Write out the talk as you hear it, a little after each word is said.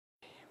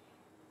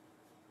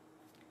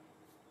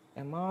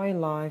Am I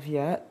live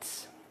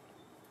yet?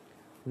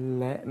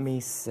 Let me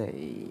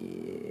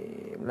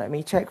see. Let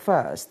me check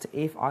first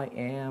if I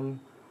am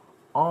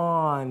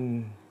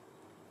on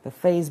the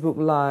Facebook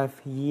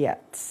Live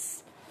yet.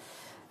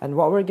 And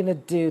what we're gonna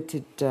do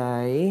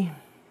today.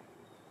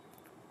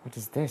 What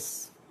is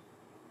this?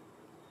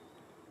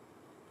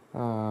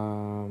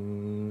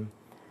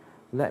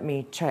 Let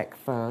me check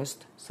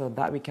first so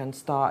that we can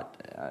start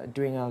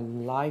doing a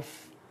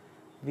live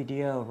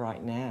video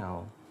right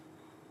now.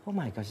 Oh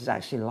my gosh, it's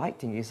actually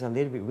lighting is a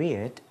little bit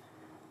weird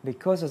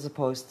because I'm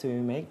supposed to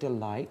make the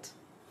light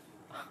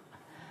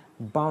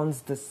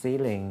bounce the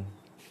ceiling.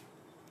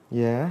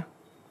 Yeah.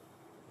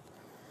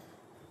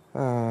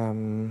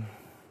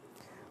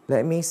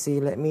 Let me see.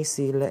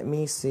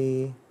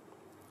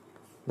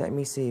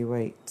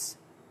 Wait.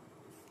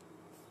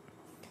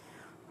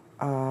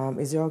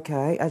 Is it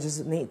okay? I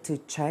just need to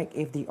check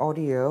if the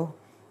audio,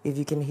 if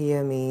you can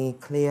hear me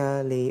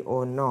clearly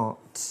or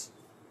not.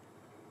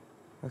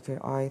 Okay,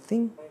 I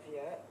think.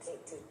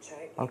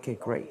 Okay,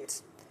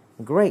 great.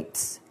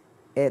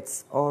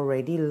 It's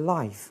already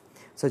live.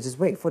 So just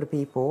wait for the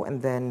people,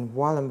 and then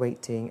while I'm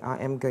waiting, I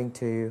am going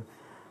to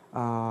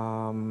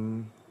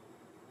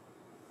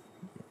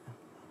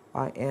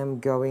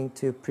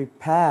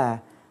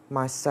prepare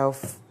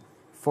myself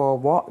for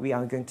what we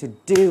are going to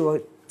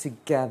do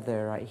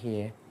together right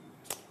here.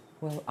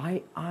 Well,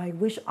 I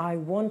wish I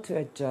want to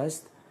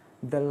adjust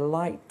the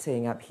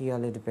lighting up here a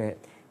little bit.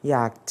 อย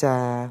ากจะ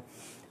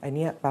ไอเ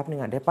นี้ยแป๊บหนึ่ง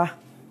อ่ะได้ปะ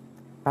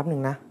แป๊บหนึ่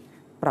งนะ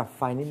ปรับไ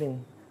ฟนิดนึง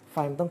ไฟ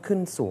มันต้องขึ้น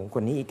สูงกว่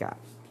านี้อีกอ่ะ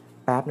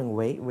แป๊บหนึ่ง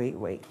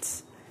wait.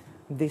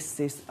 This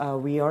is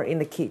we are in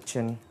the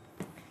kitchen.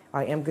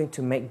 I am going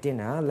to make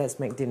dinner. Let's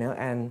make dinner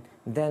and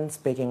then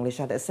speak English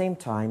at the same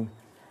time.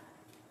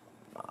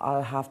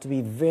 I'll have to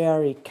be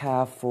very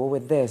careful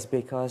with this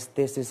because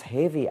this is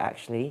heavy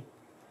actually.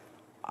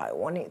 I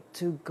want it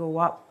to go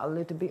up a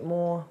little bit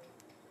more.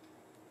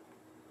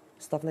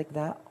 Stuff like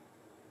that.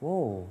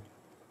 Whoa.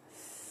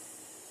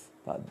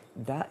 But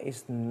that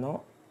is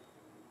not,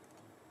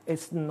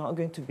 it's not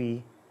going to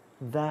be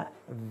that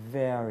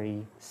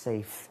very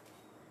safe.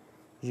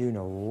 You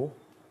know.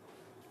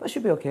 That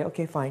should be okay.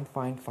 Okay, fine.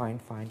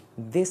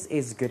 This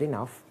is good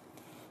enough.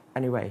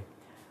 Anyway.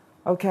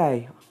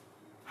 Okay.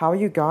 How are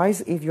you guys?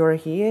 If you're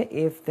here,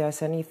 if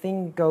there's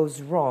anything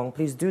goes wrong,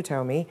 please do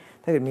tell me.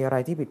 ถ้าเกิดมีอะไร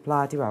ที่ผิดพลา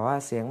ดที่แบบว่า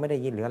เสียงไม่ได้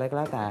ยินหรืออะไรก็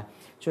แล้วแต่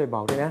ช่วยบ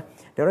อกด้วยนะ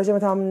เดี๋ยวเราจะม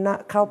าท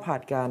ำข้าวผั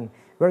ดกัน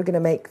We're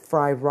gonna make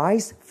fried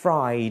rice.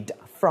 Fried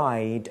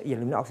อย่า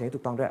ลืมออกเสียงให้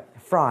ถูกต้องด้วย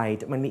fried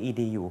มันมี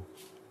ed อยู่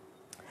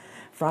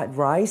fried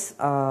rice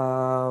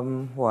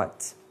what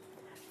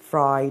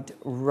fried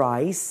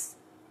rice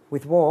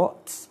with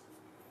what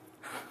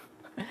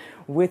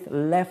with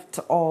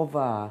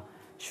leftover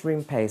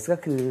shrimp paste ก็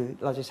คือ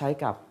เราจะใช้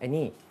กับไอ้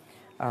นี่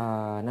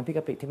น้ำพริกก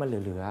ะปิที่มันเ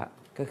หลือ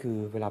ๆก็คือ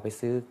เวลาไป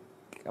ซื้อ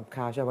กับ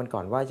ข้าวใช่วันก่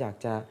อนว่าอยาก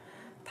จะ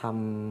ท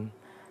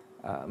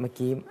ำเมื่อ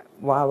กี้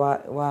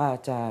ว่า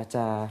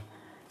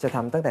จะท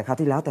ำตั้งแต่คราว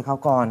ที่แล้วแต่คราว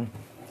ก่อน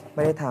ไ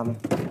ม่ได้ท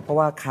ำเพราะ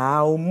ว่าข้า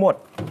วหมด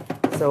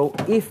so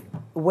if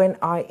when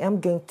I am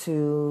going to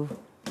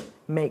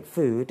make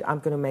food I'm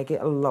gonna make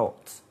it a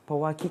lot เพราะ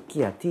ว่าขี้เ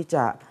กียจที่จ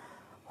ะ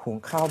หุง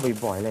ข้าว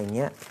บ่อยๆอะไรอย่างเ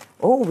งี้ย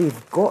Oh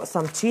we've got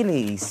some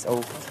chilies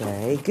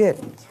okay good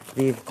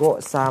we've got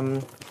some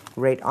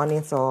red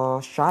onions or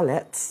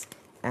shallots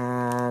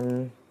and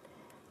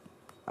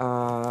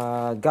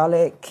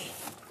garlic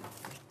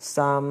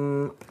some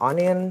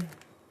onion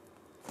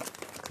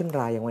ขึ้น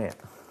รายยังไงเนี่ย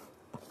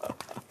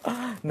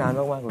นาน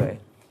มากๆเลย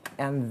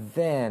and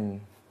then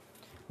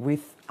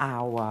with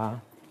our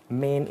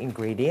main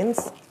ingredients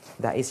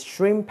that is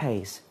shrimp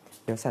paste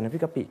เดี๋ยวใส่น้ำพริ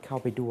กกะปิเข้า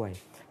ไปด้วย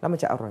แล้วมัน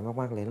จะอร่อย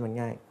มากๆเลยมัน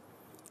ง่าย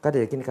ก็เดี๋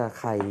ยวกินกับ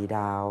ไข่ด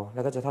าวแ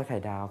ล้วก็จะทอดไข่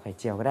ดาวไข่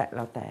เจียวก็ได้แ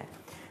ล้วแต่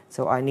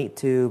so I need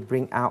to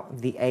bring out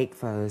the egg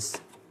first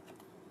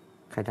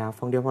ไข่ดาวฟ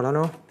องเดียวพอแล้วเ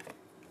นาะ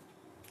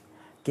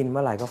กินเ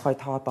มื่อไหร่ก็ค่อย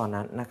ทอดตอน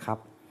นั้นนะครับ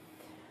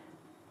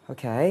โอ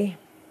เค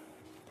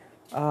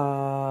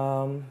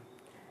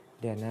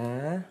เดี๋ยวนะ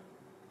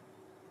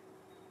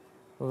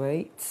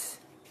wait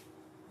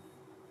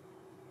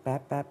แป๊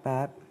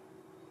บ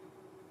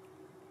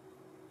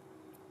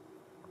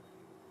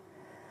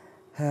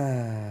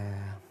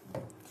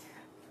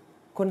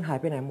คนหาย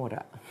ไปไหนหมดอ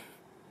ะ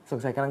สง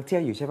สัยกำลังเที่ย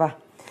วอยู่ใช่ปะ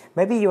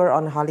Maybe you are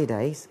on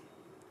holidays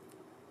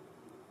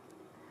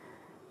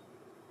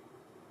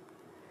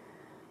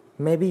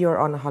Maybe you're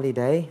on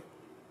holiday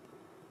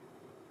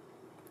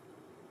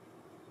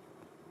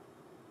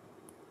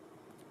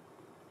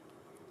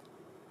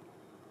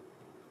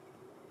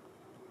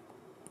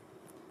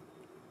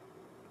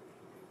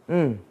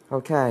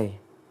okay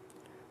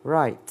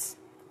right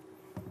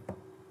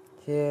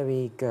here we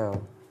go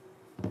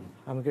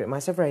I'm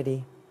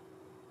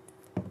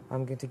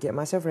going to get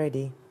myself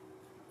ready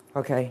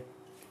okay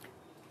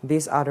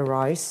these are the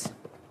rice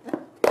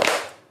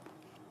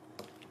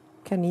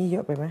แค่นี้เยอ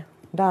ะไปไหม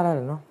ได้แล้วเหร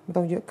อเนาะไม่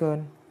ต้องเยอะเกิน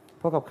เ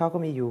พราะกับข้าวก็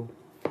มีอยู่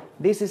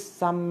this is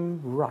some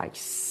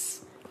rice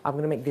I'm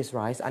gonna make this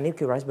rice อันนี้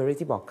คือ rice berry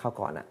ที่บอกข้าว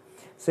ก่อนอะ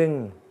ซึ่ง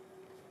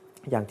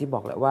อย่างที่บ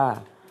อกแหละว่า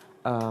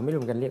ไม่รู้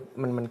เหมือนกันเรียก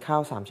มันข้า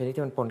ว3ชนิด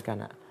ที่มันปนกัน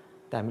อะ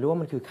แต่ไม่รู้ว่า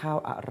มันคือข้าว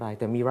อะไร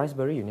แต่มีไรซ์เบ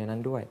อร์รี่อยู่ในนั้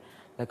นด้วย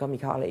แล้วก็มี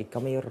ข้าวอะไรอีกก็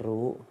ไม่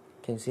รู้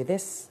Can you see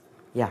this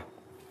yeah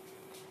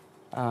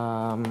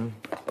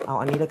เอา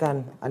อันนี้แล้วกัน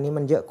อันนี้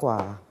มันเยอะกว่า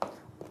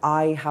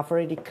I have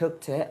already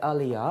cooked it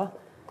earlier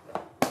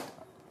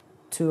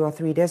 2 or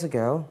 3 days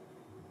ago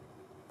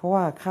เพราะ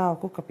ว่าข้าว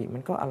คุกกะปิมั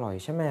นก็อร่อย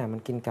ใช่ไหมมัน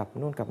กินกับ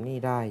นู่นกับนี่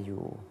ได้อ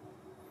ยู่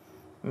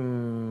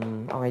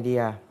เอาไอเดี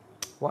ย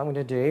what I'm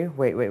gonna do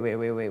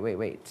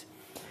wait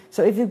so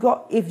if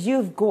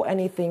you've got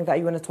anything that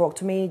you want to talk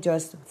to me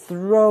just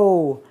throw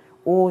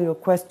all your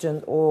questions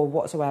or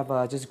whatsoever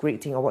just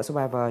greeting or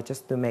whatsoever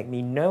just to make me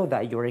know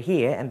that you're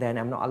here and then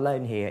I'm not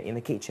alone here in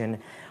the kitchen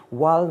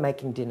while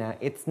making dinner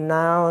it's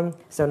now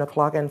 7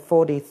 o'clock and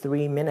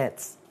 43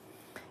 minutes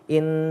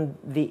in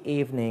the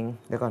evening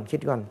เดี๋ยวก่อนคิด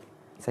ก่อน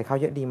ใส่ข้าว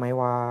เยอะดีไหม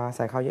วะใ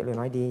ส่ข้าวเยอะหรือ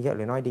น้อยดีเยอะห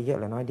รือน้อยดีเยอะ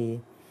หรือน้อยดี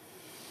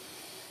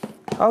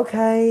โอเค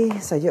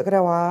ใส่เยอะก็ไ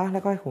ด้วะแล้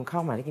วก็หุงข้า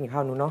วใหม่ที่กินข้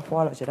าวนู้นเนาะเพราะ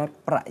ว่าเราจะได้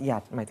ประหยั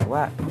ดหมายถึง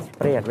ว่า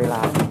ประหยัดเวลา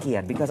ขี้เกีย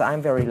จ because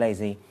I'm very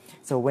lazy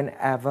so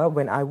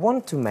when I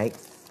want to make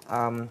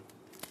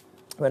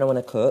when I want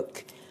to cook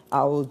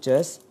I will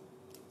just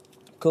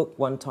cook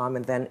one time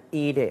and then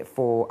eat it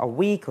for a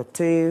week or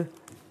two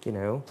you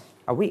know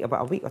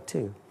about a week or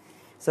two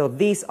so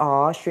these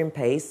are shrimp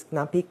paste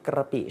น้ำพริกก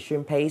ะปิ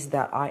shrimp paste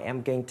that I am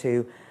going to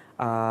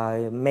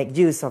make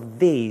use of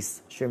these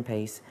shrimp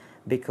paste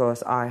because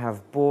I have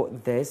bought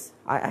this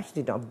I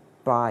actually don't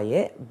buy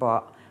it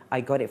but I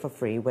got it for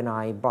free when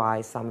I buy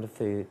some of the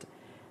food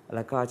แ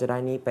ล้วก็จะได้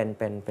นี่เ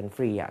ป็นฟ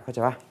รีอ่ะเข้าใจ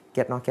ปะ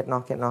get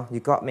no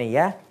you got me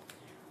yeah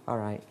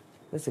alright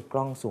รู้สึกก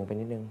ล้องสูงไป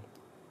นิดนึง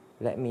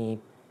let me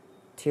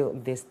tilt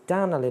this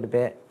down a little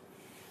bit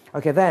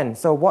okay then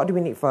so what do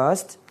we need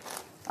first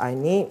I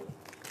need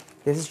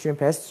this is shrimp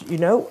paste you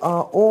know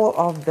all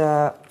of the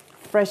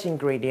fresh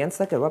ingredients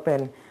ถ้าเกิดว่าเป็น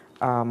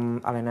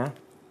อะไรนะ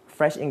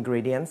fresh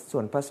ingredients ส่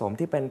วนผสม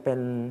ที่เป็น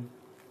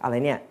อะไร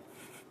เนี่ย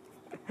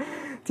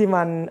ที่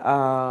มัน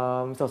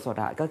สด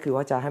ๆอะก็คือ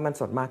ว่าจะให้มัน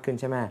สดมากขึ้น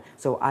ใช่ไหม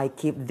so I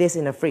keep this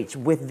in the fridge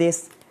with this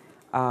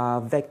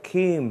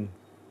vacuum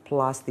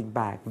plastic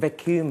bag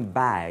vacuum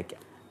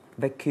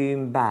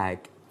bag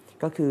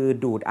ก็คือ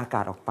ดูดอาก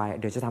าศออกไป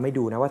เดี๋ยวจะทำให้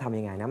ดูนะว่าทำ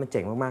ยังไงนะมันเ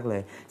จ๋งมากๆเล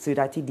ยซื้อไ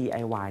ด้ที่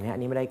DIY เนี่ยอัน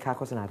นี้ไม่ได้ค่าโ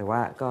ฆษณาแต่ว่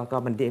าก็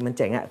มันเ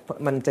จ๋งอะ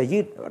มันจะยื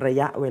ดระ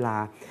ยะเวลา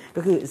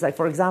ก็คือ like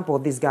for example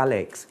these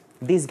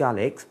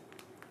garlics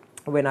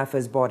when I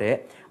first bought it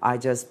I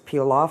just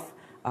peel off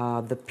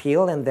the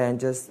peel and then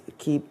just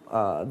keep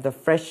the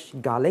fresh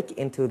garlic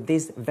into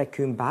this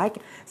vacuum bag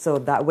so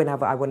that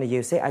whenever I want to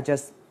use it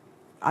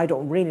I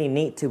don't really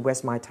need to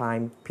waste my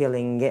time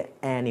peeling it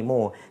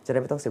anymore จะได้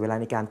ไม่ต้องเสียเวลา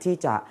ในการที่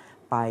จะ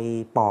ไป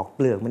ปอกเ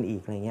ปลือกมันอี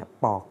กอะไรเงี้ย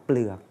ปอกเป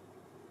ลือก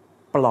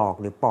ปลอก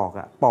หรือปอก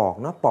อะปอก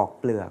เนาะปอก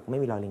เปลือกไม่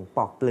มีรอลิงป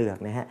อกเปลือก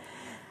นะฮะ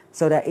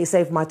so that it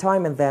saves my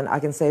time and then I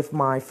can save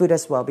my food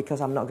as well because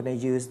I'm not going to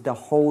use the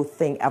whole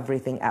thing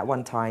everything at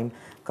one time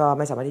ก็ไ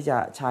ม่สามารถที่จะ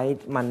ใช้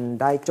มัน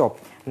ได้จบ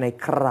ใน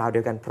คราวเดี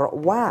ยวกันเพราะ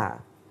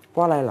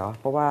อะไรเหรอ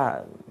เพราะว่า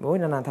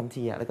นานๆทำ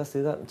ทีอะแล้วก็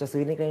จะซื้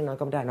อเล็กๆน้อยๆ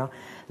ก็ไม่ได้เนาะ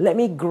let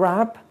me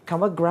grab ค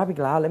ำว่า grab อี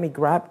กแล้ว let me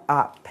grab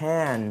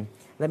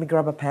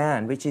a pan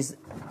which is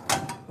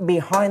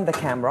behind the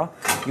camera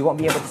you won't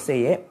be able to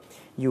see it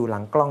อยู่หลั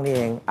งกล้องนี่เ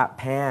อง a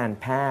pan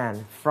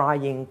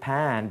frying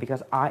pan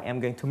because I am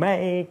going to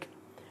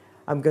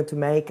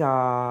make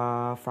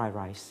fried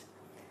rice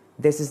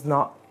this is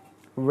not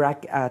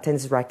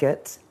tennis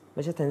racket ไ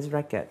ม่ใช่ tennis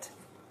racket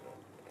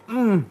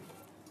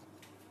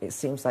it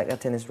seems like a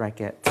tennis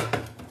racket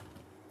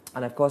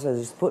and of course I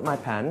just put my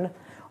pan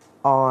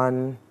on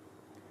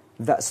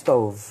the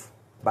stove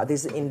but this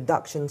is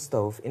induction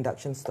stove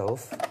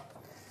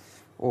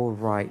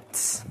alright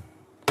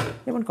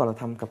นี่วันก่อนเรา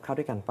ทำกับข้าว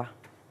ด้วยกันปะ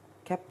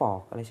แค่ปอ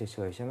กอะไรเฉ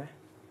ยๆใช่ไหม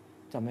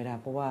จำไม่ได้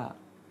เพราะว่า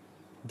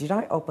did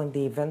I open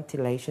the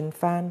ventilation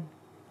fan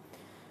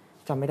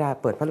จำไม่ได้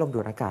เปิดพัดลมดู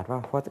ดอากาศเพราะ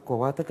กลัว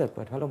ว่าถ้าเกิดเ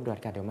ปิดพัดลมดูดอ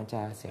ากาศเดี๋ยวมันจ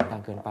ะเสียงดั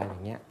งเกินไปอย่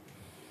างเงี้ย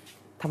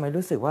ทำไม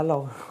รู้สึกว่าเรา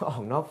ออ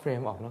กนอกเฟร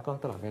มออกนอกกล้อง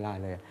ตลอดเวลา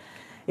เลย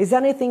Is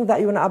there anything that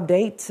you want to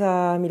update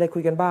มีอะไรคุ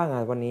ยกันบ้างอ่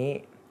ะวันนี้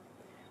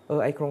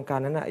ไอโครงการ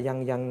นั้นอ่ะ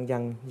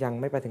ยัง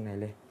ไม่ไปถึงไหน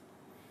เลย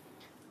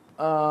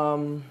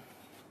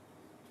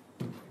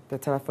The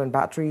telephone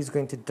battery is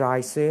going to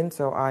die soon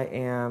so I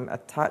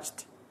attached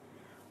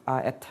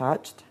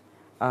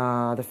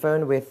the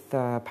phone with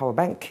power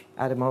bank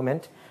at the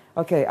moment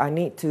okay I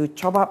need to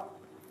chop up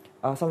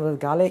some of the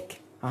garlic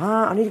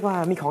อันนี้ดีกว่า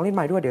มีของเล่นให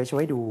ม่ด้วยเดี๋ยวช่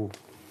วยดู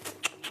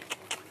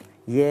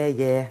เ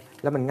ย่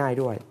แล้วมันง่าย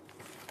ด้วย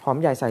หอม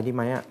ใหญ่ใส่ดีไ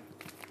หมอ่ะ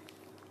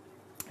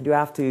Do you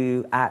have to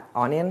add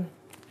onion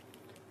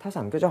ถ้าใ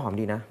ส่ก็จะหอม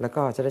ดีนะแล้ว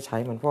ก็จะได้ใช้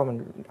มันเพราะมัน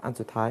อัน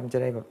สุดท้ายมันจะ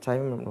ได้แบบใช้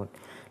มันหมด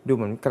ดูเ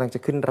หมือนกำลังจะ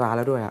ขึ้นราแ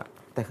ล้วด้วยอ่ะ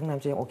แต่ข้างใน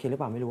จะยังโอเคหรือ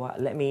เปล่าไม่รู้อะ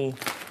Let me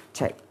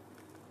check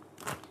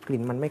กลิ่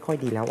นมันไม่ค่อย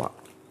ดีแล้วอ่ะ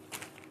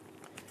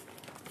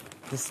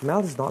The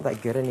smell is not that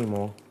good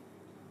anymore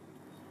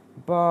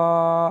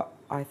but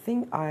I think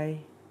I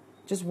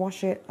just wash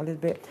it a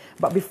little bit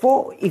but before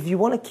if you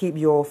want to keep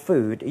your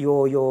food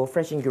your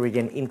fresh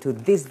ingredient into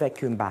this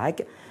vacuum bag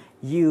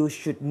you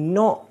should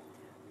not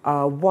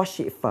wash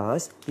it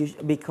first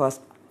because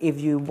if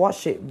you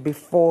wash it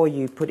before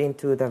you put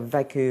into the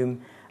vacuum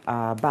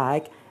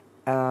bag,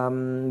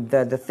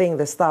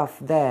 the stuff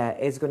there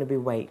is going to be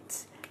wet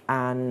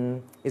and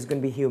it's going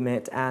to be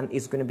humid and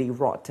it's going to be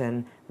rotten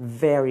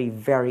very,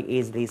 very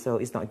easily. So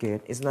it's not good.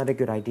 It's not a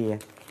good idea.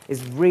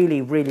 It's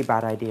really, really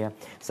bad idea.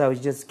 So you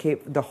just keep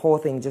the whole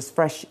thing just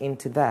fresh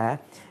into there.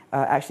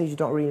 Actually, you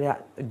don't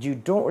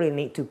really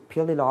need to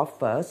peel it off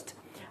first.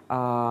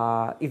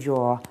 If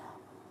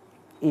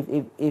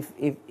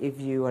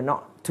you are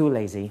not too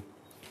lazy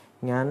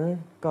งั้น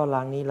ก็ล้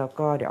างนี้แล้ว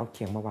ก็เดี๋ยวเอาเ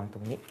ขียงมาวางตร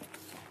งนี้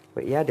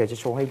เดี๋ยวจะ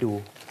โชว์ให้ดู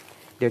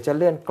เดี๋ยวจะเ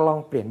ลื่อนกล้อง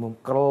เปลี่ยนมุม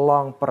กล้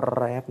องแ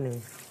ป๊บนึง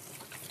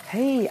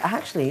Hey,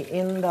 actually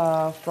in the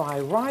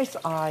fried rice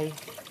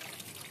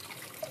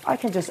I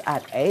can just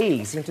add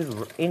eggs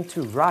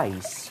into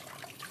rice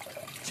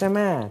ใช่ไหม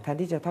แทน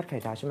ที่จะทอดไข่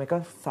ดาวใช่ไหมก็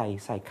ใ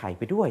ส่ไข่ไ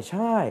ปด้วยใ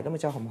ช่แล้วมัน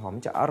จะหอม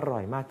ๆจะอร่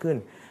อยมากขึ้น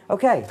โอ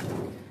เค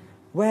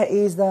Where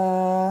is the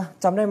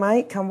จำได้ไหม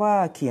คำว่า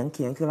เขียง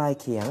คืออะไร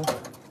เขียง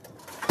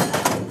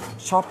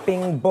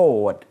chopping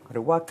board ห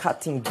รือว่า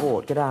cutting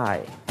board ก็ได้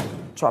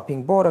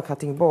chopping board or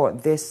cutting board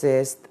this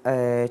is a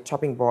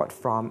chopping board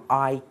from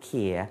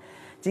IKEA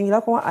จริงๆแล้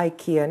วคำว่า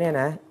IKEA เนี่ย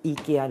นะ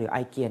IKEA หรือ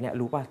IKEA เนี่ย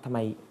รู้ป่ะทำไม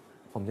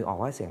ผมถึงออก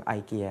ว่าเสียง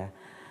IKEA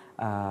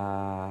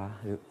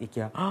หรือ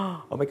IKEA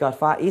Oh my god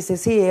Faiz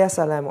is here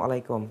Assalamu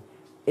alaikum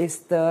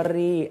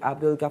Isteri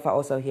Abdul Ghaffar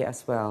also here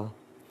as well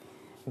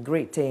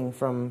Greeting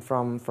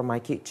from my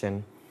kitchen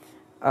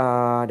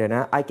เดี๋ยวน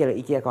ะ IKEA หรือ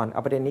IKEA ก่อนเอ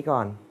าประเด็นนี้ก่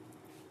อน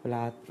เวล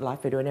าไล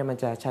ฟ์ไปด้วยเนี่ยมัน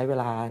จะใช้เว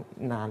ลา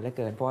นานเหลือเ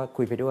กินเพราะว่า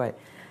คุยไปด้วย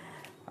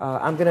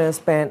I'm gonna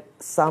spend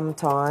some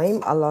time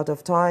a lot of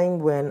time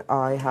when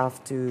I have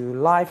to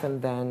live and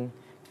then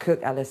cook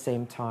at the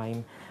same time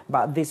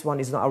but this one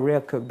is not a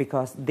real cook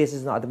because this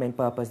is not the main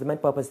purpose the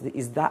main purpose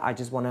is that I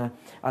just want to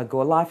go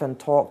live and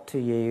talk to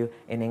you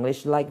in English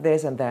like this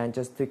and then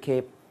just to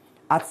keep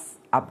us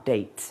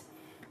update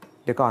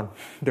เดี๋ยวก่อน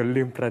เดี๋ยว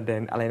ลืมประเด็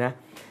นอะไรนะ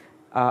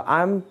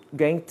I'm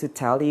going to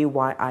tell you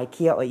why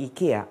IKEA or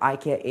IKEA.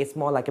 IKEA is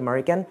more like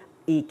American.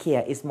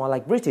 IKEA is more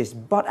like British.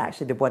 But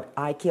actually the word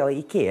IKEA or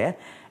IKEA,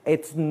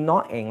 it's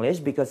not English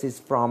because it's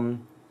from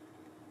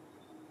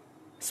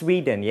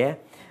Sweden, yeah?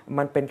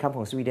 มันเป็นคำข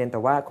องสวีเดนแต่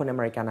ว่าคนอเ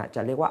มริกันจ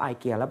ะเรียกว่า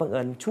IKEA แล้วบังเ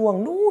อิญช่วง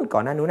นู้นก่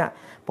อนหน้านู้น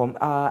ผม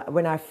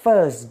when I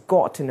first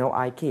got to know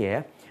IKEA,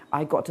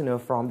 I got to know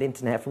from the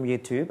internet, from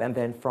YouTube, and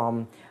then from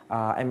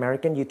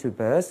American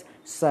YouTubers.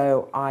 So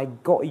I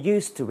got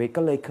used to it.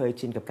 ก็เลยเคย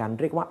ชินกับการ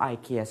เรียกว่า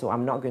IKEA. So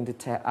I'm not going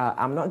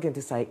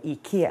to say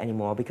IKEA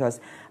anymore because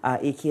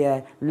IKEA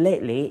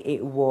lately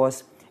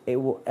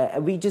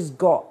we just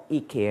got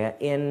IKEA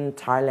in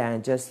Thailand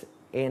just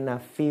in a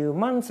few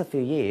months, a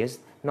few years,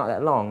 not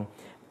that long.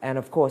 And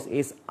of course,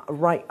 it's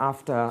right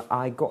after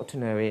I got to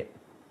know it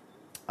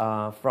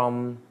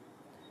from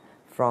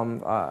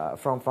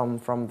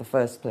the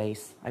first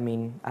place. I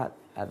mean,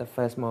 at the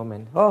first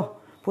moment. Oh,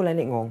 พูดอะไรเ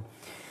นี่ยงง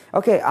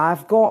Okay,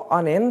 I've got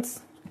onions.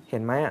 เห็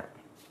นไหมอ่ะ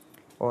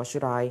Or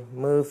should I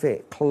move it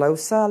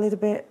closer a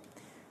little bit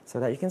so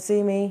that you can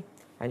see me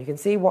and you can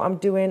see what I'm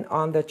doing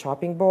on the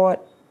chopping board.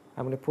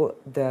 I'm going to put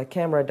the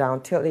camera down,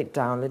 tilt it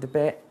down a little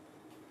bit.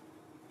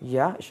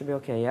 Yeah, it should be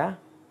okay, yeah?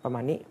 ประมา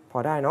ณนี้พอ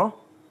ได้เนาะ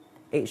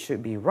It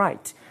should be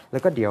right. แล้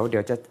วก็เดี๋ยว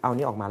จะเอา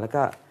นี้ออกมาแล้ว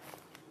ก็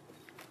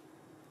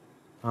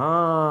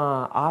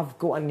I've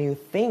got a new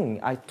thing.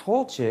 I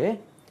told you.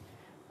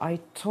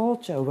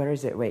 Where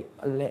is it? Wait,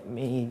 let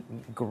me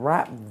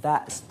grab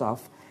that stuff.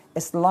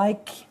 It's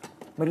like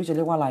ไม่รู้จะเ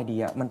รียกว่าอะไรดี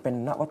มันเป็น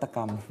นวัตกร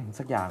รม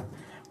สักอย่าง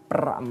ป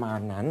ระมาณ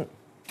นั้น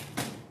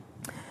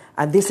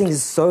And this thing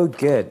is so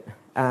good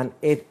and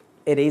it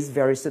is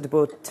very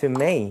suitable to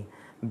me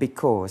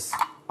because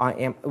I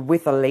am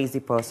with a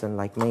lazy person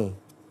like me.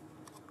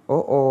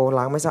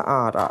 ล้างไม่สะอ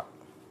าดอ่ะ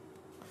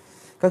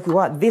ก็คือ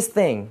ว่า this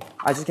thing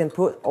I just can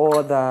put all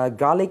the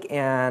garlic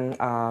and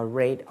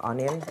red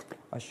onion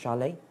or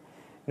shallot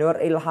Nur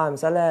Ilham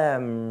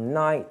Salam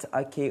night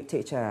acute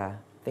teacher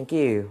thank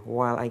you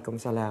Walaikum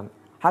salam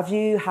have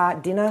you had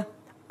dinner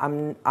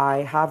I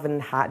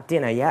haven't had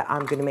dinner yet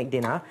I'm gonna make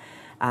dinner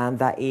and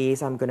that is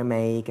I'm gonna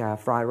make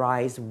fried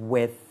rice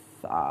with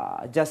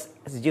just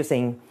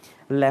using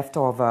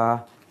leftover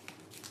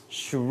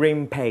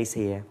shrimp paste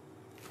here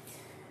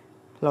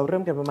เราเริ่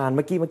มกันประมาณเ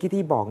มื่อกี้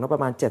ที่บอกนะปร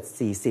ะมาณ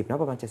 7:40 นะ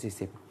ประมาณ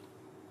 7:40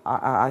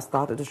 I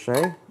started to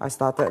show I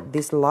started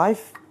this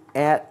live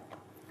at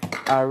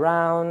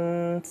around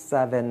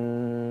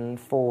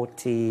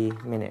 7:40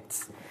 minutes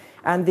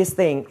and this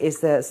thing is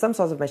some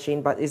sort of machine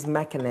but it's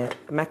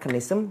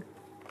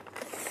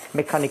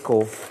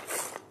mechanical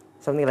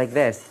something like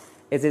this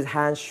It is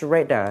hand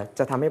shredder จ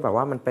ะทำให้แบบ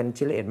ว่ามันเป็น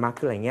ชิ้นละเอียดมาก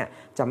ขึ้นอะไรเงี้ย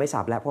จะไม่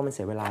สับแล้วเพราะมันเ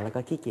สียเวลาแล้วก็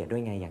ขี้เกียจด้ว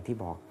ยไงอย่างที่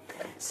บอก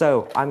So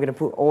I'm gonna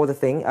put all the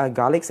thing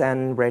garlics and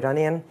red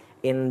onion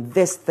in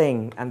this thing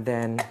and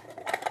then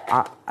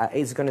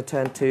it's gonna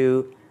turn to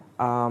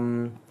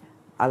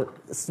a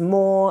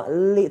small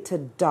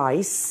little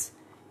dice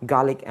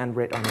garlic and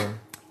red onion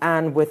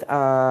and with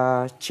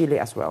chili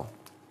as well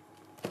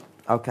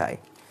Okay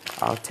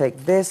I'll take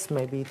this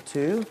maybe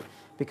two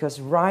because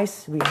rice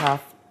we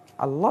have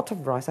a lot of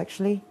rice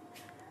actually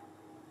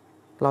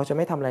เราจะไ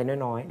ม่ทำอะไร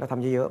น้อยๆเราท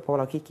ำเยอะๆเพราะ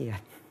เราขี้เกีย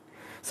จ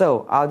so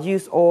I'll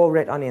use all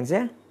red onions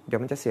yeah เดี๋ยว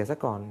มันจะเสียซะ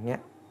ก่อนเนี้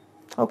ย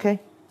โอเค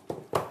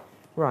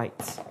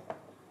right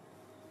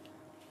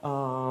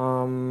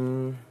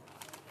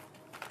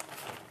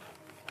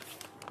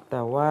แ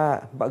ต่ว่า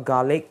but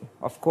garlic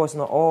of course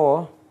not all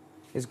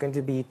is going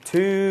to be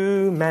too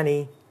many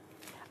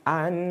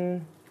and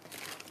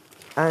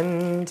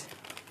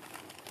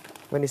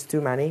when it's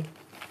too many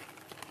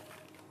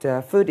the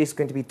food is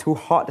going to be too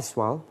hot as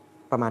well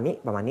ประมาณนี้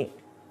บ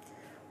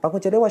างค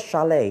นจะเรียกว่า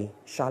chalet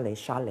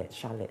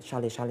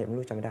ไม่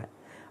รู้จำไม่ได้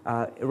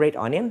red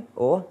onion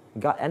or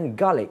and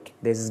garlic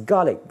this is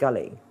garlic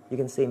you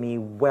can see me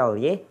well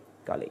yeah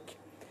garlic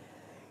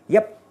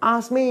yep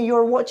ask me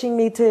you're watching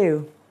me too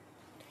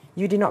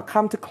you did not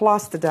come to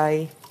class today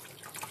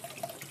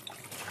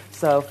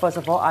so first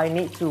of all I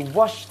need to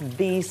wash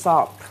these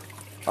up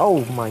oh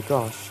my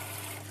gosh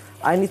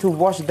I need to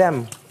wash them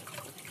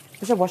ไ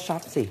ม่ใช่ wash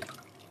up สิ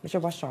ไม่ใช่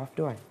wash off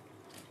ด้วย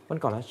วัน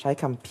ก่อนเราใช้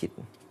คำผิด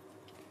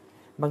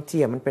บางที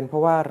มันเป็นเพรา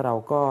ะว่าเรา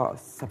ก็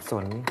สับส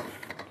น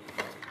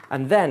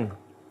and then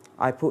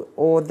I put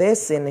all this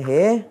in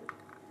here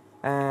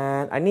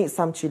and I need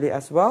some chili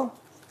as well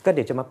ก็เ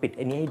ดี๋ยวจะมาปิดไ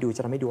อ้นี้ให้ดูจ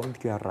ะทำให้ดูว่ามัน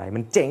คืออะไรมั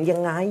นเจ๋งยั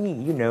งไง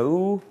you know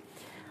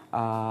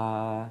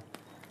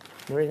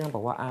นุ้ยบ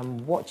อกว่า I'm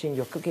watching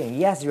your cooking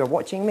yes you are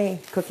watching me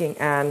cooking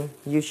and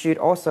you should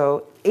also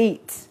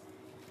eat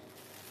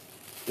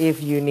if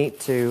you need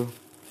to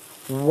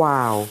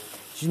wow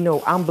you know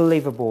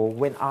unbelievable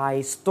when I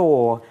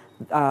store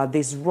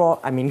this raw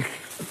I mean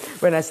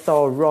when I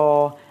store raw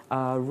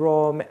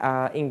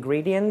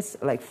ingredients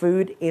like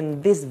food in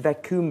this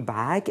vacuum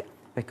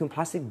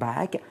plastic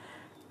bag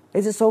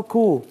this is so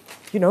cool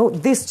you know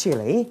this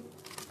chili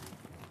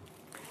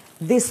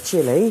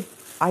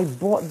I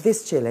bought this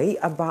chili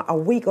about a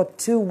week or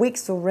 2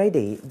 weeks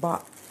already but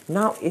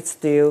now it's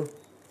still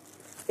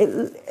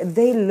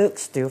they look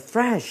still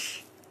fresh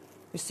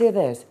you see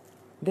this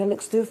they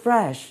look still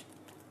fresh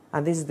and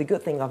this is the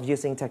good thing of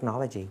using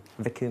technology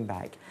vacuum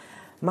bag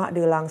มะ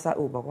ดือลังซา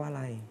อุบอกว่าอะ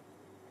ไร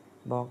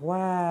บอกว่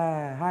า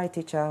Hi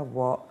teacher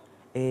what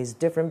is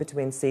different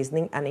between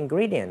seasoning and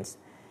ingredients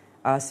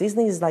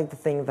seasoning is like the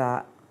thing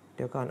that เ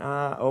ดี๋ยวก่อน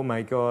oh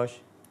my gosh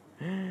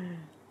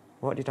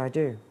what did I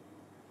do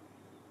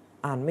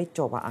อ่านไม่จ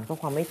บอ่านข้อ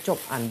ความไม่จบ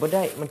อ่านบ่ไ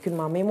ด้มันขึ้น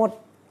มาไม่หมด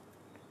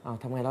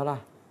ทำไงแล้วล่ะ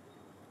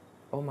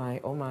oh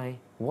my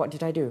what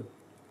did I do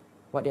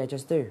what did I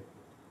just do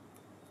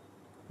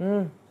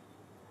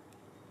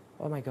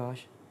oh my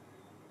gosh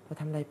เรา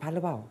ทำอะไรพลาดห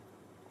รือเปล่า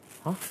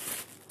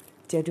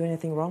Did I do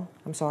anything wrong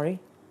I'm sorry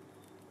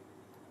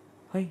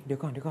เฮ้ยเดี๋ยว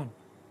ก่อน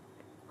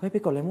เฮ้ยไป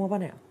กดอะไรมั่วป่ะ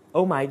เนี่ย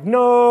oh my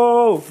no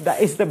that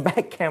is the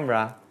back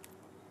camera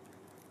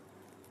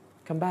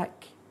come back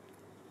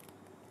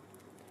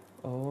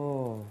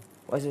oh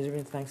what is the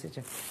difference thanks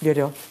teacher เดี๋ยว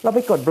เราไป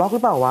กดบล็อกหรื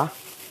อเปล่าวะ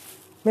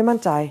ไม่มั่น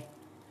ใจ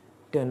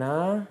เดี๋ยวนะ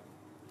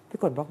ไป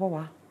กดบล็อกป่าวว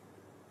ะ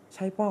ใ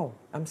ช่เปล่า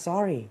I'm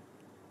sorry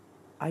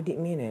I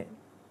didn't mean it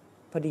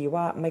พอดี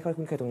ว่าไม่ค่อย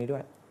คุ้นเคยตรงนี้ด้ว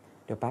ย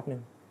เดี๋ยวแป๊บนึ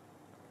ง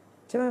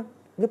ใช่ไหม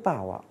หรือเปล่า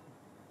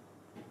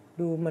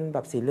ดูมันแบ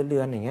บสีเลื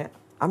อนๆอย่างเงี้ย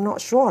I'm not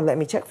sure let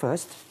me check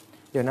first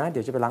เดี๋ย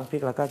วจะไปล้างพริ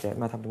กแล้วก็จะ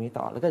มาทำตรงนี้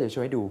ต่อแล้วก็เดี๋ยวช่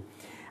วยให้ดู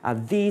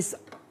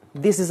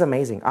this is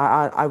amazing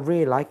I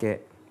really like it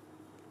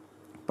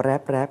แ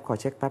ป๊บขอ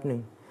เช็คแป๊บนึ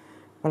ง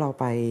ว่าเรา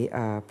ไป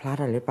พลาดอ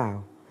ะไรหรือเปล่า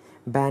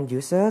ban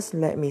users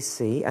let me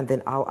see and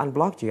then I'll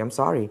unblock you I'm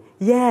sorry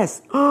yes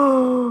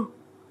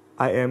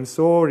I am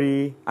sorry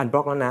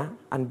unblock แล้วนะ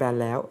unban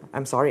แล้ว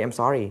I'm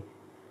sorry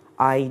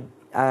I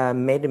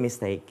made a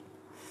mistake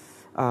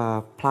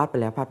พลาดไป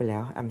แล้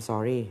ว I'm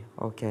sorry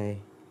okay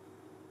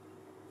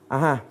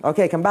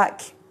okay come back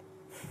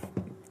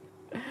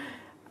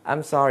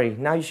I'm sorry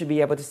now you should be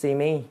able to see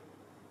me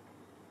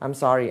I'm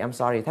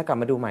sorry ถ้ากลับ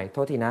มาดูใหม่โท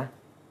ษทีนะ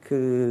คื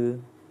อ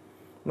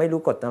ไม่รู้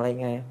กดอะไร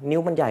ไงนิ้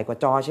วมันใหญ่กว่า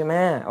จอใช่ไหม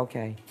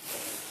okay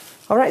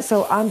alright so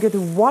I'm going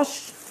to wash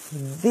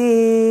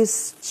this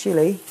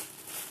chili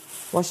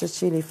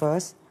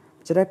first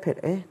จะได้เผ็ด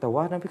แต่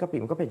ว่าน้ำพริกกะปิ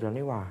มันก็เผ็ดอยู่แล้ว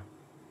นี่หว่า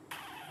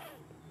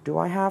do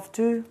I have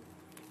to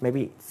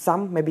maybe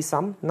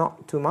some not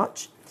too much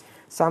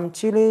some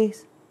chili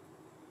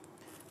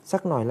สั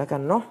กหน่อยแล้วกั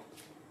นเนาะ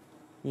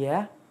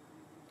yeah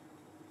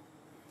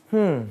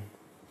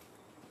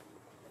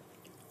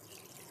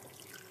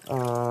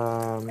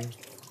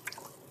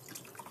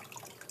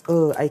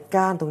ไอ้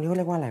ก้านตรงนี้เขาเ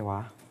รียกว่าอะไรว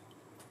ะ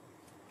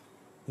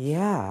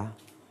yeah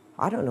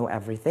I don't know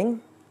everything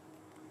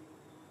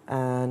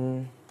and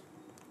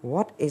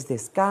what is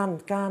this ก้าน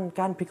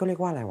พริกเขาเรีย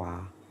กว่าอะไรวะ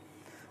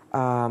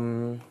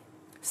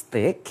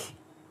stick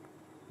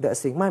the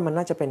stick ไม่มัน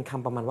น่าจะเป็นค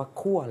ำประมาณว่า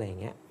คั่วอะไรอย่า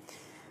งเงี้ย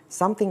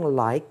something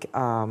like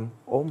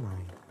oh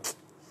my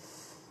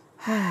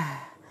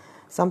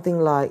something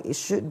like it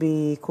should be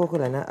คั่วคือ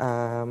อะไรนะ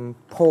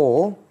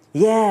pole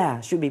yeah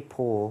should be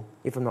pole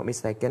if I'm not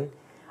mistaken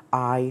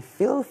I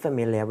feel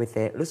familiar with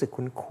it รู้สึก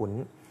คุ้น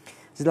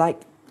ๆ it's like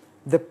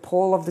the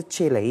pole of the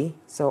chili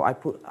so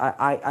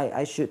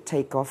I should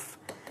take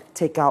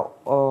out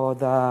all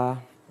the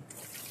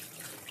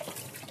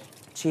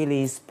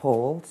chili's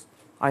poles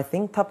I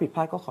think ถ้าผิดพล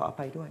าดก็ขออ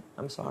ภัยด้วย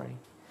I'm sorry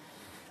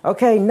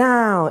Okay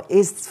now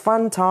it's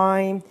fun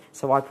time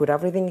so I put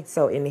everything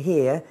so in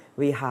here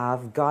we have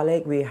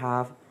garlic we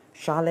have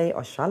shallot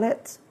or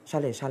shallot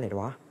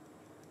วะ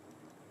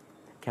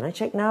Can I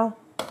check now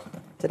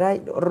จะได้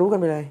รู้กัน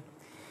ไปเลย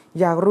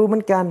อยากรู้เหมื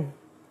อนกัน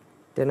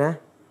เดี๋ยวนะ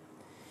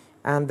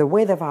and the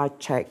way that I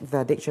check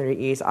the dictionary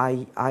is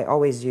I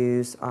always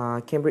use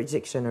Cambridge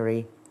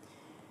Dictionary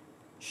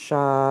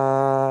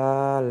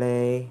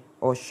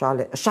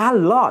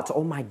shallot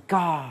oh my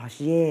gosh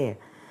yeah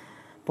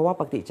เพราะว่า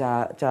ปกติ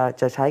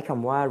จะใช้ค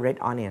ำว่า red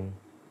onion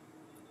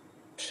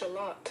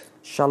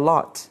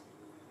shallot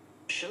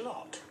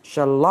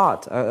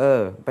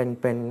เ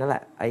ป็นนั่นแหล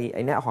ะไอ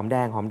เนี่ยหอมแด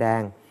ง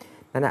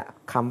นั่นแหละ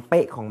คำเป๊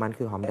ะของมัน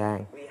คือหอมแดง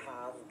we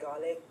have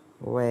garlic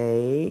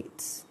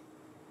wait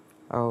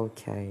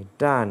okay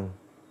done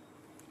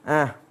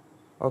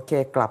โอเค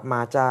กลับมา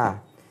จ้า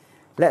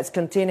let's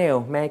continue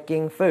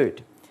making food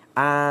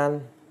and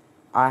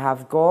I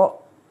have got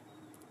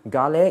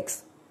garlics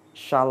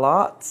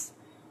shallots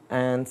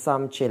and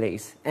some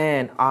chilies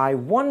and I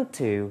want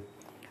to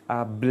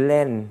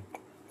blend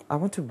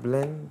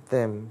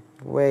them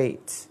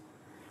wait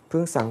เพิ่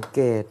งสังเก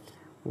ต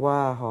ว่า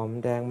หอม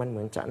แดงมันเห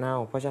มือนจะเน่า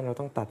เพราะฉะนั้นเรา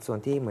ต้องตัดส่วน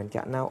ที่เหมือนจ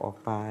ะเน่าออก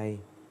ไป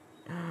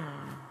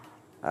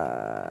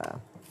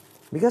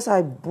because I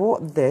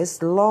bought this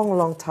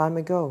long time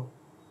ago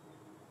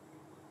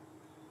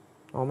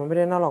มันไม่ไ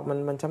ด้เน่าหรอก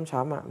มัน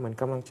ช้ำๆเหมือน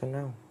กำลังจะเ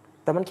น่า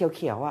แต่มันเ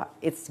ขียว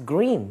ๆit's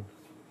green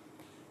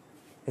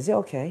is it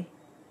okay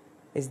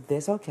is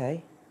this okay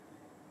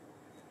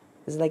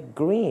it's like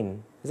green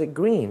is it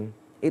green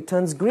it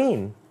turns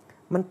green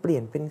มันเปลี่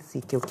ยนเป็นสี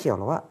เขียวๆ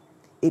แล้ว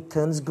it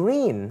turns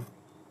green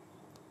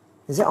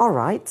is it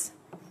alright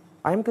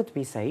I'm going to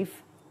be safe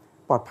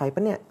ปลอดภัยป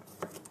ะเนี่ย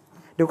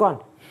เดี๋ยวก่อน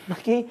เมื่อ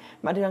กี้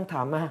มาที่ยังถ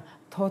ามมา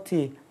โทษ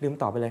ทีลืม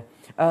ตอบไปเลย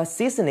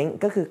seasoning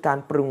ก็คือการ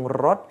ปรุง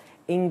รส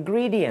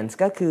ingredients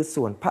ก็คือ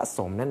ส่วนผส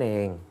มนั่นเอ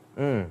ง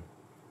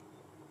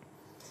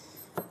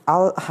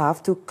I'll have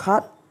to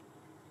cut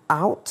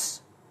out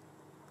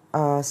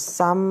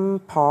some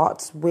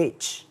parts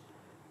which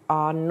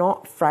are not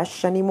fresh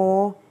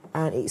anymore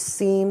and it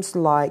seems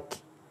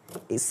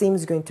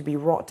going to be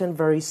rotten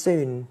very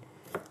soon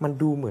มัน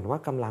ดูเหมือนว่า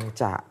กำลัง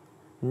จะ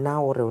เน่า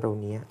เร็ว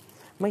ๆนี้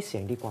ไม่เสี่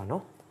ยงดีกว่าเนา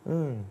ะ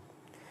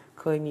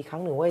เคยมีครั้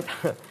งหนึ่งว่า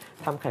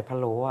ทำไข่พะ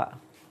โล้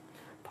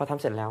พอท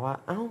ำเสร็จแล้ว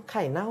ไ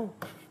ข่เน่า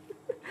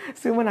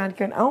ซื้อมานานเ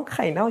กินไ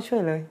ข่เน่าช่ว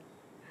ยเลย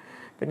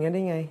เป็นงั้นไ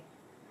ด้ไง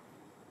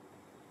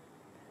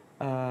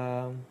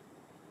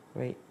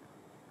wait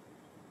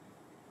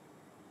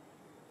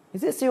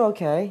is it still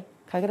okay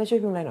ใครก็ได้ช่วย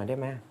พิมพ์อะไรหน่อยได้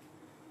ไหม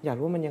อยาก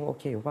รู้ว่ามันยังโอ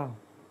เคอยู่เปล่า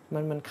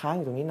มันค้างอ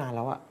ยู่ตรงนี้นานแ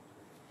ล้ว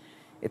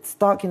it's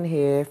stuck in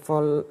here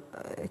for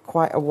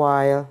quite a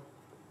while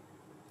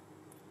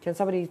can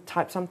somebody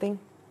type something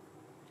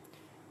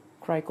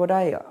ใครก็ไ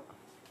ด้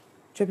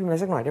ช่วยพิมพ์อะไร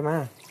สักหน่อยได้ไหม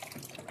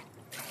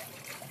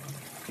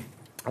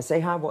I say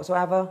hi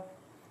whatsoever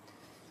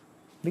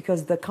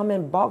because the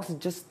comment box is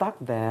just stuck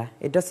there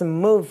it doesn't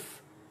move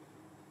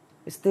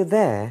it's still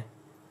there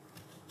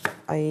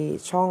ไอ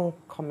ช่อง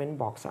comment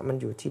box มัน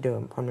อยู่ที่เดิ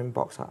ม comment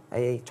box ไอ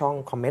ช่อง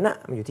comment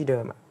มันอยู่ที่เดิ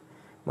ม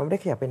มันไม่ได้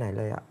ขยับไปไหน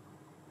เลย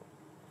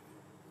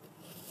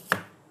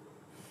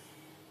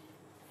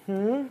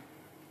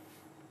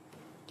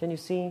Can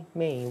you see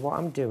me what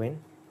I'm doing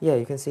yeah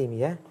you can see me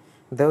yeah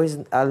though it's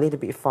a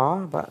little bit far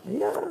but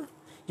yeah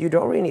you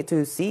don't really need to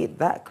see it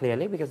that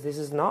clearly because this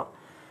is not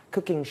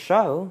cooking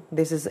show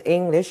this is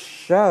English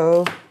show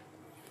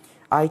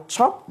I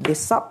chop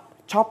this up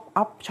chop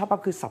up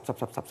คือสั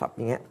บอ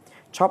ย่างเงี้ย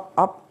chop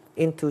up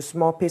into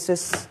small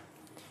pieces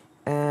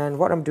and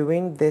what I'm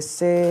doing this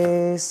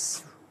is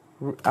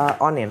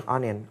onion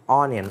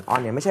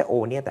ไม่ใช่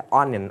เนี่ยแต่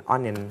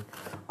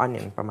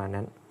onion ประมาณ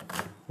นั้น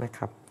นะค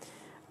รับ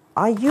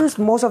I use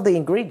most of the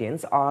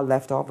ingredients are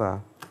left over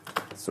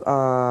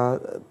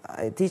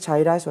ที่ใช้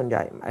ได้ส่วนให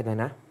ญ่อะไร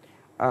นะ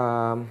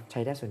ใช้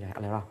ได้ส่วนใหญ่อะ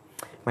ไรหรอ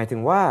หมายถึ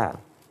งว่า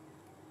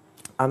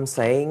I'm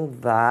saying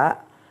that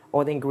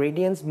all the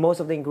ingredients most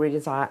of the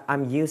ingredients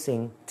I'm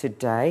using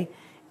today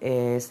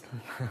is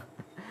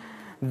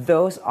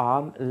those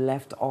are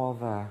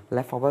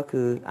leftover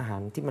คืออาหา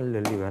รที่มันเห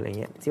ลือๆอะไร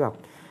เงี้ยที่แบบ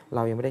เร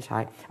ายังไม่ได้ใช้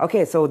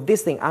Okay so this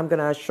thing I'm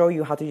gonna show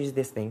you how to use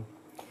this thing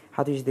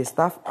how to use this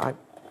stuff I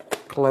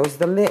close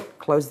the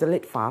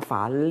lid ฝ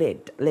าlid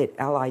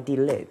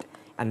lid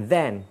and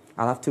then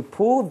I'll have to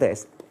pull this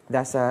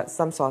that's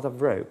some sort of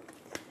rope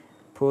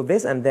pull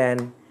this and then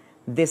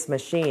this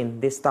machine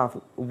this stuff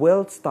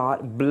will start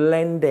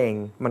blending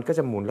มันก็จ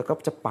ะหมุนแล้วก็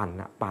จะปั่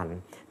น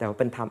แต่ว่า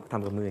เป็นท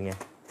ำกับมือไง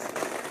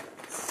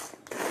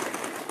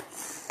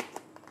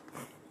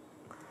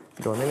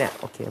โดนไหมเนี่ย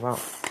โอเคเปล่า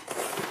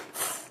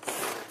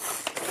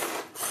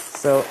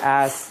so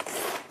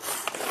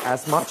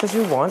as much as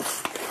you want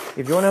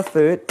if you want a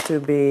food to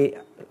be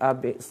a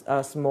bit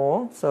small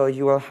so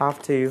you will have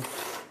to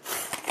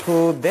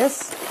pull this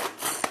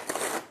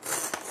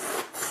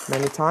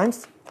many times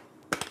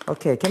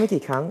okay แค่ไม่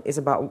กี่ครั้ง it's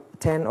about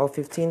 10 or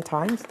 15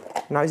 times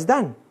now it's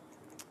done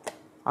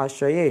I'll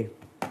show you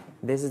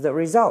this is the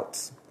results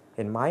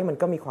ห็นไหมมัน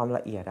ก็มีความล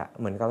ะเอียดอะ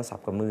เหมือนกับเราสับ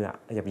กับมืออะ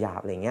หยาบ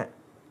ๆอะไรเงี้ย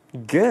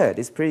good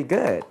it's pretty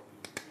good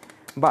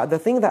but the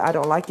thing that I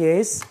don't like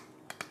is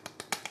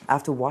I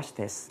have to wash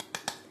this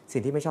สิ่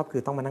งที่ไม่ชอบคื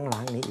อต้องมานั่งล้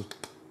างนี้อีก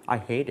I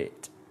hate it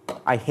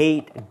I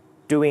hate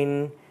doing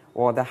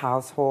all the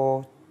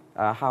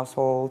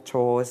household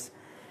chores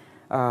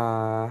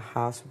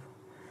house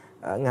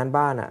งาน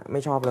บ้านอะไ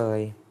ม่ชอบเลย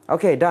โอ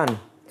เค done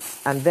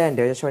and then เ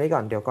ดี๋ยวจะโชว์นี้ก่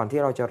อนเดี๋ยวก่อนที่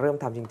เราจะเริ่ม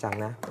ทำจริงจัง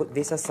นะ put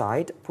this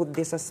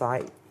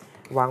aside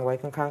วางไว้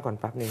ข้างๆก่อน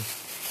แป๊บนึง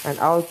and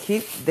I'll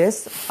keep this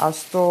I'll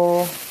store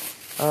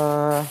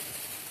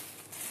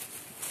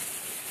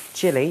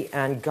chili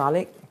and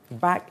garlic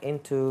back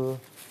into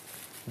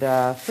the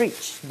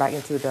fridge back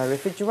into the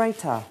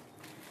refrigerator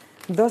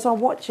those are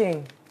watching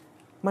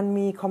มัน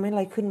มีคอมเมนต์อะ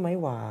ไรขึ้นไหม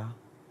วะ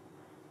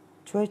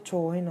ช่วยโช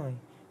ว์ให้หน่อย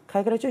ใคร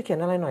ก็ได้ช่วยเขียน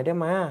อะไรหน่อยได้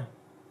ไหม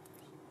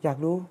อยาก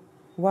รู้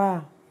ว่า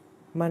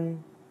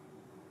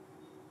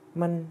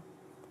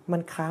มั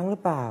นค้างหรื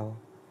อเปล่า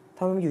ท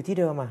ำไมมันอยู่ที่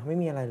เดิมอ่ะไม่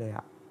มีอะไรเลย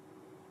อ่ะ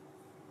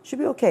should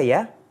be okay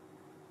yeah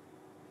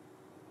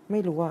ไม่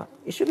รู้ว่า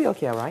it should be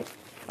okay right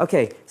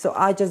okay so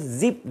I just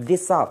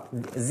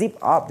zip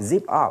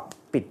up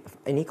ปิด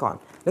ไอ้นี้ก่อน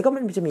แล้วก็มั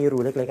นจะมีรู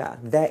เล็กๆอ่ะ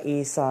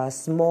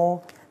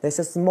there's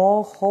a small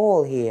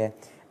hole here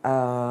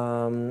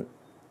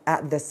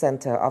at the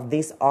center of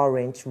this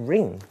orange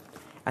ring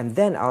and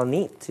then I'll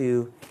need to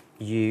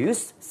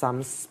use some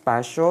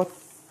special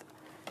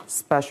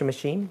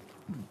machine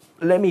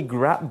let me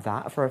grab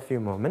that for a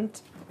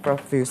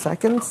few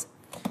seconds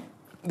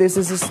this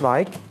is just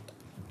like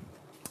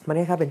มันค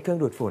ล้ายๆเป็นเครื่อง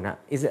ดูดฝุ่นอะ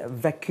is it a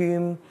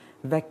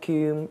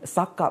vacuum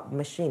suck up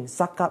machine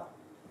suck up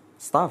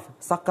stuff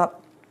suck up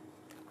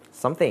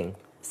something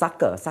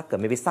sucker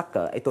maybe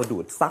sucker ไอตัวดู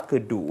ด suck คื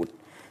อดูด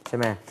ใช่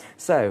ไหม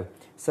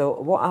so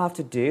what I have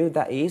to do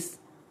that is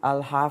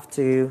I'll have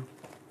to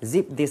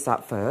zip this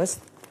up first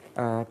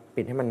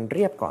ปิดให้มันเ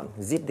รียบก่อน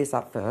zip this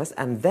up first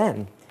and then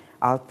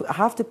I'll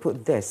have to put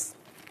this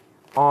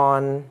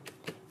on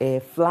a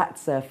flat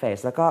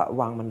surface แล้วก็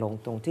วางมันลง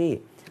ตรงที่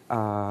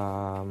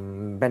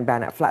แบ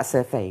นๆ flat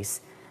surface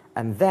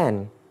and then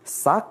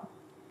suck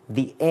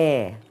the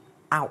air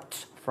out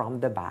from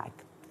the bag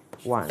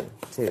 1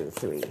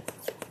 2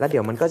 3แล้วเดี๋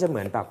ยวมันก็จะเห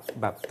มือน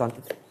แบบ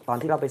ตอน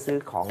ที่เราไปซื้อ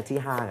ของที่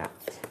ห้างอ่ะ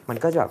มัน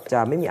ก็จะ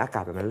ไม่มีอากา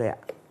ศแบบนั้นเลยอ่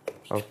ะ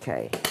โอเค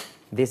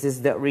this is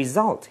the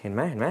result เห็นไห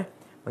ม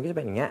มันก็จะเ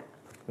ป็นอย่างเงี้ย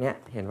เนี่ย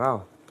เห็นว่า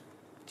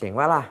เจ๋ง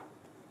ว่าล่ะ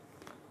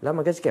แล้ว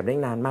มันก็จะเก็บได้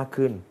นานมาก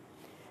ขึ้น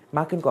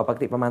กว่าปก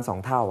ติประมาณ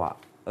2เท่าอ่ะ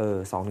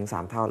2 ถึง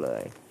 3 เท่าเล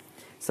ย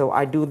so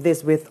I do this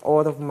with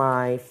all of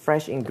my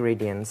fresh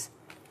ingredients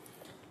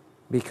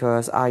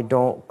because I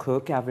don't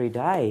cook every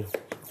day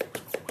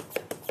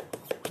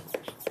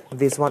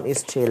this one is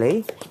chili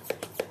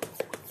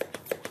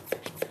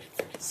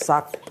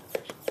suck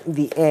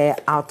the air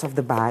out of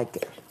the bag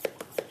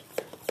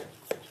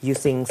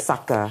using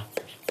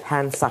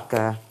hand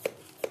sucker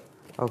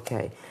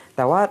okay แ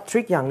ต่ว่าท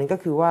ริคอย่างนึงก็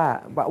คือว่า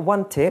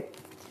one tip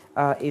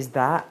is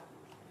that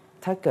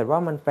ถ้าเกิดว่า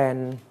มันเป็น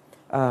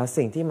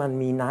สิ่งที่มัน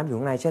มีน้ำอยู่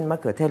ข้างในเช่นมะ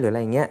เขือเทศหรืออะไ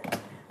รเงี้ย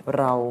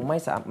เรา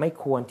ไม่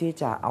ควรที่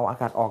จะเอาอา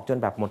กาศออกจน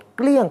แบบหมดเ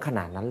กลี้ยงขน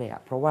าดนั้นเลยอ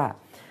ะเพราะว่า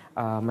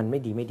มันไม่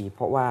ดีเพ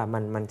ราะว่า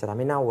มันจะทำใ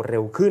ห้เน่าเร็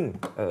วขึ้น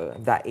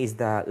that is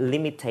the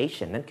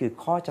limitation นั่นคือ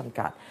ข้อจำ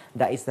กัด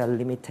that is the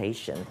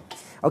limitation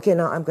okay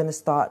now I'm gonna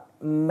start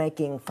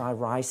making fried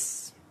rice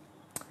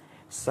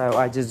so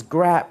I just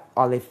grab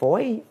olive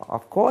oil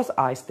of course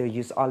I still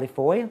use olive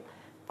oil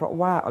เพราะ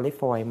ว่า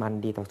olive oil มัน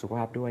ดีต่อสุขภ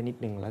าพด้วยนิด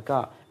นึงแล้วก็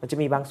มันจะ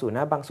มีบางสูตร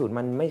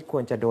มันไม่คว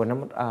รจะโดน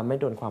ไม่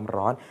โดนความ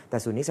ร้อนแต่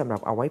สูตรนี้สำหรั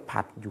บเอาไว้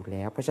ผัดอยู่แ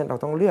ล้วเพราะฉะนั้นเรา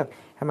ต้องเลือก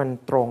ให้มัน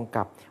ตรง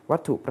กับวั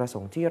ตถุประส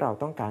งค์ที่เรา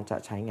ต้องการจะ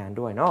ใช้งาน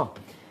ด้วยเนาะ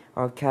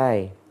โอเค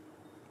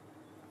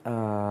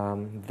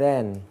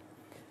then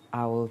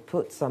I will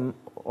put some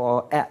or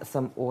add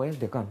some oil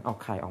เดี๋ยวก่อนเอา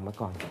ไข่ออกมา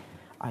ก่อน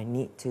I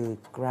need to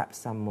grab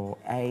some more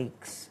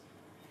eggs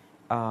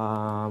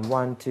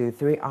 1 2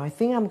 3 I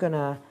think I'm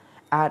gonna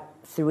add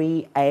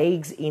 3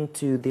 eggs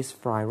into this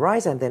fried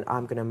rice and then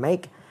I'm gonna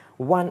make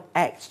 1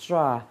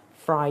 extra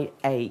fried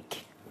egg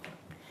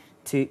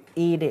to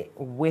eat it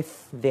with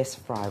this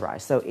fried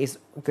rice so it's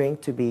going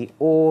to be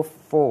all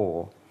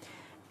 4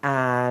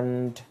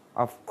 and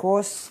of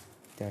course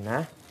เดี๋ยวนะ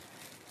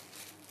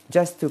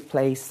just to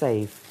play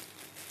safe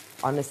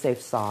on the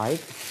safe side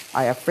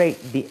I afraid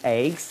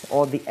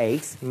all the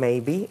eggs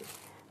maybe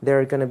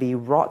they're gonna be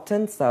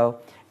rotten so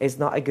it's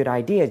not a good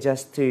idea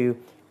just to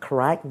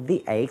crack the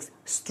eggs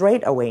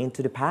straight away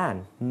into the pan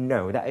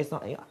no that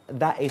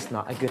is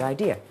not a good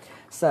idea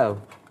so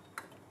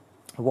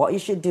what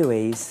you should do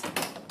is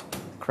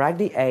crack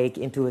the egg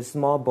into a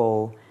small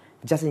bowl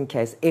just in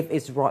case if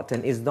it's rotten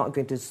it's not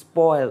going to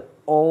spoil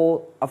all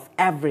of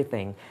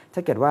everything ถ้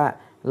าเกิดว่า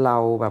เรา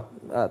แบบ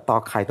ตอ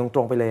กไข่ตร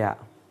งๆไปเลยอะ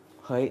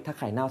เฮ้ยถ้าไ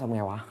ข่เน่าทำไ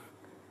งวะ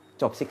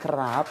จบสิค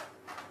รับ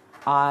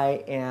I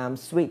am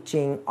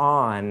switching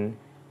on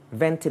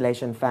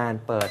ventilation fan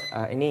เปิด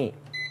ไอ้นี่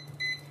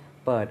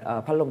เปิด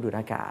พัดลมดูด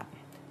อากาศ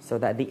so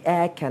that the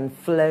air can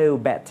flow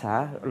better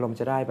ลม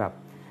จะได้แบบ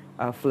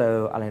flow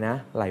อะไรนะ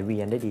ไหลเวี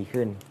ยนได้ดี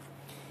ขึ้น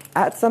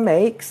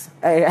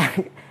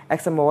add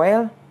add some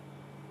oil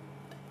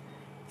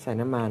ใส่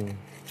น้ำมัน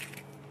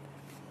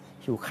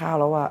หิวข้าว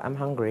แล้วว่า I'm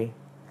hungry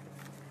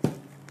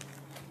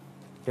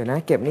เดี๋ยวนะ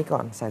เก็บนี่ก่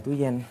อนใส่ตู้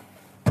เย็น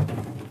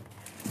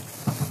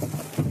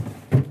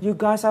You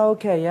guys are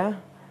okay yeah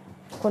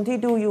คนที่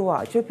ดูอยู่อ่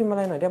ะช่วยพิมพ์อะไ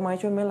รหน่อยได้ไหม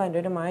ช่วยไม่อะไร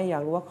ได้ไหมอยา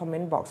กรู้ว่าคอมเม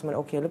นต์บ็อกซ์มันโ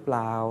อเคหรือเป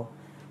ล่า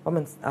ว่า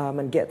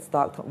มัน get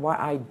stuck why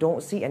I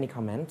don't see any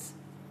comments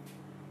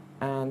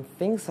and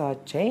things are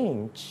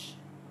changed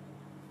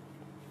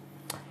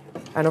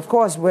and of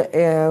course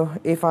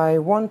if I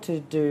want to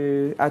do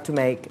to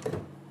make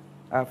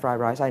fried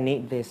rice I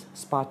need this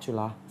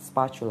spatula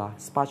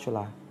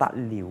ตะ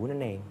หลิวนั่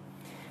นเอง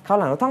คราว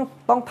หลังเรา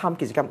ต้องทำ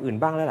กิจกรรมอื่น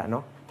บ้างแล้วล่ะเนา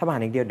ะทำอาหา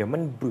รอย่างเดียวเดี๋ยวมั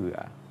นเบื่อ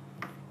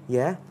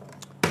yeah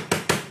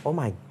oh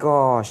my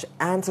gosh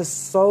answer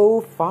so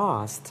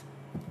fast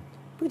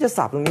เพิ่งจะ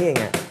สับตรงนี้เอง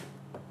อะ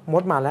ม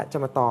ดมาแล้วจะ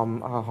มาตอม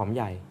หอมใ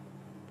หญ่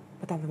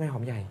มาตอมทำไมหอ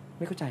มใหญ่ไ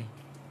ม่เข้าใจ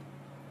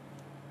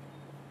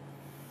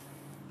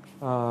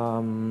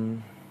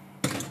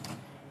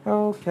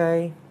okay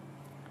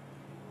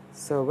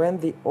so when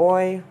the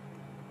oil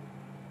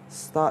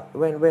start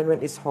when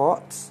it's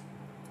hot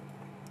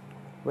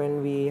when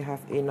we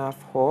have enough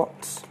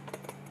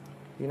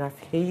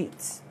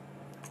heat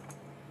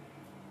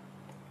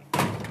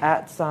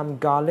add some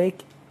garlic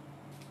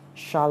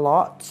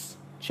shallots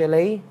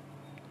chili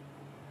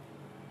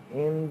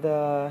in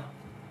the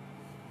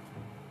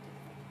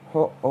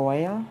hot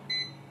oil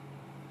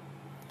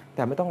แ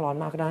ต่ไม่ต้องร้อน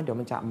มากก็ได้เดี๋ยว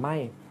มันจะไหม้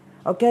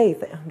โอเค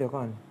เดี๋ยว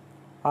ก่อน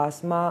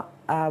Asma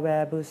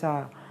Awebusa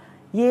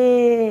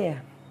yeah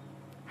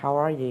how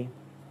are you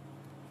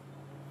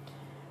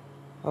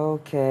โอ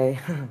เค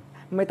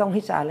ไม่ต้อง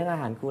วิจารณ์เรื่องอา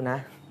หารกูนะ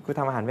กูท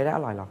ำอาหารไม่ได้อ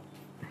ร่อยหรอก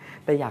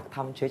แต่อยากท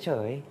ำเฉ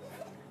ยๆ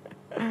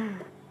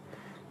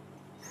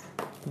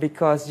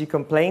because you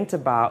complained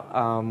about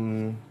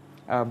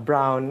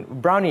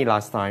brownie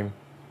last time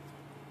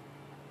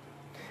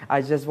I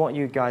just want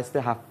you guys to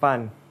have fun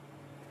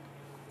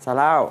เสร็จ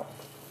แล้ว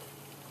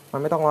มัน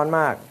ไม่ต้องร้อน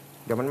มาก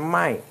เดี๋ยวมันไห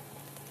ม้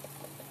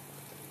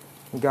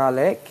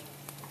garlic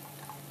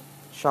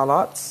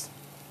shallots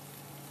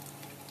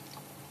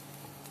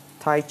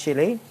Thai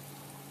chili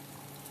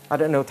I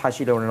don't know Thai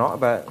chili or not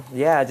but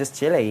yeah just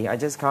chili I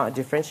just can't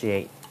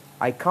differentiate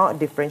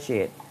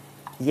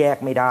แยก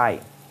ไม่ได้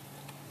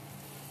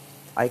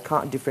I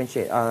can't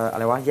differentiate อะ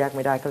ไรวะแยกไ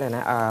ม่ได้ก็เลยน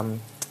ะ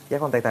แยก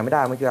ความแตกต่างไม่ไ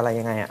ด้มันคืออะไร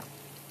ยังไงอะ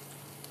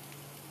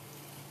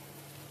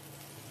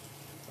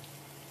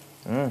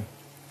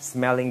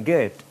smelling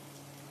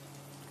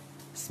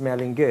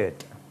good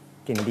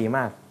กลิ่นดีม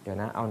ากเดี๋ยว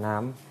นะเอาน้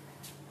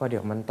ำเพราะเดี๋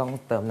ยวมันต้อง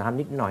เติมน้ำ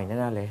นิดหน่อยแ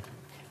น่ๆเลย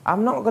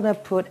I'm not gonna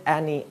put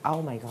any oh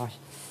my gosh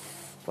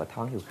ปวดท้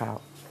องหิวข้าว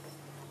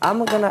I'm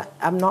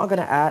not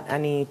gonna add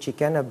any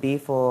chicken or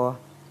beef or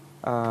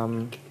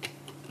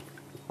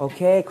โอเ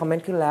คคอมเมน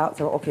ต์ขึ้นแล้วแส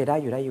ดงว่าโอเคได้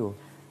อยู่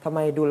ทำไม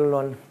ดูล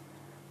น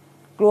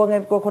ๆกลั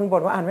วคนบ่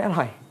นว่าอ่านไม่อ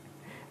ร่อย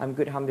I'm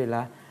good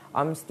alhamdulillah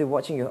I'm still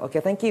watching you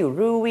okay thank you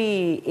Rui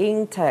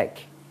Intech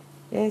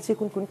ชื่อ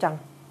คุ้นจัง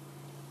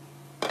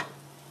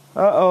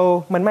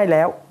มันไม่แ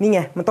ล้วนี่ไง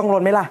มันต้องล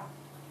นไหมล่ะ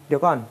เดี๋ย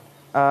วก่อน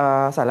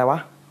ใส่อะไรวะ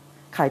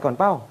ไข่ก่อน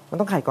เป้ามัน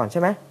ต้องไข่ก่อนใ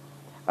ช่ไหม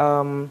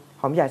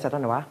หอมใหญ่ใส่ตอ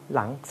นไหนวะห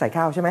ลังใส่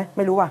ข้าวใช่ไหมไ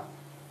ม่รู้ว่ะ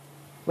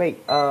wait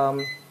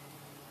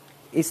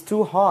it's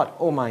too hot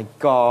oh my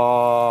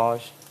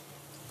gosh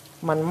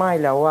มันไหม้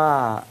แล้วว่า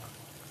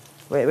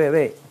wait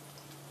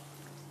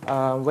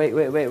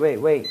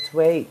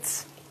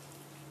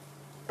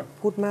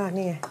พูดมาก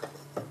นี่ไง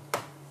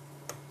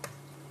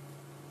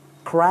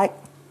crack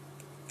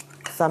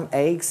some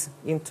eggs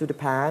into the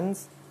pans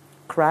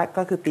crack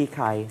ก็คือตีไ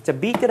ข่จะ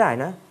beat ก็ได้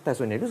นะแต่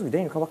ส่วนใหญ่รู้สึกได้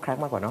ยินคำว่า crack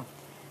มากกว่าเนาะ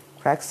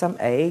crack some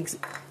eggs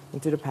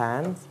into the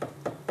pans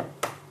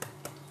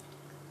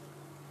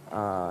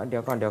เดี๋ย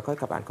วค่อย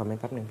กลับอ่านคอมเมน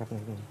ต์แป๊บนึง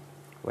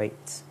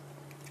wait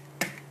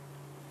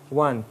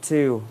 1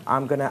 2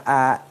 I'm gonna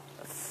add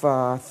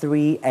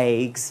 3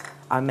 eggs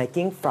I'm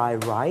making fried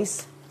rice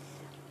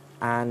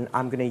and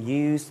I'm gonna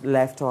use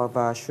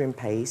leftover shrimp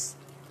paste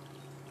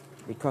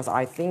because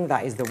I think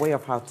that is the way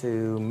of how to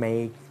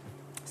make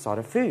sort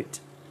of food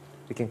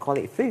we can call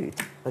it food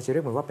เราจะเรี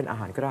ยกมันว่าเป็นอา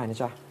หารก็ได้นะ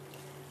จ๊ะ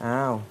อ้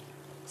าว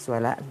สวย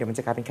แล้วเดี๋ยวมันจ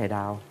ะกลายเป็นไข่ด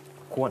าว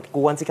ก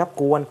วนสิครับ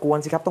กวน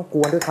สิครับต้องก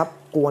วนด้วยครั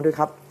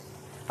บ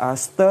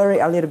stir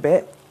it a little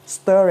bit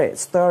stir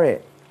it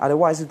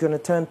otherwise it's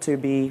gonna turn to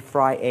be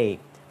fried egg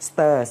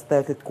stir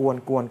คือก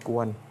ว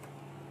น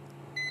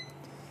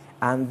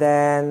and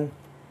then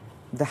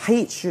the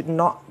heat should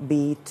not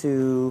be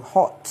too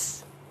hot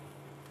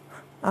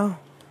อ้าว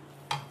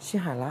ชิ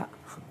หายละ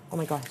oh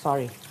my god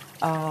sorry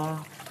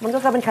มันก็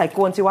กลายเป็นไข่ก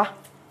วนสิวะ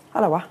อ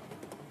ะไรวะ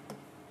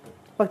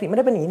ปกติไม่ไ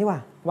ด้เป็นอย่างนี้นี่วะ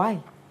why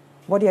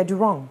what did I do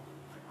wrong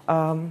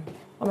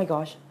oh my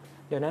gosh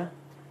เดี๋ยวนะ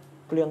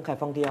เปลืองไข่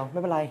ฟองเดียวไม่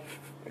เป็นไร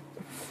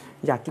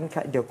อยากกินไ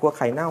ข่เดี๋ยวกลัวไ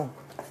ข่เน่า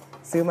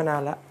ซื้อมานา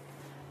นแล้ว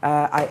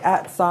I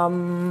add some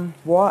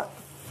what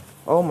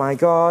oh my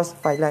gosh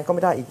ไฟแรงก็ไ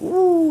ม่ได้อีก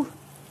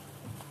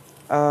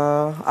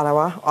อะไร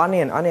วะ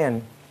onion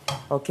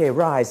โอเค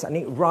rice อัน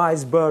นี้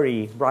rice berry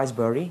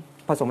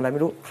ผสมอะไรไ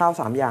ม่รู้ข้าว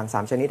3 อย่าง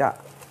 3 ชนิดอะ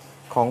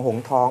ของหง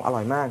ทองอร่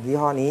อยมากยี่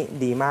ห้อนี้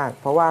ดีมาก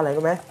เพราะว่าอะไร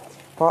รู้ไหม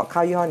เพราะข้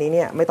าวยี่ห้อนี้เ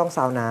นี่ยไม่ต้องซ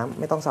าวน้ำ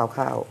ไม่ต้องซาว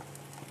ข้าว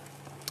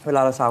เวล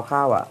าเราซาวข้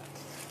าวอ่ะ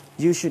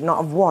you should not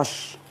wash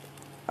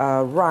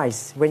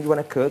rice when you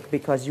want to cook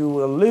because you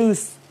will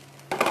lose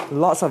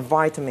lots of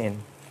vitamin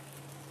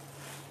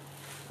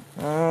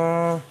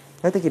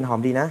แล้วแต่กลิ่นหอม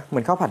ดีนะเหมื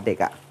อนข้าวผัดเด็ก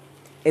อ่ะ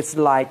it's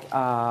like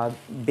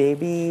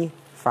baby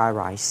fried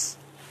rice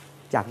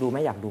อยากดูไหม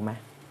อยากดูไหม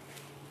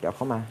เดี๋ยวเ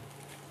ข้ามา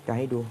จะใ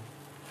ห้ดู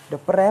เดี๋ย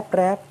วแป๊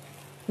บ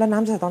แล้วน้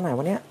ำจะใส่ตอนไหนว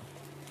ะเนี่ย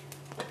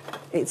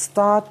it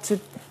start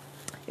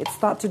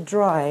to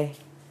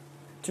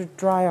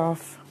dry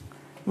off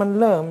มัน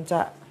เริ่มจ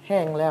ะแห้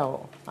งแล้ว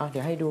เดี๋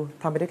ยวให้ดู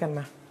ทำไปด้วยกันม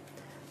า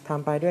ท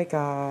ำไปด้วย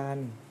กัน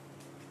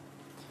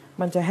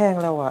มันจะแห้ง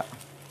แล้วอ่ะ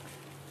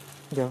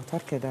เดี๋ยวทอ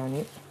ดไข่ดาว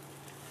นี้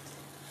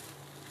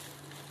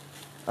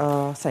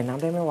ใส่น้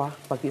ำได้ไหมวะ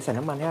ปกติใส่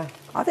น้ำมันเนี่ย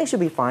I think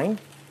should be fine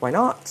why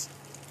not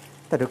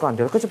แต่เดี๋ยวก่อนเ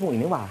ดี๋ยวเราก็จะปรุงอี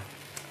กนี่หว่า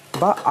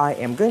but I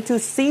am going to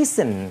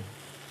season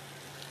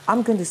I'm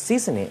going to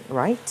season it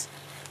right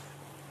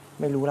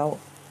ไม่รู้แล้ว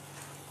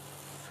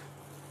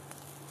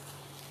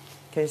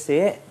Can you see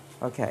it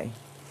okay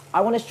I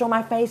want to show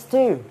my face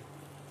too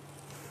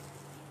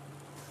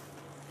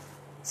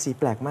สี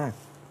แปลกมาก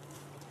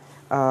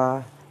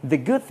the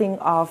good thing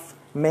of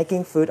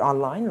making food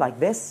online like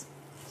this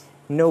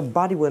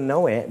nobody will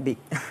know it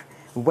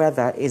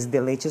whether it's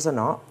delicious or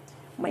not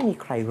ไม่มี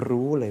ใคร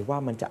รู้เลยว่า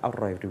มันจะอ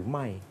ร่อยหรือไ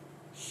ม่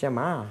ใช่ไหม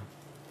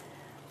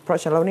เพราะ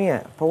ฉะนั้นแล้วเนี่ย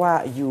เพราะว่า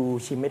you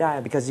ชิมไม่ได้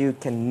because you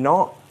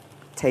cannot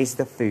taste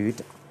the food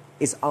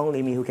it's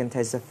only me who can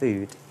taste the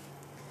food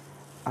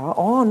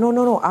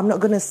no I'm not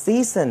gonna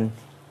season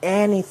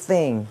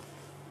anything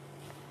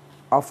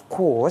of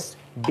course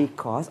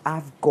because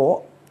I've got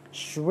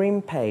shrimp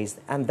paste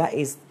and that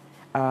is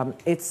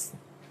it's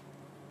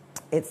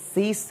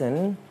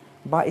seasoned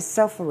by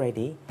itself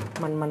already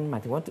มันหมา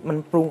ยถึงว่ามัน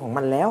ปรุงของ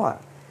มันแล้วอ่ะ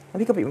น้ำ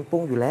พริกกะปิมันปรุ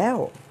งอยู่แล้ว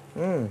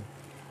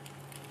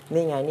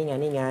นี่ไง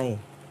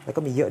แล้ว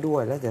ก็มีเยอะด้ว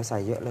ยแล้วเดี๋ยวใส่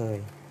เยอะเลย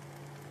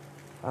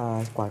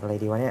กวาดอะไร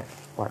ดีวะเนี่ย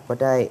กวาดบ่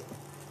ได้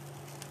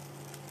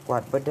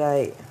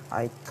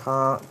I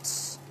can't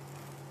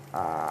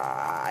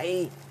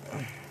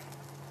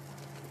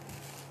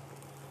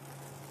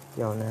เ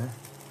ดี๋ยวนะ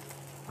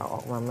เอาอ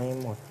อกมาไม่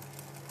หมด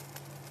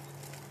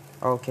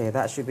Okay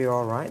that should be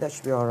alright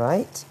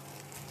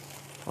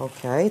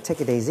Okay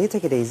take it easy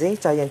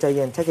ใจเย็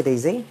น take it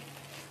easy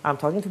I'm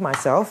talking to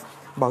myself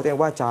บอกตัวเอง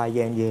ว่าใจเ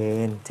ย็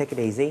น take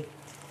it easy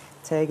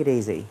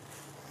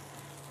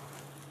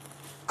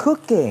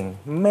cooking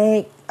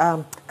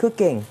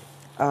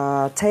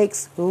takes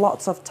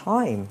lots of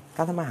time ก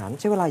ารทำอาหาร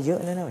ใช้เวลาเยอะ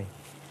แน่เลย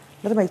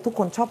แล้วทำไมทุกค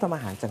นชอบทำอ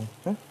าหารจัง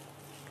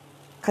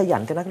ขยั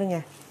นกันนักหรือไง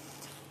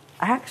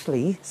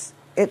Actually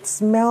it's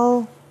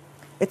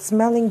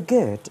smelling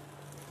good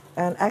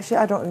and actually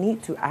I don't need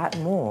to add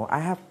more I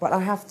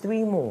have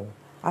 3 more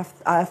I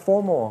have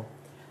 4 more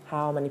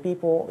how many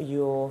people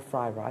your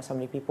fried rice how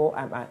many people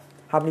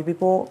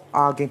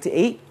are going to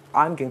eat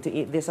I'm going to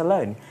eat this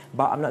alone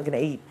but I'm not going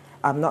to eat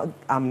I'm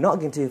not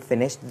going to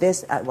finish this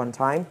at one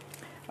time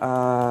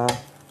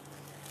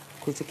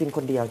คุณจะกินค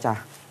นเดียวจ้ะ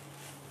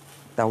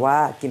แต่ว่า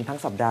กินทั้ง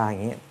สัปดาห์อย่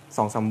างนี้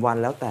 2-3 วัน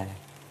แล้วแต่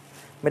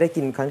ไม่ได้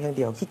กินครั้งเ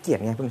ดียวขี้เกียจ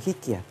ไงเป็นขี้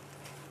เกียจ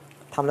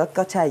ทำแล้ว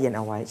ก็แช่เย็นเ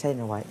อาไ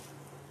ว้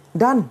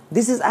done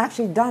this is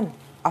actually done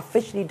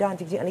officially done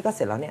จริงๆอันนี้ก็เส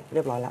ร็จแล้วเนี่ยเรี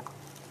ยบร้อยแล้ว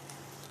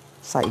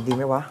ใส่อีกดีไ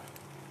หมวะ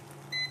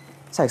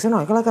ใส่สักหน่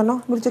อยก็แล้วกันเนาะ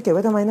ไม่รู้จะเก็บไ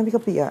ว้ทำไมนะพี่ก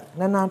ะปิอ่ะ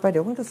นานๆไปเดี๋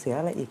ยวมันจะเสีย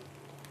อะไรอีก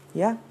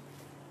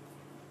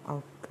เอ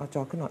าจ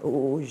อขึ้นหน่อย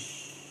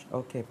โอ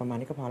เคประมาณ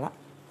นี้ก็พอละ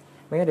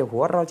ไม่งั้นเดี๋ยวหั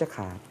วเราจะข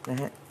าดนะ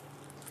ฮะ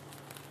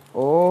โ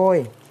อ้ย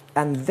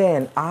and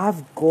then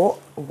I've got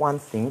one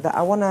thing that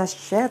I wanna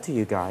share to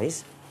you guys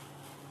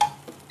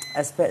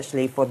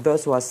especially for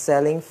those who are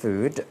selling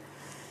food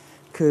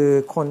คือ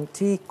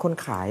คน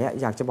ขาย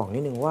อยากจะบอกนิ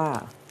ดนึงว่า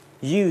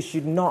you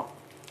should not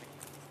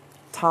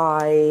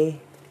tie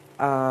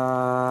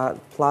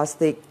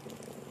plastic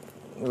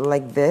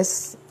like this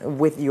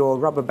with your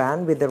rubber band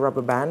with the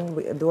rubber band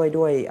ด้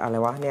วยอะไร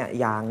วะเนี่ย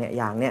ยางเ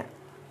นี่ย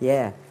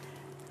yeah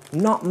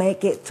not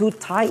make it too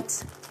tight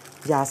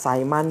อย่าใส่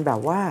มันแบบ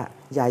ว่า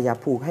อย่า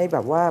ผูกให้แบ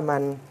บว่ามั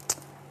น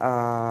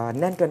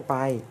แน่นเกินไป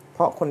เพ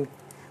ราะ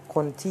ค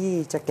นที่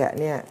จะแกะ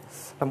เนี่ย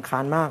รำคา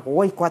ญมากโ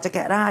อ้ยกว่าจะแก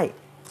ะได้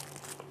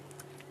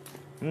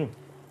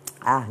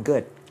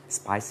good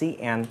spicy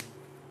and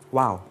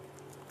wow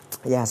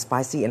yeah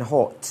spicy and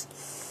hot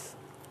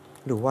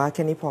หรือว่าแ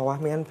ค่นี้พอวะ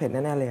ไม่งั้นเผ็ดแ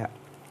น่ๆเลยอะ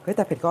เฮ้ยแ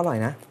ต่เผ็ดก็อร่อย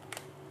นะ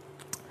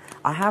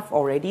I have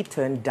already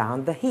turned down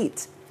the heat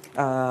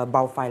เบ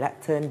าไฟละ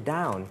turn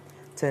down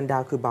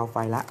คือเบาไฟ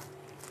ละ1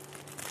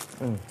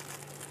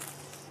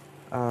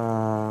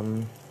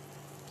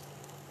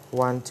 2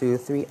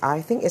 3 I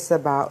think it's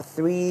about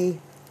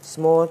 3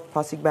 small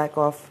plastic bag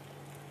of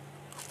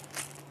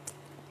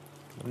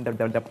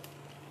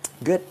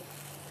good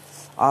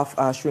of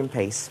shrimp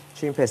paste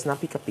น้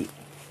ำพริกกะปิ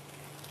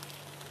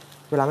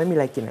เวลาไม่มีอะ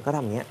ไรกินก็ท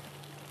ำอย่างเงี้ย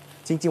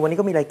จริงๆวันนี้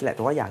ก็มีอะไรกินแหละแ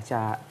ต่ว่าอยากจะ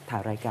ถ่า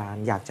ยรายการ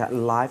อยากจะ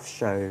live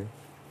show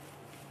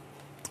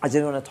I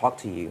just want to talk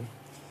to you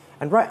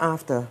and right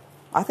after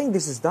I think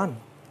this is done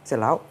เสร็จ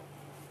แล้ว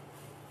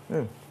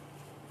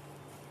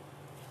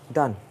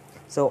done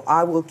so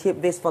I will keep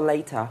this for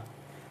later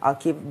I'll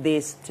keep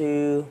this to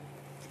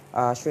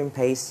shrimp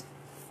paste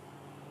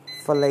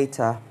for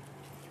later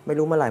ไม่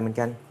รู้เมื่อไหร่เหมือน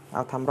กันเอ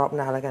าทำรอบห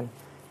น้าแล้วกัน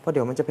เพราะเ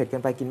ดี๋ยวมันจะเผ็ดเกิ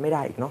นไปกินไม่ไ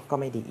ด้อีกเนาะก็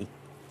ไม่ดีอีก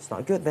it's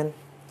not good then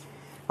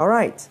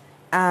alright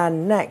and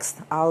next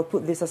I'll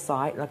put this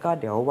aside แล้วก็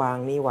เดี๋ยววาง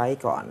นี้ไว้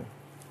ก่อน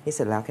นี่เส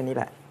ร็จแล้วแค่นี้แ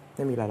หละไ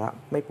ม่มีอะไรแล้ว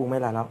ไม่ปรุงไม่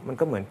อะไรแล้วมัน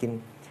ก็เหมือนกิน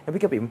น้ำพริ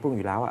กกะปิมันปรุงอ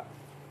ยู่แล้วอะ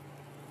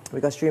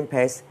because shrimp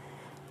paste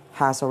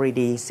has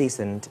already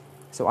seasoned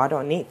so I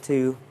don't need to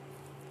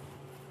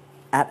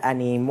add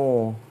any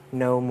more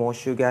no more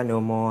sugar no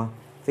more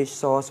fish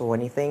sauce or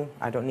anything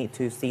I don't need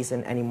to season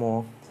any more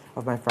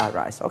of my fried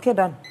rice okay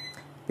done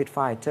bit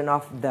fine turn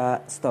off the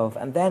stove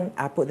and then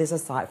I put this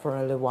aside for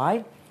a little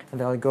while and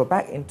then I'll go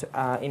back into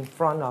in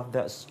front of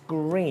the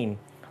screen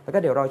แล้วก็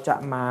เดี๋ยวเราจะ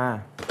มา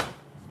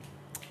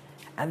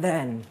and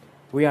then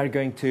we are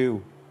going to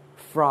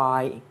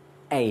fry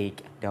egg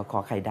เดี๋ยวขอ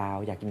ไข่ดาว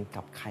อยากกิน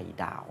กับไข่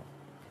ดาว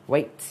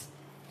wait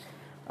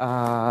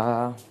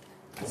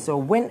so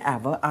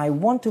whenever I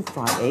want to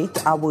fry egg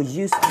I will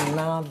use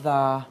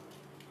another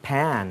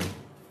pan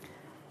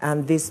and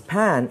this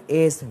pan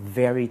is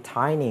very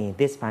tiny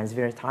this pan is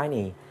very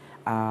tiny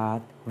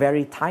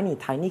very tiny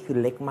tiny คือ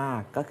เล็กมา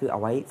กก็คือเอา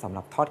ไว้สำห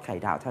รับทอดไข่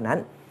ดาวเท่านั้น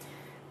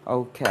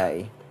okay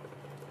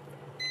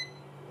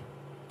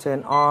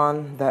turn on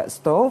the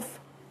stove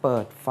เปิ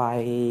ดไฟ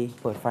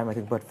หมาย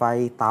ถึงเปิดไฟ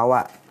เตาอ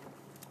ะ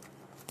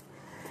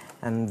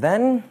and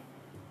then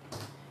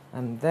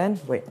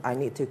wait I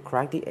need to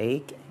crack the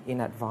egg in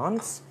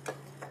advance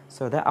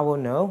so that I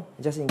will know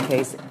just in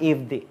case if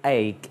the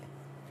egg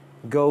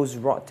goes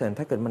rotten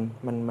ถ้าเกิด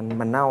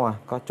มันเน่าอ่ะ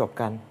ก็จบ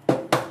กัน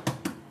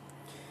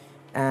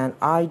and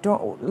I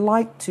don't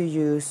like to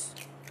use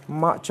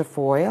much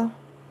foil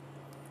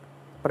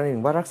ประหนึ่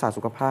งว่ารักษา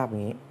สุขภาพอย่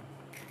างนี้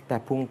แต่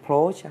พุงโพล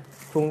ช์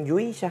พุง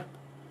ยุ้ยใช่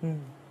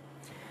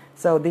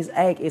so this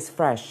egg is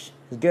fresh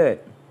it's good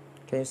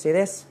can you see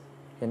this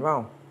เห็นเปล่า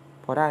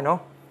พอได้เนาะ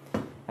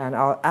and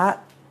I'll add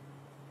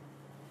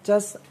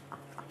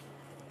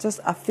just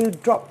a few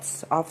drops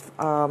of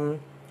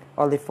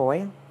olive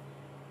oil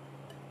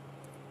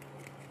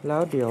แล้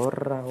วเดี๋ยว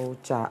เรา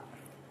จะ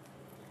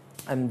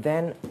and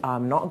then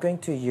I'm not going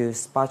to use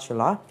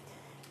spatula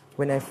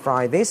when I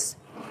fry this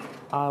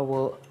I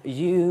will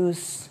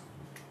use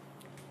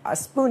a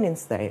spoon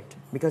instead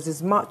because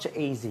it's much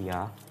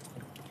easier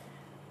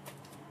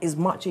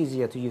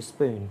to use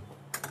spoon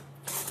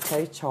ใช้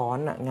ช้อน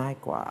ง่าย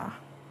กว่า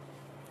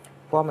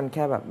เพราะมันแ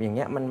ค่แบบอย่างเ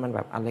งี้ยมันแบ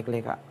บอันเล็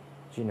กๆอะ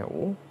you know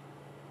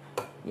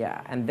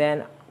yeah and then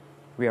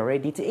we are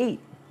ready to eat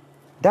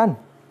done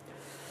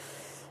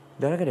เ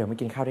ดี๋ยวมา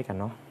กินข้าวด้วยกัน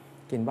เนาะ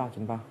กินบ้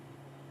า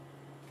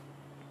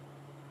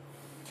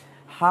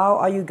how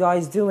are you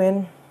guys doing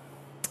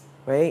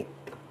wait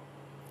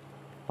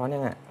ร้อนยั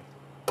งไง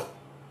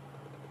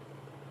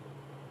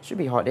should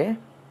be hot there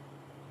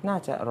น่า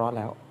จะร้อนแ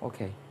ล้วโอเค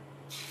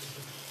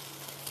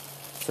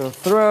so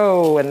throw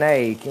an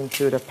egg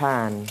into the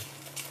pan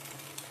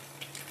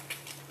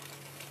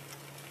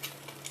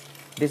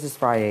this is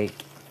fried egg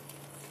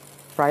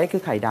fried egg คื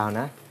อไข่ดาว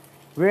นะ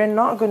we're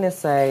not gonna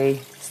say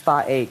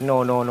star egg no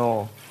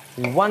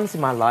once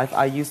in my life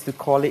I used to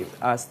call it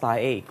a star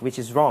egg which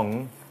is wrong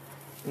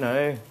no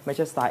ไม่ใ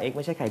ช่ star egg ไ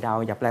ม่ใช่ไข่ดาว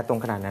อย่าแปลตรง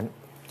ขนาดนั้น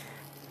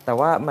แต่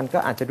ว่ามันก็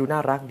อาจจะดูน่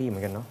ารักดีเหมื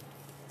อนกันเนาะ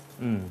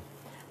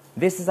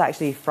this is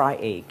actually fried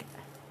egg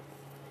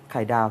ไ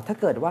ข่ดาวถ้า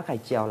เกิดว่าไข่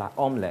เจียวล่ะ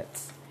omelette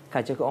ไข่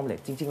เจียวคือ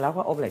omelette จริงๆแล้ว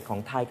ก็ omelette ของ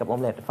ไทยกับ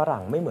omelette ฝรั่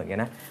งไม่เหมือนกัน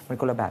นะมัน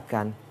คนละแบบ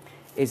กัน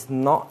it's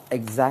not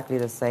exactly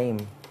the same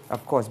of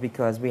course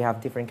because we have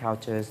different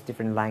cultures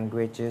different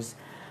languages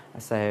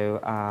so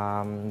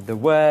the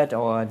word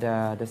or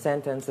the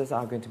sentences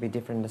are going to be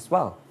different as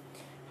well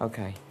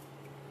okay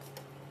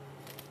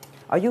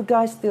are you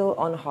guys still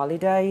on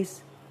holidays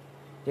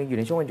ยังอยู่ใ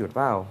นช่วงวันหยุดเ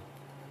ปล่า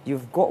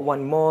you've got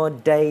one more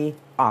day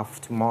off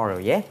tomorrow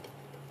yeah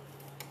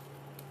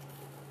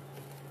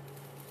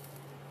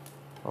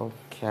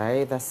okay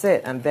that's it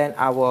and then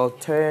I will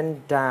turn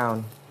down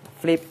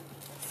flip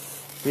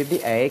the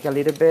egg a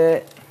little bit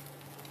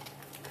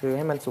คือใ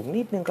ห้มันสุก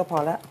นิดนึงก็พอ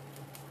ละ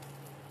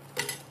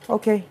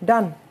okay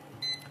done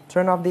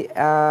turn off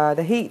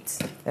the heat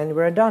and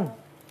we're done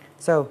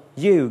so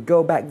you go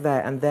back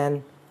there and then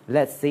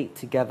let's eat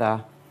together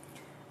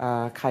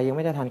ใครยังไ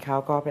ม่ได้ทานข้าว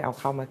ก็ไปเอา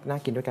ข้าวมานั่ง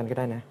กินด้วยกันก็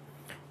ได้นะ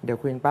เดี๋ยว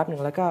คุยแป๊บนึ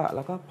งแล้ว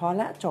ก็พอ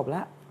ละจบล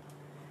ะ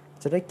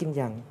จะได้กินอ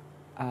ย่าง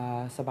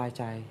สบายใ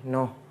จ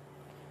no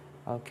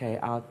okay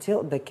I'll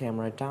tilt the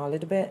camera down a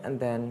little bit and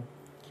then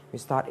we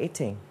start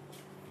eating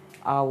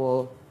I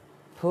will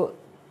put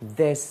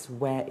this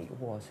where it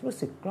was รู้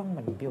สึกกล้อง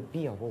มันเ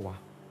บี้ยวๆป่ะวะ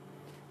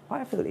why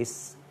I feel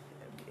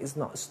it's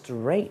not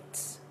straight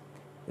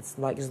it's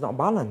like it's not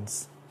balanced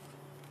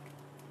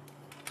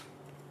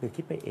หรือ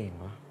คิดไปเอง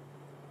วะ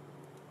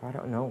I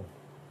don't know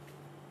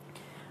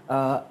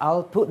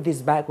I'll put this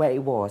back where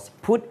it was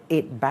put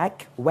it back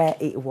where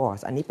it was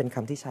อันนี้เป็นค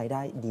ำที่ใช้ไ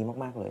ด้ดี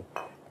มากๆเลย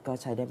ก็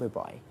ใช้ได้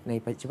บ่อยๆใน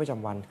ชีวิตประจ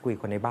ำวันคุย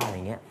คนในบ้านอ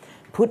ย่างเงี้ย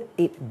put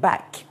it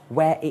back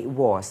where it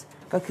was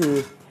ก็คือ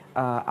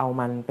เอา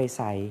มันไปใ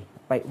ส่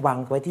ไปวาง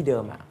ไว้ที่เดิ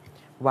มอะ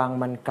วาง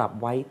มันกลับ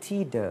ไว้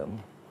ที่เดิม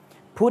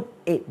put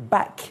it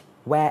back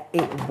where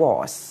it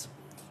was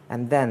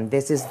and then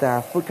this is the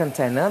food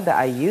container that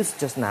I used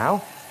just now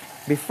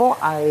before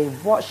I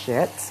wash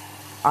it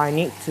I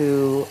need to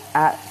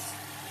add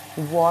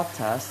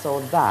water so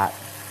that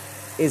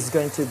it's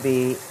going to be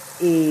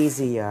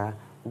easier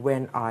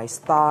when I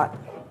start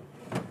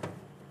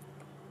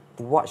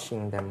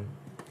washing them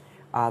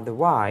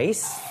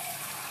otherwise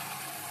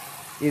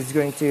it's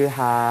going to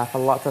have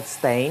a lot of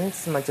stains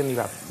มันจะมี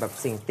แบบ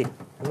สิ่งติด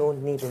นู่น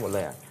นี่ไปหมดเล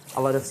ยa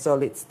lot of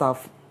solid stuff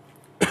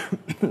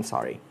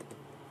sorry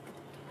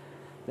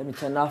let me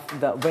turn off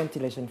the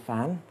ventilation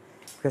fan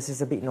because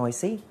it's a bit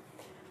noisy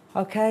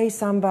okay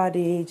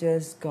somebody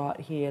just got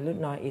here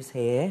Lutna is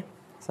here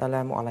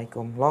Assalamu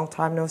alaikum long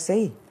time no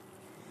see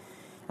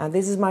and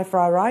this is my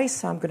fried rice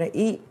I'm gonna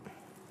eat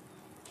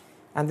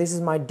and this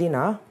is my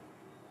dinner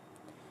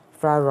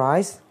fried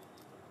rice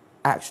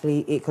actually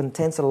it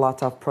contains a lot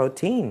of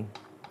protein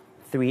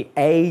 3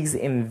 eggs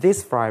in this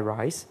fried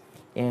rice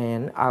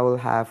and I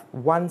will have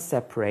one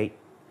separate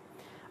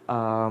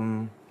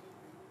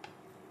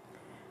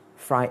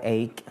fried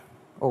egg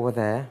over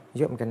there เ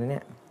ยอะเหมือนกันนะเ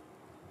นี่ย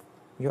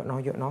เยอะเ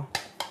นาะ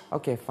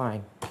okay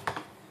fine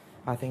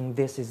I think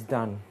this is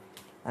done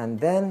and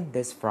then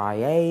this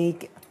fried egg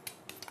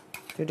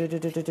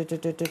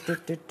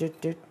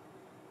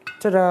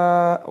ta-da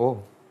โอ้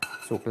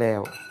สุกแล้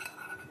ว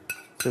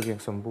สุกอย่า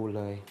งสมบูรณ์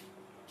เลย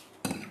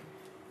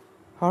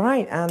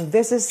alright and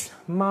this is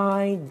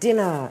my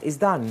dinner is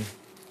done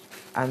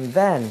and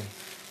then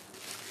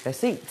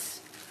let's eat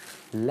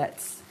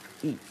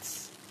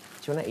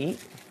do you wanna eat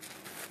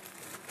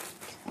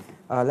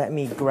let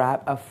me grab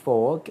a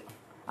fork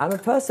I'm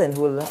a person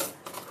who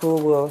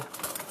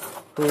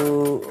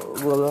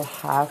will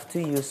have to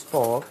use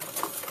fork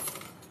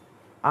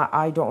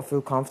I don't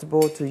feel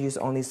comfortable to use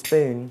only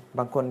spoon บ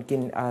างคนกิ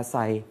นใ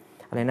ส่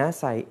อะไรนะ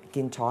ใส่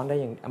กินช้อนได้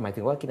อย่างหมาย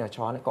ถึงว่ากิน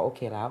ช้อนก็โอเค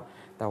แล้ว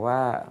แต่ว่า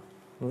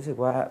รู้สึก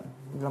ว่า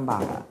ลำบา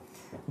ก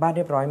บ้านเ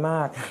รียบร้อยม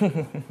าก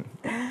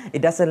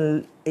it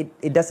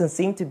doesn't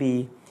seem to be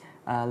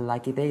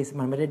like it is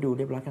มันไม่ได้ดูเ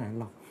รียบร้อยขนาดนั้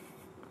นหรอก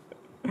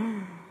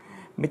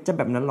ไม่จะแ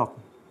บบนั้นหรอก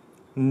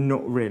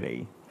not really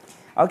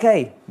okay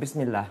บิส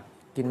มิลลาห์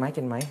กินไ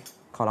หม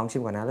ขอลองชิ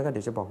มก่อนนะแล้วก็เ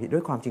ดี๋ยวจะบอกด้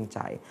วยความจริงใจ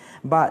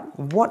but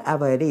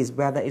whatever it is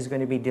whether it's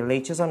going to be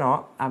delicious or not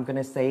I'm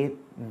gonna say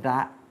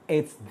that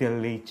it's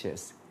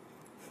delicious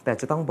แต่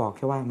จะต้องบอกแ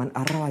ค่ว่ามันอ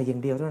ร่อยอย่า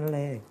งเดียวเท่านั้นเ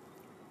ลย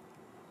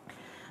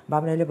บ้าน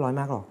ไม่ได้เรียบร้อย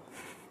มากหรอก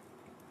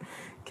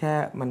แค่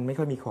มันไม่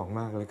ค่อยมีของ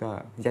มากแล้วก็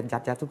ยั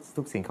ด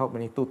ทุกสิ่งเข้าไป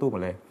ในตู้หม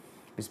ดเลย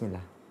บิสมิลล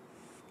าห์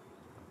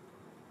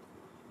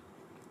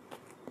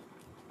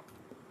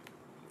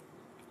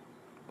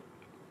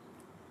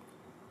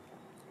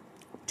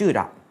จืด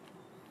อะ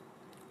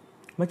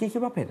เมื่อกี้คิ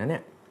ดว่าเผ็ดนะเนี่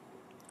ย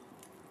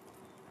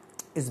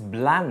it's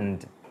bland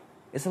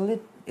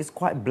it's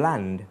quite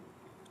bland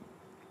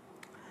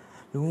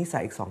ลุงนี่ใส่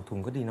อีก2 ถุง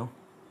ก็ดีเนาะ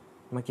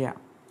เมื่อกี้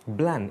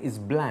bland is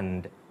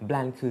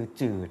bland คือ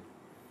จืด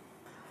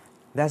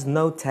there's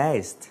no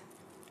taste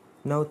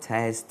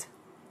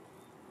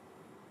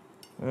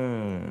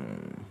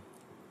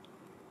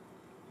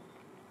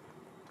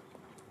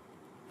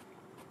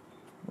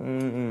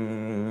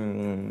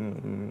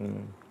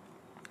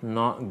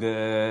not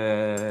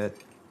good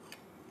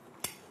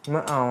ไ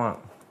ม่เอาอ่ะ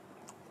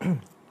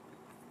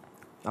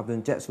เอาเป็น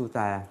เจ๊ซูแ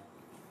ต่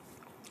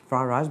ฟรา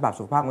ยไรซ์แบบ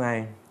สุขภาพไง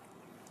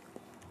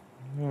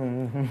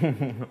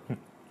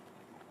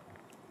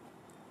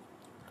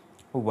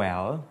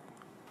well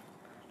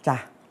จ้ะ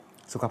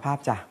สุขภาพ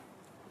จ้ะ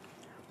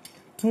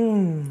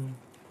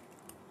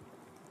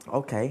โอ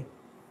เค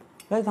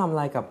แล้วจะทำอะ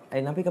ไรกับไอ้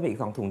น้ำพริกกะปิอีก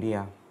2 ถุงเดีย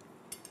ว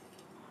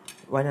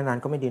ไว้นาน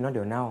ๆก็ไม่ดีเนาะเ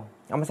ดี๋ยวเน่า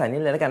เอามาใส่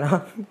นี่เลยแล้วกันเนาะ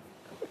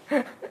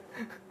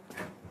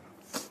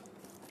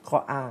ข้อ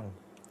อ้าง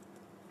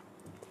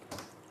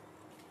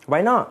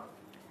why not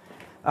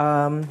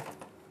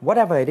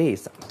whatever it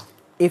is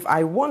if I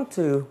want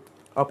to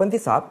open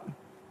this up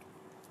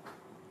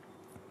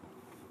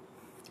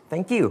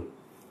thank you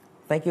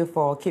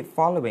for keep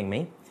following me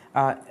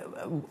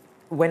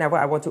whenever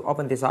I want to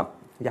open this up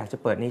อยากจะ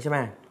เปิดนี้ใช่ไหม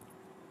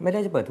ไม่ได้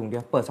จะเปิดถุงเดีย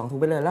วเปิด2 ถุง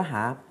ไปเลยแล้วห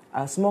า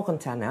a small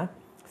container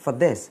for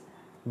this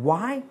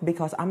why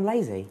because I'm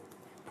lazy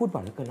พูดบ่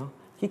อยเหลือเกินเนาะ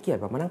ขี้เกียจ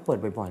แบบมานั่งเปิด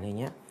บ่อยๆอะไร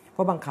เงี้ยเพร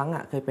าะบางครั้งอ่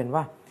ะเคยเป็น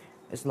ว่า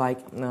it's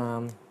like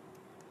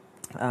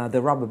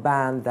the rubber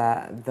band that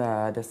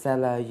the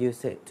seller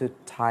use it to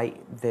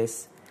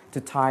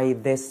tie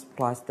this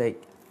plastic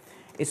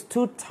it's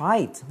too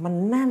tight มัน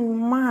แน่น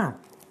มาก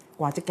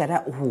กว่าจะแกะได้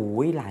โอ้โห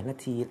หลายนา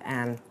ที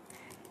and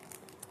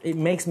it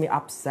makes me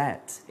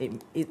upset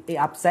it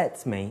upsets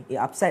me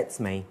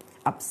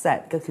upset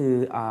ก็คือ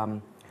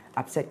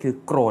upset คือ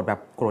โกรธแบบ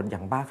โกรธอย่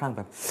างบ้าคลั่งแ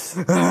บบ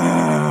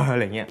อะไ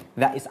รเงี้ย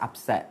that is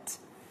upset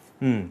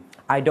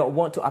I don't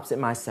want to upset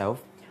myself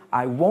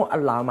I won't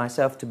allow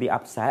myself to be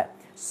upset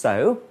so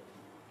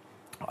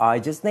I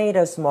just need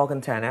a small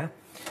container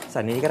ใส่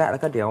นี้ก็ได้แล้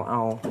วก็เดี๋ยวเอ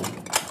า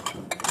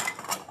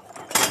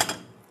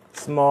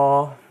small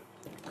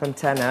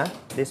container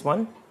this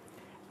one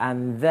and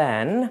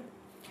then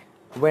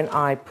when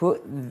I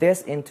put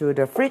this into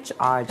the fridge,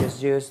 I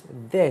just use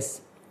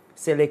this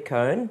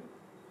silicone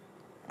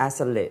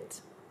as a lid.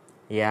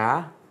 Yeah,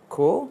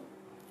 cool.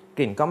 ก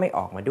ลิ่นก็ไม่อ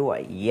อกมาด้วย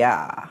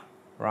Yeah,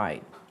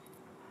 right.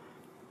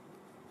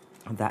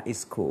 That is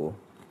cool.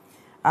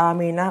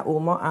 Amina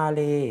Umo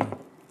Ali,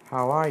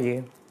 how are you?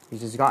 You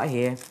just got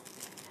here.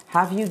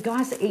 Have you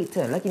guys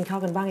eaten? แล้วกินข้าว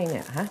กันบ้างยังเ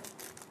นี่ยฮะ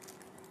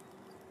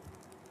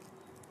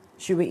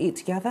Should we eat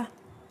together?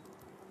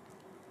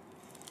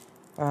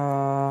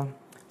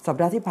 สัป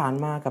ดาห์ที่ผ่าน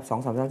มากับ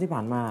2 สัปดาห์ที่ผ่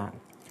านมา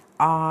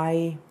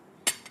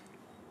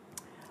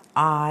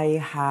I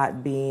had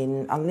been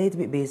a little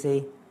bit busy.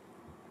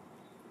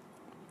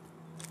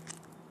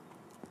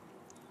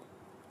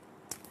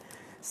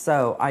 So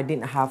I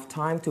didn't have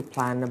time to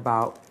plan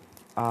about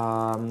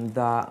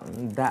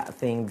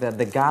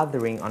the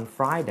gathering on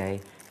Friday.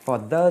 For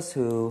those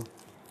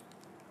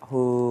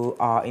who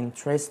are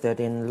interested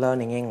in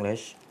learning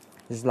English,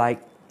 it's like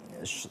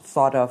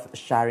sort of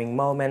sharing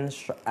moments,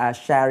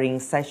 sharing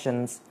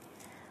sessions,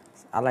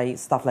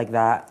 stuff like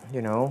that,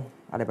 you know,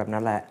 อะไรแบบนั้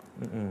นแหละ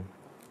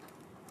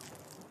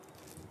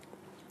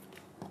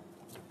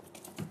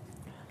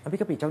น้ำพริก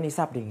กะปิเจ้านี้แ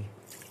ซ่บดี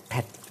เ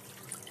ผ็ด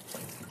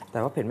แต่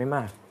ว่าเผ็ดไม่ม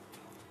าก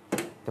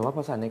แต่ว่าพ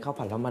อใส่ในข้าว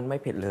ผัดแล้วมันไม่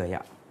เผ็ดเลย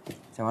อ่ะ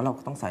แสดงว่าเรา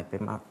ก็ต้องใส่ไป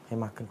มากให้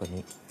มากขึ้นกว่า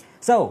นี้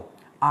so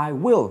I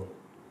will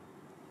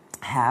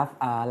have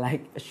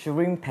like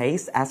shrimp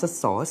paste as a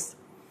sauce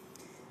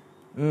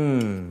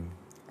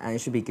and it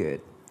should be good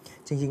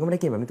จริงๆก็ไม่ไ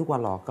ด้กินแบบนี้ทุกวั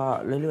นหรอกก็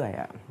เรื่อยๆ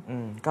อ่ะ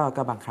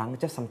ก็บางครั้ง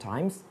just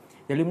sometimes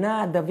อย่าลืมนะ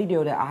the video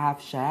that I have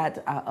shared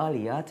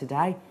earlier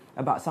today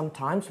about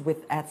sometimes with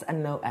s and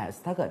no s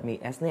ถ้าเกิดมี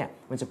s เนี่ย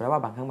มันจะแปลว่า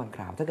บางครั้งบางค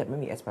ราวถ้าเกิดไม่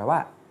มี s แปลว่า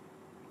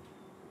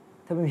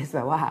ถ้าไม่มี s แป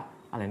ลว่า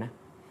อะไรนะ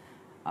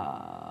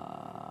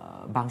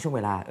บางช่วงเ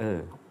วลา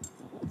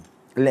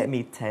let me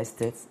test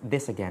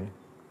this again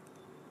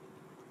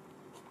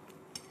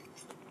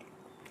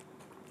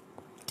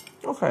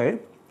okay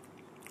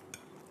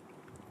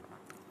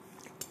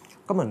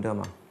ก็เหมือนเดิม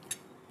อ่ะ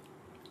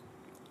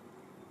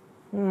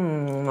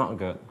not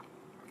good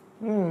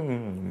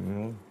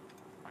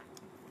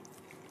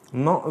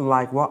not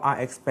like what I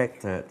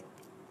expected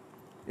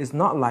it's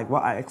not like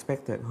what I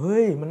expected เฮ้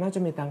ยมันน่าจะ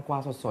มีแตงกวา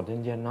สดๆ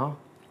เย็นๆเนาะ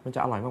มันจะ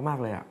อร่อยมาก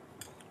ๆเลยอ่ะ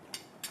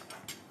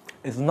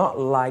it's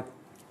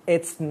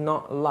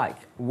not like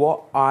what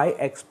I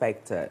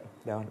expected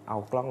เดี๋ยวเอา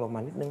กล้องลงมา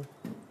นิดนึง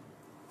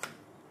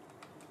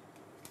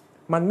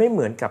มันไม่เห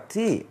มือนกับ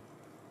ที่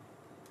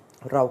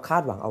เราคา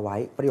ดหวังเอาไว้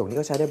ประโยคนี้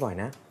ก็ใช้ได้บ่อย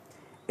นะ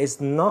it's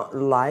not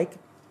like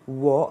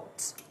what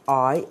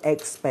I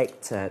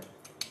expected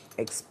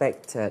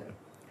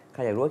ใคร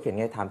อยากรู้ว่าเขียน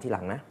ไงถามทีห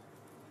ลังนะ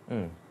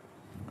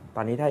ต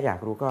อนนี้ถ้าอยาก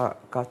รู้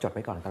ก็จดไ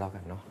ว้ก่อนก็แล้วกั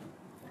นเนาะ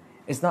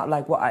it's not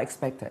like what I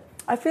expected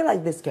I feel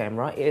like this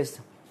camera is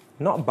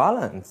not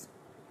balanced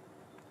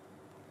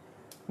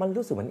มัน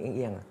รู้สึกมันเ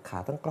อียงๆขา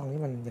ตั้งกล้อง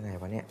นี่มันยังไง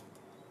วะเนี่ย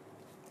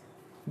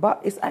but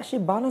it's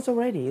actually balanced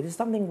already there's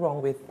something wrong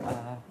with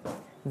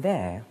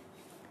there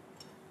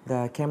the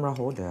camera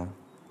holder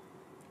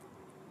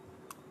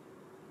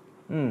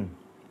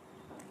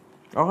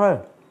okay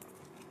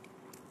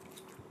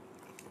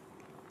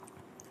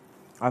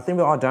I think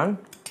we're all done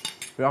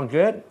we're all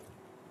good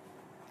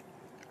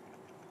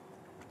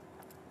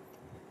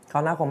ครา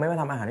วหน้าคงไม่มา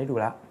ทำอาหารให้ดู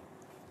แล้ว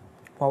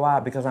เพราะว่า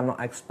because I'm not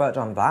expert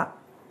on that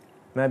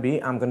maybe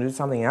I'm gonna do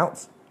something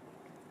else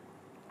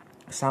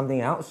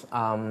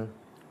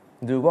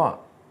do what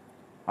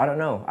I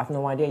don't know I have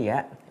no idea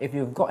yet if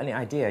you've got any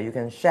idea you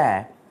can share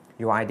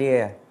your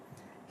idea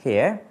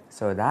here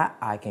so that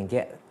I can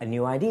get a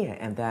new idea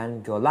and then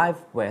go live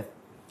with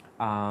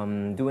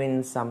doing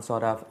some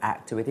sort of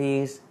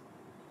activities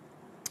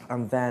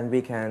and then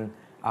we can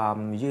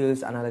use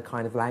another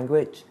kind of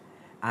language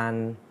and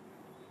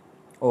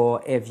or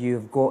if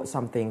you've got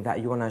something that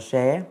you want to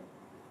share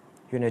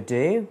you want to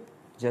do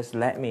just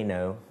let me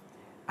know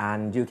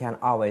and you can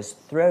always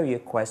throw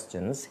your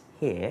questions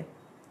here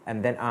and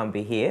then I'll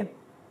be here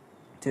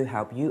to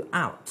help you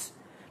out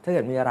ถ้าเ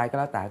กิดมีอะไรก็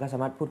แล้วแต่ก็สา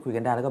มารถพูดคุยกั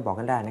นได้แล้วก็บอก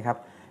กันได้นะครับ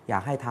อยา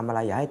กให้ทำอะไร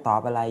อยากให้ตอ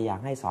บอะไรอยา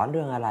กให้สอนเ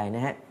รื่องอะไรน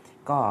ะฮะ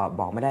ก็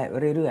บอกมาได้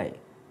เรื่อย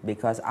ๆ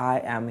because I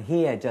am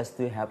here just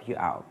to help you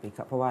out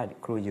เพราะว่า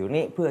ครูอยู่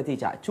นี่เพื่อที่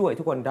จะช่วย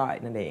ทุกคนได้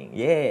นั่นเอง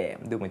เย้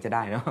ดูเหมือนจะไ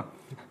ด้เนาะ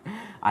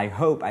I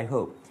hope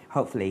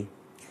hopefully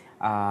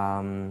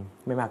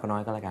ไม่มากก็น้อ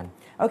ยก็แล้วกัน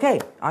okay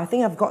I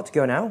think I've got to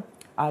go now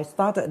I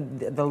started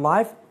the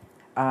live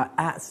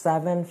at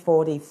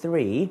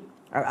 7:43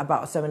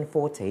 about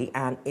 7:40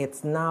 and it's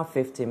now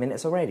 50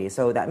 minutes already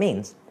so that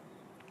means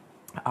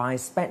I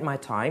spent my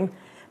time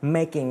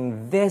making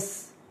this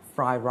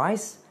fried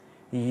rice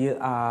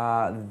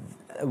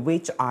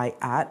which I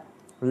add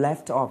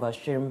leftover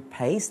shrimp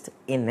paste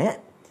in it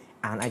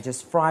and I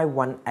just fry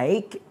one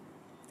egg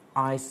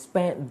I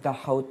spent the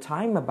whole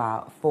time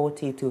about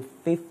 40 to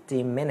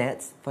 50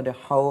 minutes for the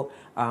whole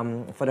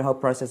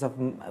process of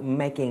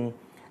making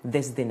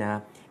this dinner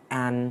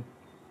and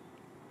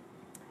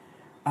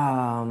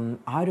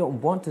I don't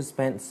want to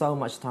spend so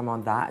much time on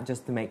that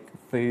just to make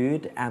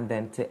food and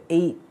then to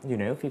eat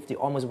 50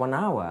 almost 1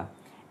 hour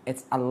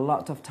it's a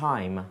lot of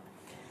time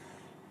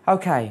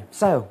Okay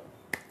so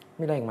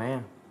มีอะไรอีกไหม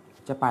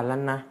จะไปแล้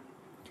วนะ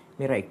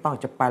มีอะไรอีกเปล่า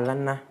จะไปแล้ว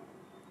นะ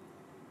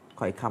ข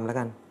ออีกคำแล้ว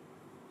กัน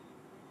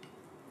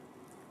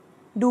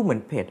ดูเหมือ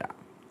นเผ็ดอะ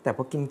แต่พ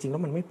อกินจริงแล้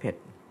วมันไม่เผ็ด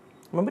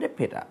มันไม่ได้เ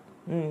ผ็ดอะ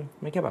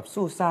มันแค่แบบ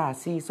สู้ซ่า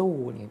ซี่สู้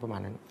นี่ประมา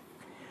ณนั้น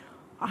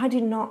I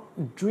did not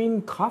drink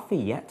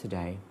coffee yet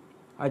today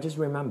I just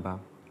remember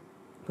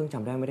เพิ่งจ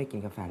ำได้ไม่ได้กิน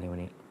กาแฟเลยวัน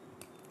นี้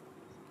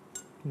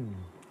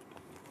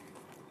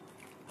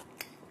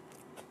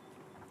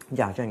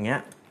อยากจะอย่างเงี้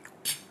ย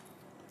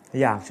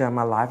อยากจะม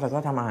าไลฟ์แล้วก็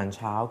ทำอาหารเ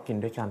ช้ากิน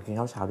ด้วยกันกิน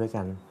ข้าวเช้าด้วย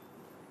กัน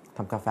ท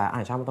ำกาแฟอาห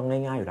ารเช้ามันต้อง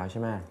ง่ายๆอยู่แล้วใ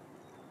ช่ไหม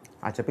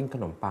อาจจะเป็นข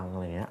นมปังอะ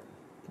ไรเงี้ย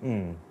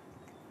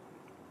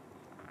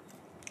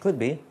could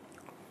be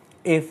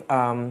if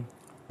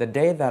the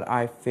day that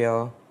I feel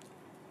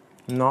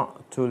not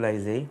too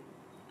lazy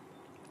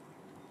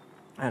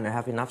and I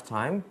have enough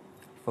time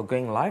for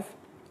going live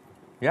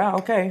yeah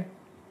okay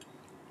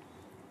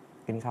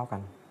กินข้าวกั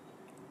น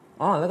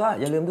แล้วก็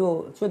อย่าลืม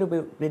ช่วยดู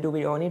วิ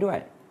ดีโอนี้ด้วย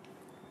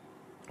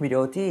วิดีโอ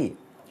ที่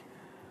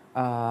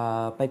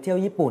ไปเที่ยว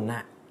ญี่ปุ่นน่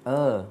ะ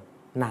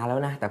นานแล้ว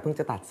นะแต่เพิ่ง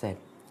จะตัดเสร็จ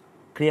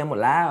เคลียร์หมด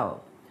แล้ว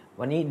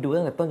วันนี้ดู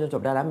ตั้งแต่ต้นจนจ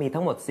บได้แล้วมี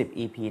ทั้งหมด10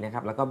 EP นะครั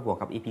บแล้วก็บวก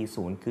กับ EP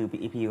 0คือ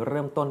EP เ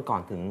ริ่มต้นก่อ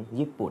นถึง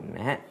ญี่ปุ่น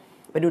นะฮะ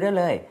ไปดูได้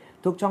เลย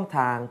ทุกช่องท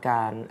าง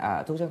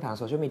ทุกช่องทาง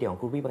โซเชียลมีเดียของ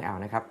KruPeeBangL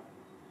นะครับ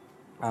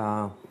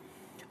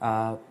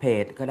เพ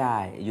จก็ได้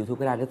YouTube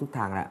ก็ได้ทุกท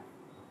างแหละ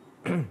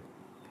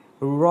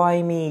Roy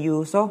me you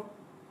so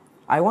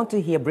I want to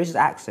hear British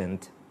accent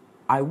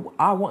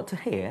I want to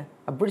hear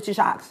a British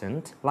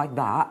accent like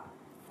that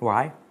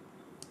why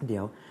เดี๋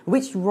ยว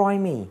which Roy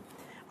me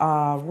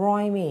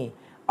Roy me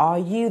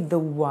are you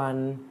the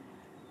one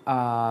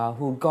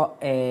who got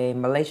a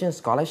Malaysian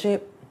scholarship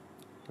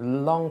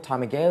long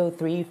time ago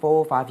 3,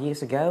 4, 5 years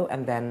ago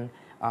and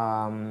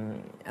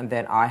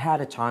then I had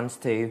a chance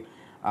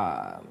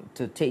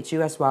to teach you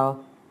as well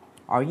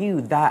are you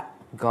that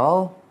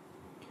girl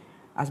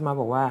อาสมา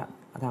บอกว่า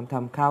ท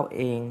ำข้าวเ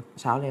อง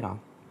เช้าเลยเหรอ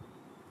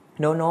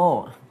no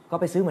ก็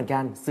ไปซื้อเหมือนกั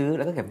นซื้อแ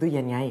ล้วก็เก็บตู้เ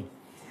ย็นไง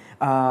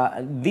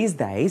these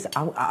days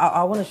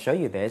I want to show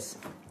you this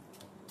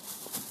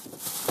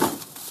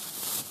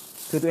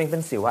คือตัวเองเป็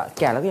นสิวอะ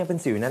แก่แล้วก็ยังเป็น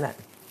สิวนั่นแหละ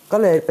ก็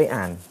เลยไป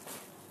อ่าน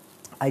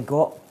I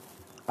got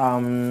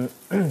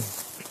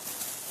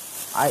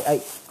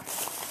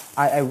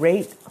I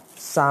read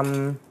some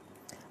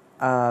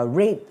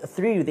read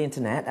through the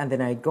internet and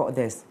then I got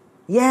this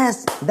yes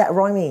that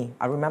Roy me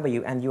I remember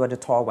you and you are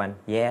the tall one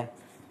yeah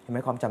เห็นไหม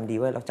ความจำดี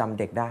เว้ยเราจำ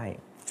เด็กได้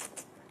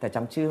แต่จ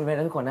ำชื่อไม่ไ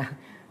ด้ทุกคนนะ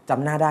จ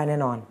ำหน้าได้แน่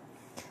นอน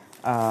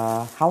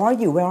how are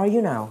you where are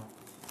you now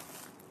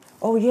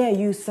oh yeah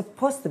you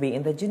supposed to be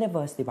in the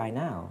university by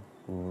now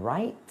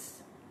right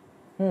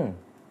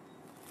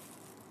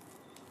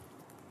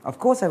of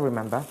course I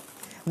remember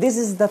this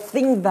is the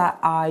thing that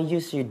I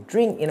usually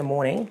drink in the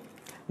morning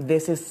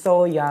this is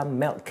soya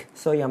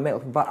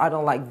milk but I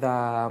don't like the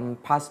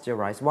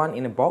pasteurized one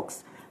in a box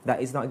that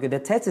is not good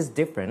the taste is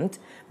different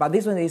but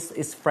this one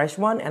is fresh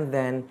one and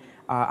then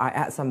I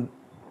add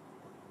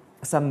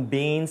some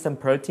beans, some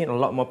protein, a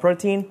lot more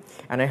protein.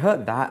 And I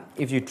heard that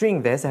if you drink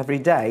this every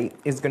day,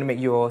 it's going to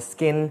make your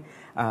skin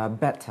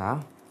better.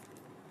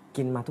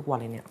 กินมาทุกวัน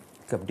เลยเนี่ย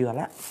เกือบเดือน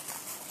แล้ว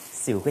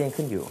สิวก็ยัง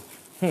ขึ้นอยู่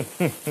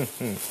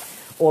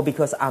or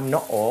because I'm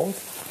not old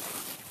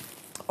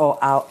or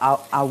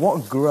I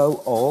won't grow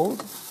old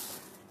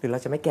หรือเรา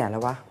จะไม่แก่แล้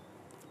ววะ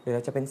หรือเร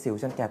าจะเป็นสิว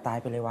จนแก่ตาย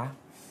ไปเลยวะ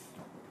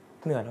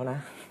เหนื่อยแล้วนะ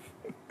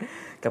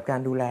กับการ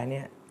ดูแลเนี่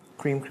ย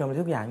ครีมเคลือบ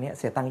ทุกอย่างเนี่ยเ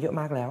สียตังค์เยอะ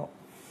มากแล้ว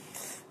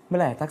เมื่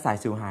อไหร่ทักสาย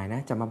สิวหายน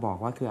ะจะมาบอก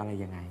ว่าคืออะไร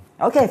ยังไง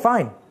Okay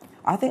fine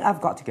I think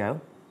I've got to go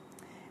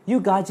you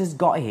guys just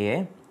got here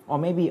or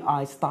maybe I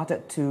started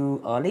too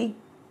early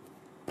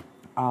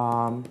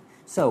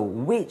so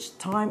which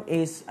time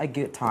is a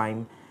good time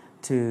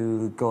to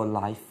go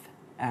live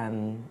and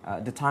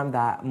the time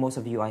that most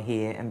of you are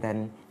here and then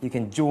you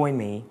can join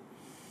me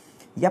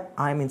yep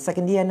I'm in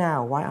second year now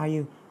why are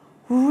you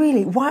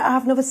really why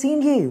I've never seen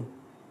you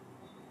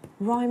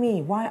Why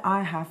me? Why I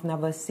have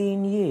never seen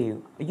you?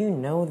 You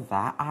know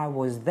that I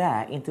was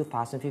there in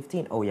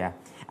 2015. Oh yeah,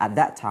 at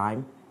that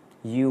time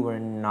you were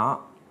not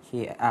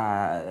here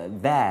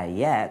there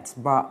yet,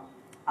 but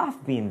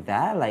I've been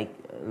there like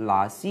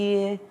last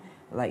year,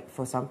 like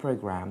for some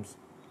programs.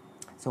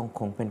 ทรง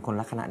คงเป็นคน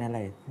ละคณะแน่เ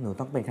ลยหนู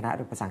ต้องเป็นคณะ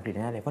ภาษาอังกฤษแ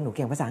น่เลยเพราะหนูเ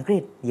ก่งภาษาอังกฤ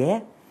ษเย้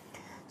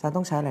ฉัน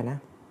ต้องใช้อะไรนะ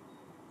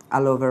อะ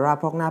โลเวรา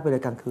พอกหน้าไปเล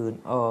ยกลางคืน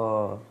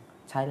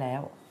ใช้แล้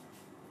ว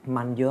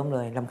มันเยิ้มเล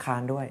ยรำคา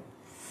ญด้วย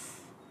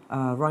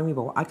Roy me บ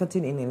อกว่า I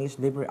continue in English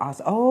liberal arts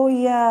oh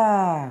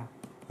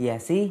yeah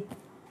see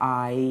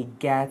I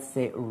get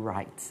it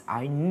right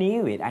I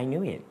knew it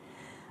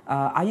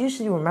I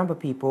usually remember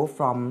people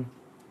from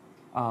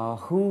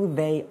who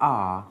they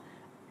are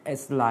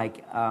it's like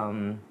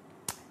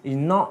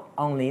not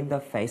only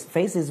the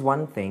face is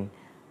one thing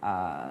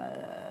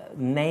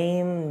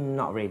name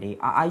not really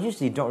I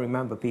usually don't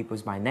remember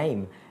people's by name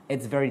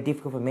it's very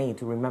difficult for me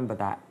to remember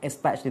that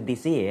especially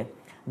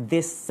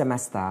this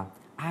semester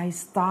I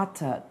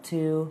started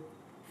to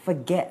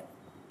forget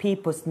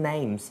people's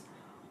names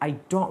I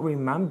don't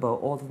remember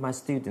all of my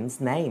students'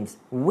 names,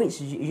 which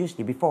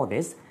usually before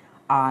this,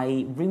 I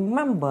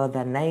remember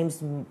their names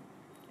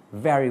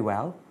very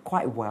well,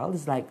 quite well.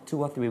 It's like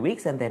 2 or 3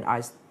 weeks, and then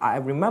I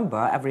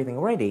remember everything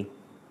already.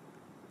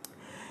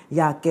 อ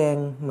ย่าเก่ง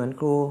เหมือน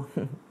ครู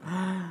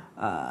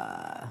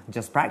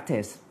just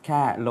practice แ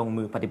ค่ลง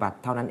มือปฏิบัติ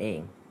เท่านั้นเอง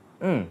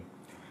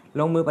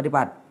ลงมือปฏิ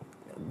บัติ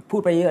พู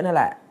ดไปเยอะนั่นแ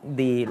หละ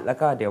ดีแล้ว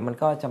ก็เดี๋ยวมัน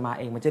ก็จะมา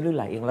เองมันจะลื่นไ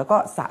หลเองแล้วก็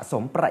สะส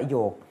มประโย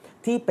ค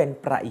ที่เป็น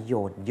ประโย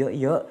ชน์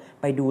เยอะ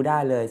ๆไปดูได้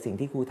เลยสิ่ง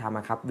ที่ครูท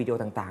ำครับวิดีโอ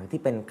ต่างๆ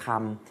ที่เป็นค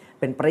ำ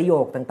เป็นประโย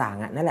คต่าง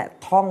ๆนั่นแหละ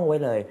ท่องไว้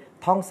เลย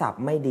ท่องศัพ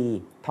ท์ไม่ดี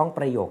ท่องป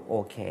ระโยคโอ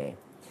เค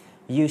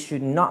You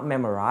should not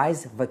memorize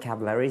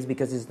vocabularies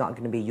because it's not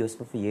going to be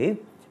useful for you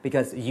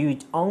because you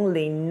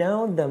only know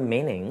the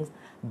meanings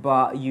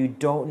but you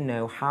don't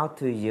know how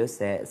to use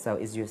it so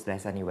it's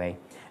useless anyway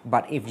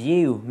but if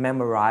you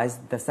memorize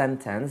the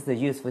sentence the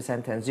useful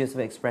sentence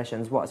useful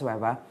expressions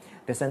whatsoever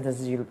the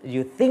sentences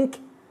you think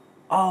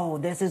oh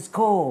this is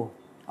cool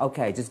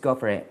okay just go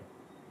for it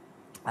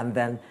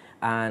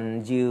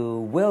and you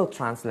will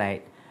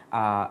translate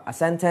a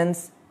sentence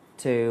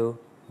to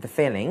the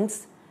feelings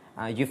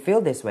you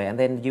feel this way and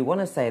then you want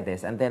to say this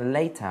and then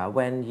later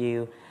when you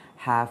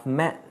have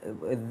met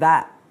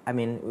that I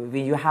mean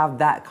when you have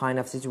that kind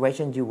of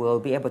situation you will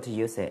be able to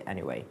use it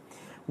anyway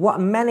what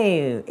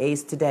menu is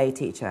today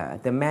teacher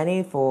the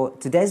menu for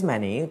today's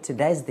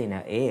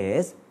dinner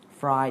is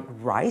fried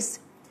rice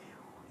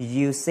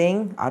using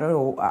I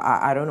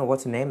don't know what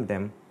to name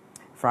them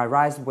fried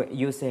rice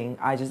using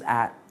I just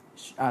add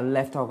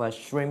leftover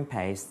shrimp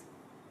paste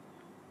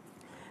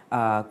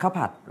ข้าว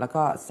ผัดแล้ว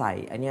ก็ใส่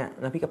อันเนี้ย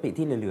น้ำพริกกะปิ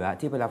ที่เหลือๆ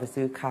ที่เวลาไป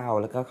ซื้อข้าว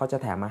แล้วก็เขาจะ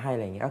แถมมาให้อะ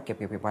ไรอย่างเงี้ยก็เก็บ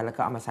ไว้แล้ว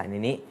ก็เอามาใส่ใน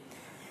นี้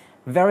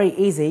very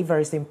easy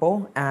very simple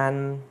and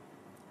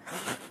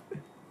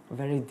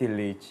very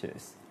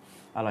delicious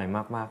อร่อย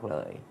มากๆเล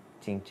ย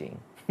จริง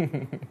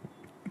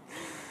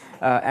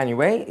ๆ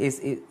anyway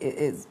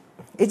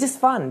it's just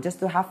fun just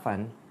to have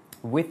fun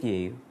with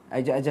you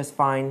I just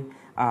find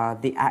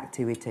the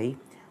activity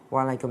วะ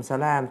อะลัยกุมส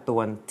ลามต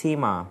วนที่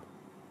มา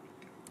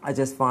I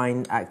just find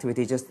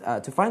activity just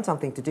to find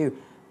something to do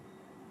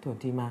ตวน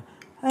ที่มา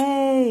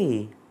hey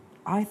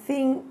I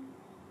think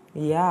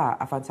yeah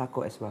Afansako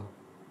as well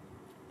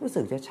รู้สึ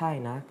กจะใช่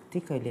นะ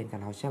ที่เคยเรียนกับ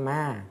เราใช่ไหม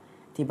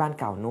ที่บ้าน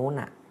เก่าโน้น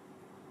อ่ะ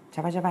ใช่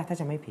ป่ะถ้า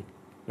จะไม่ผิด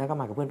แล้วก็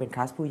มากับเพื่อนเป็นค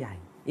ลาสผู้ใหญ่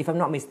if I'm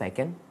not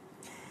mistaken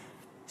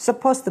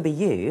supposed to be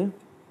you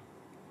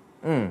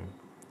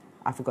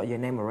I forgot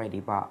your name already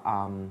but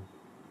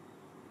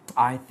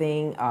I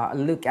think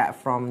look at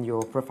from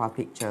your profile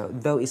picture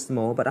though it's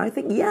small but I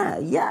think yeah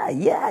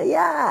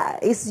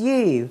it's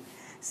you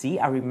see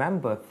I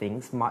remember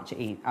things much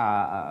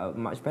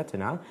better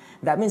now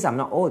that means I'm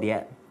not old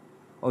yet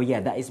oh yeah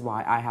that is why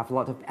I have a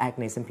lot of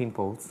acne and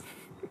pimples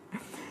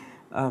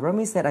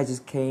Rami said I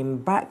just came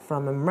back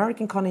from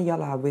American Corner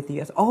Yala with you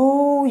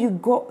oh you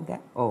got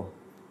that oh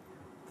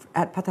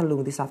at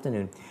Patalung this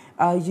afternoon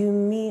you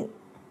mean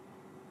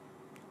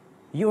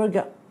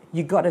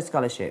you got a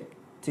scholarship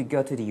to go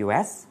to the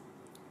US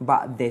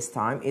but this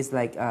time it's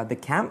like the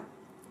camp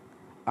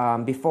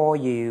before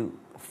you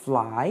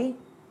fly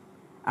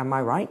am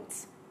I right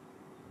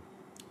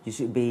you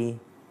should be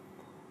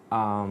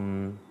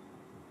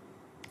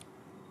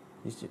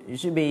you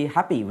should be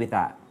happy with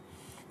that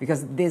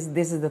because this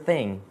is the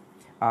thing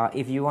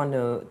if you want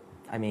to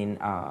I mean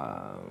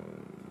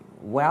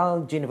well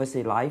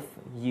university life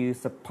you're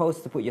supposed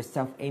to put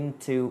yourself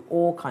into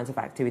all kinds of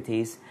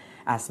activities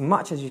as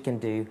much as you can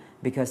do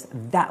because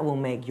that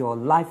will make your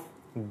life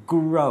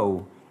grow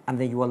and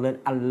then you will learn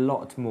a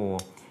lot more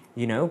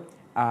you know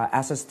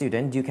as a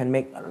student you can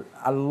make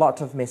a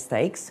lot of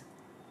mistakes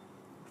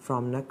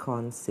from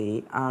Nakhon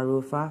Si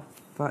Arufa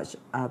Faj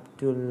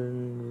Abdul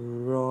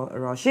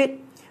Rashid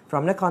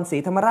from Nakhon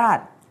Si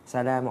Thammarat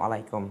Assalamu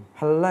alaikum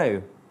hello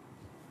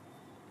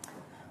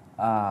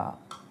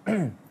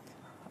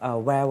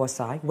where was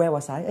I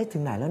ถึ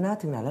งไหนแล้วนะ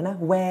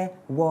where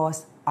was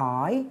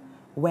I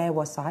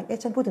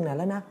ฉันพูดถึงไหน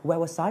แล้วนะ where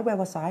was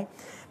I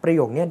ประโย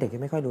คนี้เด็กยั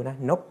งไม่ค่อยรู้นะ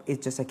nope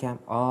it's just a camp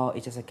oh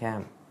it's just a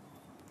camp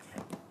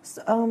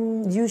so,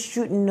 you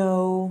should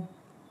know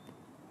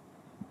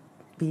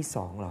ปี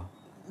2เหรอ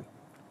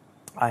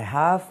I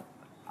have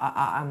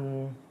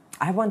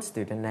one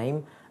student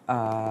named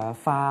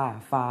Fa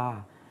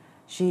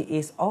she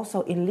is also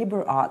in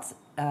liberal arts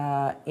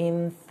in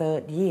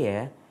 3rd year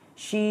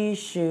she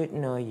should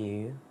know you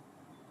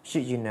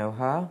should you know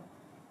her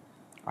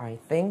I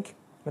think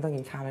ไม่ต้อง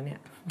กินข้าวแล้วเนี่ย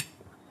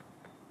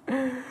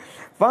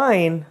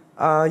fine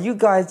you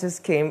guys just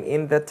came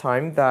in the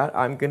time that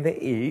I'm gonna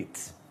eat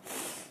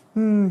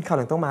คราวห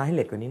ลังต้องมาให้เ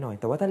ลทกว่านี้หน่อย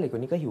แต่ว่าถ้าเลทกว่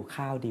านี้ก็หิว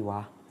ข้าวดีว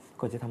ะ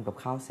ก่อนจะทำกับ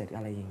ข้าวเสร็จอ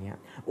ะไรอย่างเงี้ย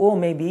or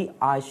maybe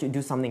I should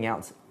do something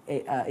else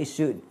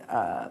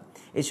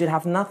it should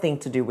have nothing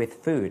to do with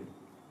food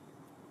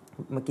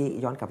เมื่อกี้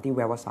ย้อนกลับที่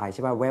where was I ใ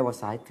ช่ป่ะ where was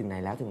I ถึงไหน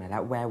แล้ว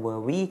where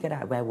were we ก็ได้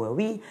where were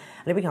we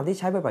อันนี้เป็นคำที่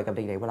ใช้บ่อยๆกับเ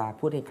ด็กๆเวลา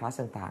พูดในคลาส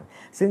ต่าง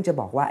ๆซึ่งจะ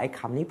บอกว่าไอ้ค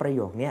ำนี้ประโ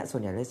ยคนี้ส่ว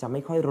นใหญ่เราจะไ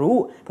ม่ค่อยรู้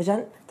เพราะฉะนั้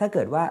นถ้าเ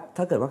กิดว่า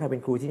ใครเป็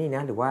นครูที่นี่น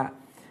ะหรือว่า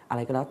อะไ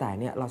รก็แล้วแต่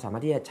เนี่ยเราสามาร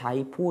ถที่จะใช้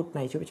พูดใน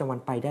ชีวิตประจำวัน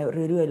ไปได้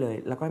เรื่อยๆเลย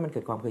แล้วก็ให้มันเ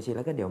กิดความเคยชินแ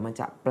ล้วก็เดี๋ยวมัน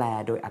จะแปล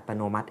โดยอัตโ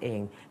นมัติเอ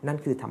งนั่น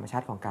คือธรรมชา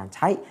ติของการใ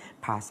ช้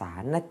ภาษา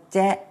นะเ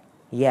จ๊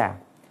yeah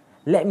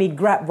let me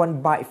grab one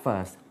bite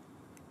first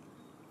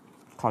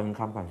ขอกิน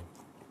คำก่อน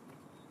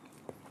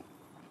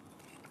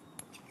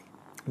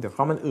เดี๋ยว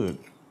ข้าวมันอืด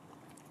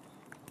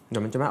เดี๋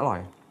ยวมันจะไม่อร่อย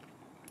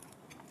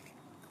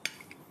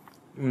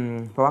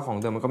เพราะว่าของ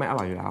เดิมมันก็ไม่อ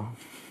ร่อยอยู่แล้ว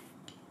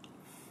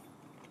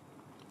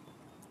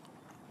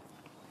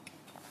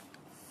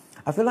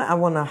I feel like I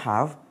wanna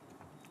have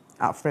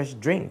a fresh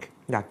drink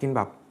อยากกินแ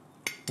บบ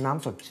น้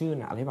ำสดชื่น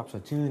อะไรแบบส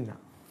ดชื่น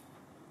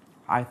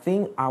I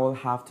think I will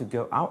have to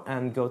go out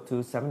and go to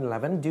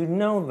 7-Eleven. Do you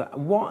know that?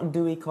 What do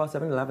we call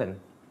 7-Eleven?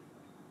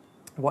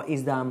 What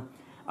is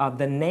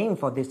the name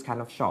for this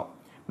kind of shop?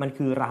 มัน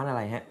คือร้านอะไ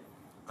รฮะ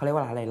เขาเรียก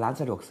ว่าอะไรร้าน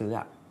สะดวกซื้อ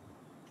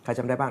ใครจ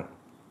ำได้บ้าง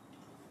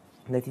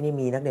ในที่นี่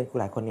มีนักเรียนครู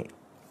หลายคนนี่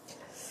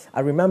I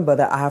remember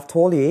that I've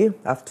taught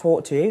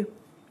you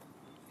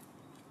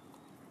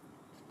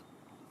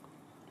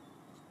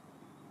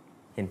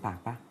เห็นปาก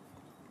ปะ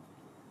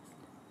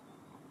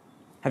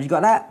Have you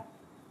got that?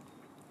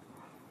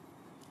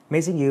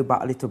 Missing you but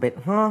a little bit,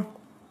 huh?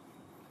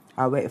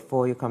 I'll wait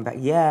for you come back.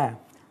 Yeah,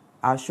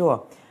 I'll sure.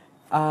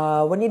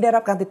 วันนี้ได้รั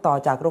บการติดต่อ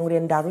จากโรงเรีย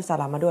นดารุสซา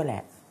ลามมาด้วยแหล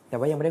ะแต่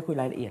ว่ายังไม่ได้คุย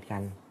รายละเอียดกั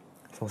น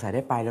สงสัยไ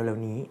ด้ไปเร็ว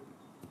ๆนี้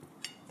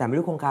แต่ไม่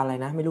รู้โครงการอะไร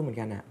นะไม่รู้เหมือน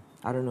กันอ่ะ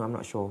I don't know, I'm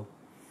not sure.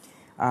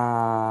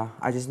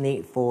 I just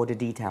need for the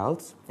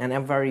details and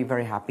I'm very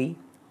very happy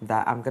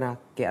that I'm gonna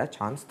get a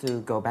chance to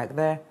go back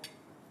there.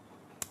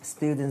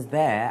 Students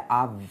there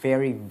are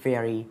very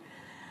very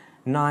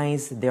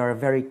nice. They are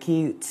very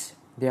cute.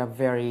 They are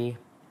very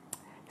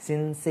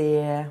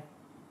sincere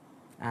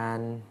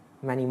and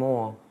many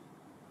more.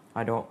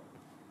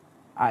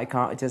 I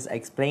can't just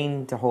explain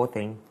the whole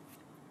thing.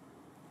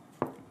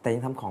 แต่ยั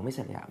งทำของไม่เส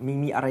ร็จเลยอะ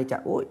มีอะไรจะ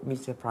มี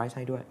เซอร์ไพรส์ใ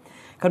ห้ด้วย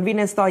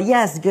Convenience store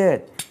yes good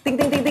ติ๊ง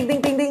ติ๊งติ๊งติ๊งติ๊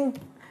งติ๊งติ๊ง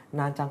น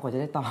านจังกว่าจะ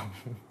ได้ตอบ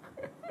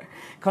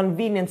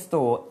Convenience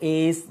store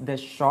is the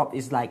shop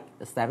is like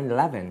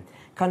 7-Eleven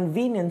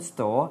Convenience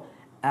store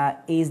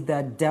is the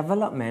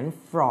development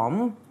from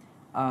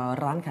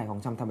ร้านขายของ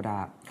ชำธรรมดา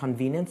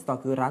Convenience store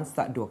คือร้านส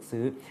ะดวก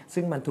ซื้อ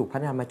ซึ่งมันถูกพั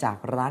ฒนามาจาก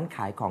ร้านข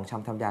ายของช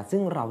ำธรรมดาซึ่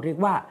งเราเรียก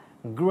ว่า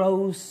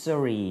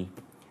grocery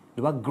ห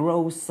รือว่า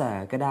grocer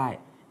ก็ได้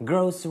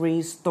grocery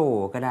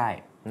store ก็ได้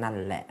นั่น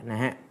แหละน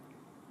ะฮะ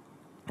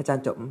อาจาร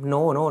ย์จบ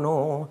no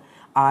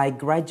I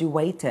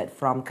graduated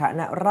from ค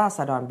ณะราษ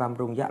ฎรบ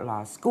ำรุงยะลา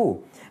School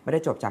ไม่ได้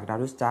จบจากดา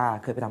รุสจ้า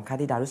เคยไปทำค่าย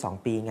ที่ดารุส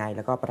2 ปีไงแ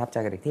ล้วก็ประทับใจ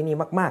กับเด็กที่นี่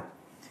มาก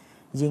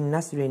ๆยิงนั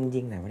สริน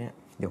ยิงไหนวะเนี่ย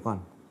เดี๋ยวก่อน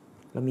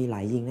เรามีหล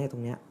ายยิงให้ตร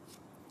งเนี้ย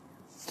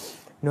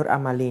นุชอา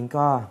มาลีน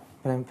ก็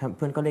เ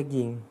พื่อนก็เรียก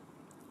ยิง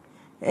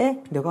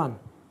เดี๋ยวก่อน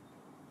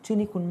ชื่อ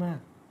นี้คุ้นมาก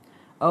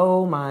Oh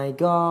my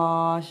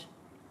gosh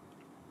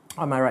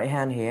on my right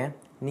hand here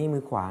นี่มื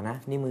อขวานะ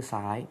นี่มือ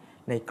ซ้าย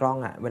ในกล้อง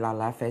เวลา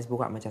ไลฟ์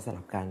Facebook มันจะส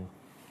ลับกัน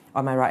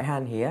on my right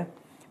hand here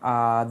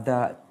the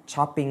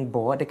chopping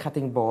board the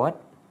cutting board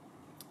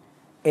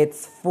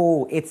it's full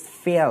it's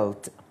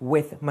filled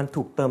with มัน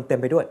ถูกเติมเต็ม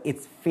ไปด้วย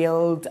it's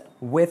filled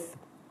with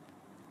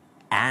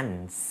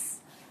ants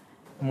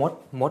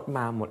มดม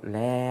าหมดแ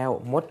ล้ว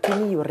มดที่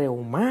นี่เร็ว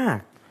มาก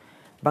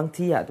บาง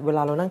ทีเวล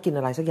าเรานั่งกิน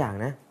อะไรสักอย่าง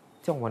นะ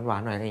ช่วงหวา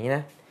นๆหน่อยอะไรอย่างนี้น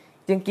ะ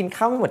ยังกิน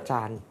ข้าวไม่หมดจ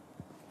าน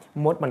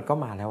มดมันก็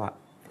มาแล้ว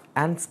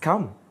ants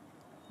come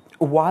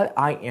while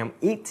I am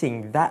eating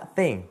that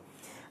thing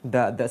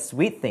the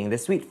sweet thing the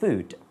sweet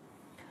food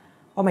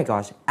oh my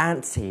gosh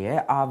ants here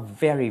are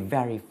very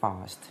very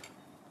fast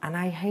and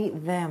I hate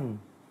them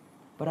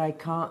but I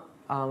can't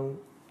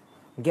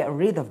get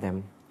rid of them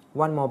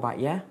one more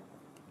bite yeah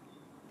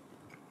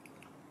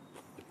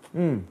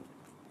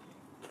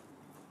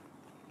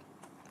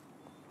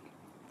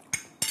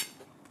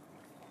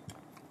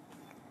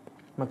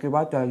มันคิดว่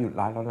าจะหยุด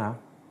ร้านแล้วนะ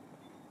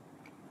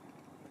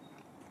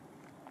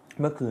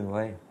เมื่อคืนเ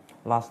ว้ย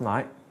last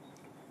night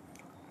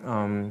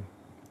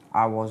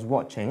I was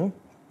watching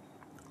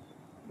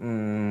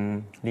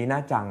Lina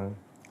Chang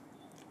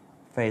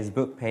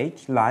Facebook page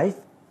live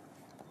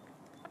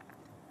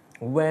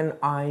when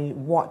I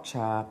watch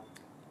her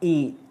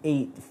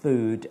eat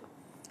food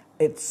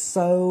it's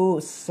so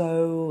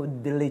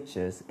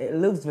delicious it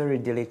looks very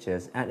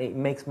delicious and it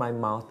makes my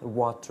mouth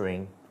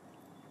watering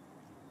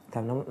ท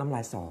ำน้ำล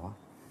ายสอ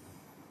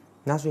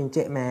นัสรินเจ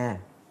แม่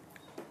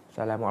ส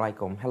ลามอะลัย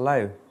กุม hello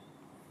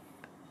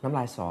น้ำล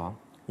ายสอ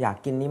อยาก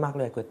กินนี่มาก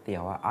เลยก๋วยเตี๋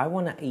ยวI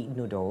wanna eat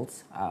noodles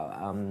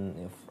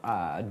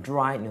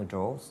dry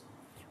noodles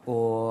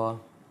or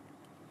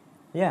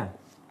yeah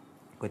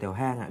ก๋วยเตี๋ยวแ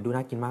ห้งดูน่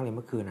ากินมากเลยเ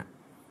มื่อคืน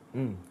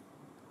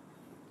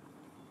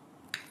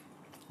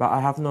but I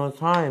have no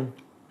time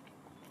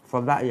for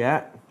that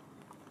yet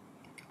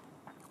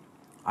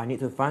I need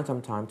to find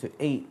some time to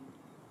eat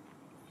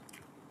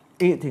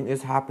eating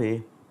is happy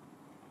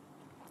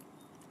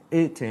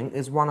eating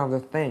is one of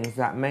the things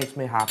that makes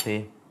me happy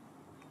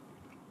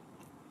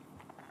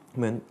เ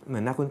หมื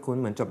อนน่าคุ้นๆ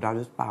เหมือนจบดา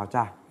รุสเปล่า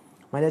จ้ะ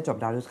ไม่ได้จบ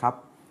ดารุสครับ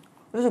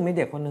รู้สึกมีเ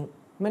ด็กคนนึง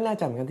ไม่แน่ใ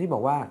จเหมือนกันที่บอ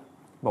ก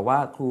ว่า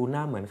ครูหน้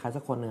าเหมือนใคร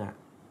สักคนหนึ่ง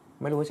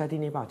ไม่รู้ว่าใช่ที่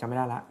นี่เปล่าจำไม่ไ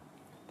ด้ละ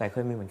แต่เค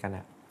ยมีเหมือนกันอ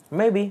ะ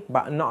maybe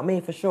but not me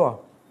for sure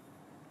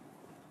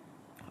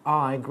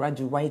I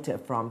graduated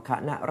from ค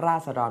ณะรา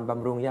ษฎรบ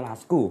ำรุงยะลา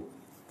school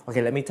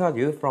okay let me tell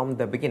you from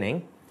the beginning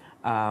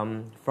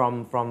from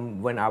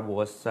when I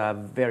was a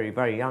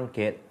very young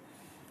kid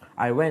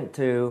I went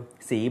to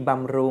ศรีบ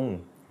ำรุง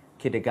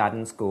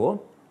kindergarten school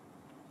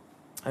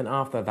and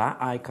after that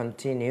I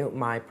continue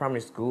my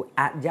primary school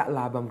at ยะล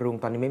าบำรุง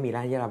ตอนนี้ไม่มีแ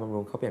ล้วยะลาบำรุ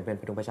งเขาเปลี่ยนเป็น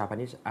พดุงประชาพา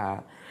ณิชย์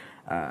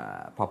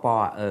ผป.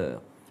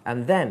 And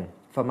then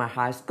for my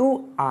high school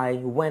I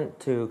went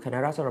to คณะ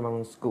ราษฎรบำ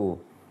รุง school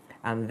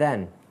and then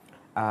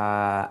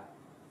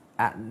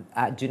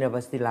at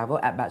university level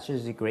at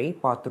bachelor's degree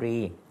ป.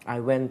 3 I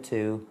went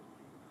to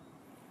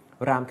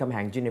รามคำแห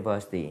ง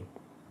University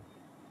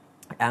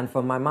and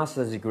for my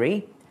master's degree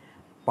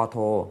ป. โท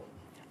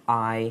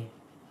I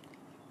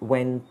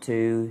went to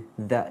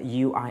the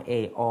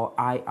UIA or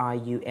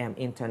IIUM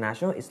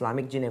International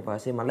Islamic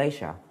University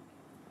Malaysia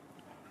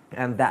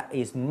and that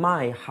is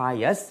my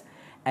highest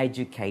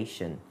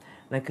education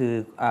นั่นคือ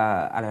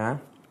อะไรนะ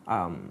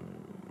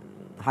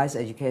highest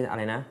education อะไ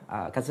รนะ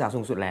การศึกษาสู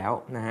งสุดแล้ว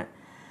นะฮะ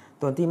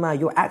ตัวที่มา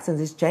your accent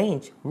is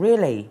changed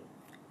really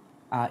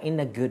in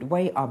a good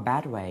way or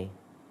bad way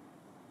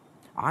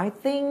I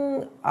think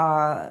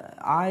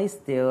I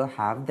still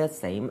have the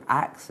same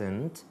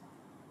accent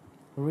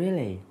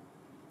really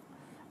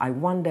I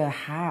wonder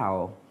how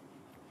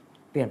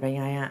เปลี่ยนไป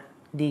ไงอะ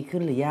ดีขึ้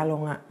นหรือแย่ล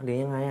งอะหรื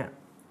อยังไงอะ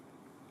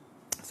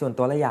ส่วน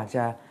ตัวแล้วอยา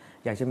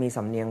กจะมีส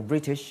ำเนียง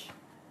British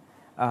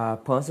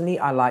personally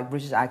I like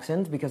British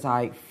accent because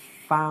I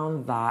found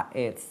that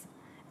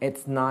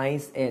it's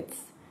nice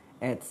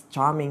it's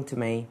charming to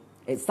me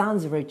it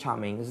sounds very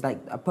charming it's like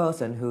a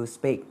person who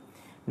speak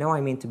no I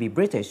mean to be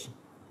British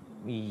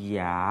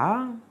yeah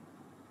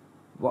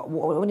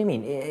what do you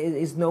mean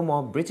is no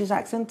more British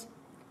accent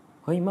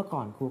เฮ้ยเมื่อก่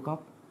อนครูก็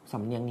ส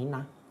ำเนียงนี้น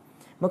ะ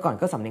เมื่อก่อน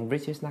ก็สำเนียง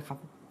British นะครับ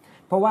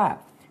เพราะว่า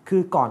คื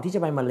อก่อนที่จะ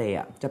ไปมาเลย์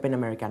จะเป็นอ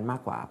เมริกันมา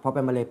กกว่าพอไป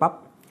มาเลย์ปั๊บ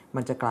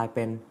มันจะกลายเ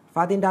ป็นฟ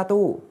าตินดา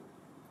ตู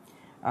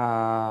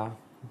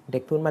เด็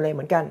กทุนมาเลย์เห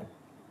มือนกัน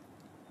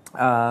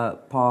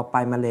พอไป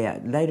มาเลย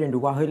ได้เรียน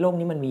รู้ว่าเฮ้ยโลก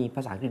นี้มันมีภ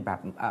าษาอังกฤษ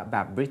แบ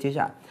บ British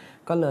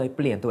ก็เลยเ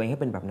ปลี่ยนตัวเองให้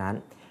เป็นแบบนั้น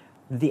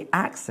The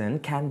accent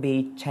can be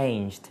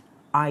changed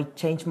I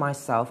change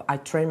myself I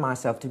train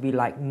myself to be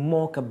like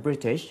more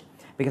British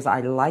because I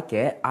like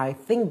it I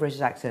think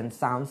British accent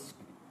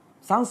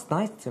sounds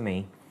nice to me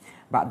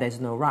but there's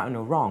no right or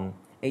no wrong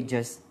it's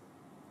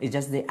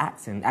just the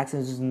accent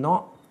is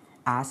not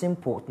as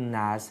important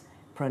as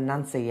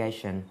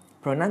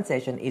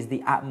pronunciation is the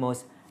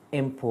utmost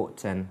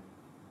important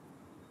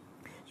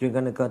You're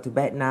gonna go to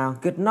bed now.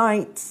 Good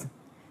night.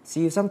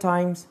 See you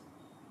sometimes.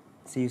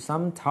 See you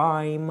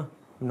sometime.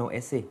 No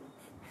essay.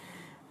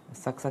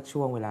 สัก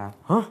ช่วงเวลา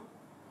Huh?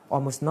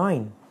 Almost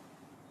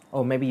 9.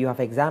 Or maybe you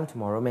have exam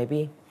tomorrow,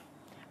 maybe.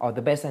 Or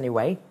the best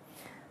anyway.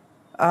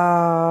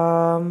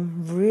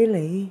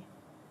 Really?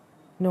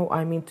 No,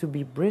 I mean to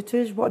be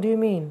British. What do you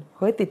mean? เ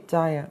ฮ้ยติดใจ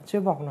อ่ะช่ว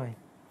ยบอกหน่อย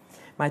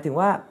หมายถึง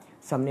ว่า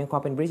สำเนียงควา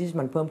มเป็น British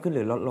มันเพิ่มขึ้นห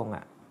รือลดลง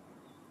อ่ะ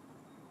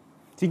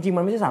จริงๆ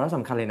มันไม่ใช่สาระส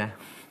ำคัญเลยนะ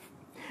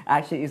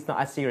Actually, it's not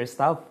as serious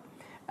stuff.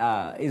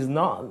 It's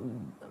not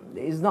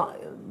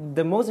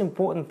the most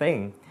important thing,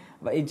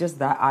 but it's just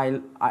that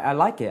I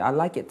like it. I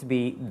like it to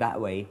be that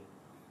way.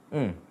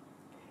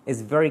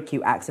 It's very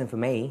cute accent for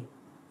me.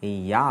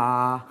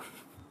 Yeah.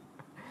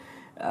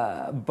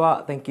 But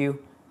thank you.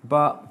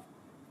 But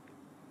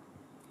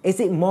is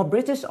it more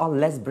British or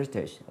less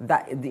British?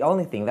 That the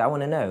only thing that I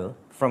want to know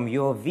from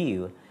your view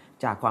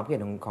จากความคิด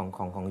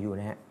ของyou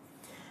นะฮะ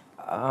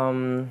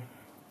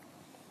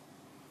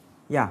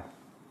yeah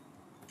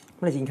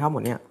เมื่อไหร่กินข้าวหม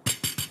ดเนี่ย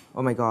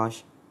Oh my gosh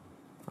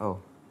Oh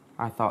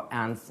I thought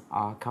ants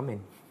are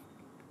coming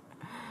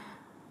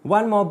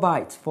One more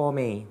bite for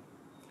me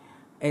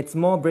It's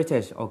more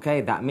British okay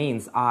that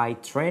means I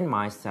train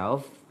myself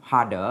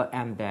harder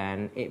and then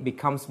it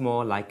becomes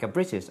more like a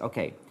British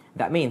okay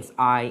that means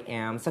I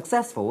am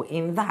successful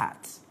in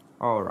that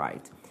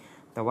alright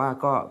แต่ว่า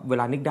ก็เว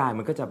ลานึกได้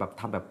มันก็จะแบบ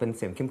ทำแบบเป็นเ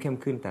สียงเข้ม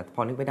ๆขึ้นแต่พ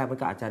อนึกไม่ได้มัน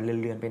ก็อาจจะเ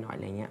ลือนๆไปหน่อยอ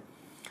ะไรเงี้ย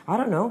I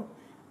don't know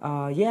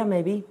yeah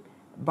maybe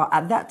But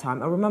at that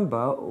time, I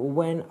remember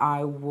when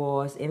I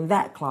was in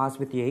that class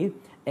with you,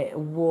 it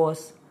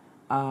was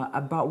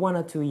about 1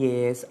 or 2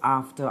 years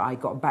after I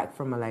got back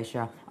from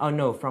Malaysia. Oh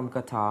no, from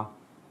Qatar.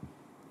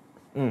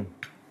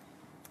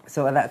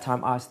 So at that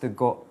time, I still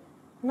got...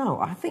 No,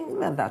 I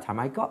think at that time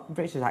I got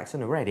British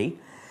accent already.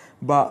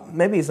 But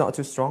maybe it's not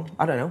too strong.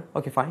 I don't know.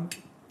 Okay, fine.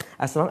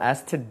 As long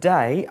as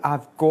today,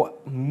 I've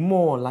got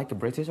more like a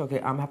British. Okay,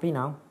 I'm happy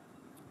now.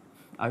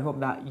 I hope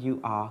that you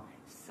are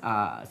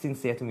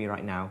sincere to me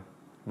right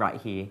now.Right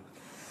here.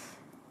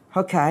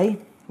 Okay,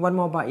 one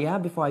more bite, yeah,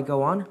 before I go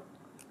on.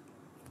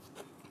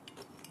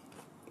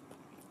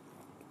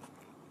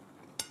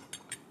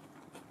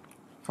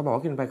 เขาบอกว่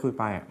ากินไปคุย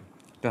ไป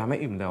จะทำให้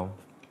อิ่มเร็ว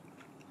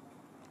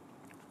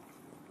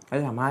และ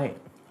จะทำให้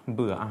เ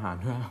บื่ออาหาร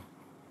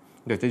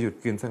เดี๋ยวจะหยุด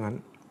กินซะงั้น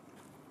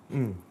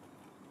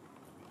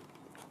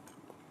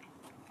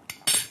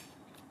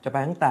จะไป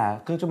ตั้งแต่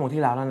ครึ่งชั่วโมง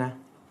ที่แล้วนะ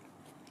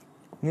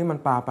นี่มัน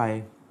ปาไป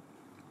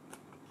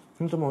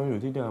ชั่วโมงอ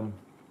ยู่ที่เดิม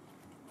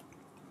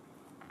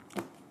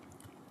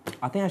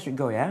I think I should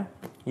go,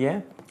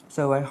 yeah.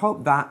 So I hope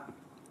that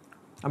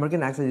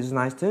American accent is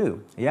nice too.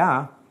 Yeah,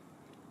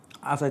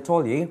 as I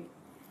told you,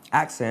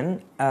 accent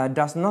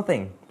does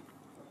nothing.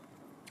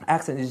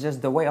 Accent is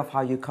just the way of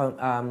how you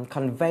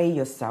convey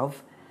yourself.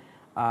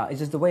 It's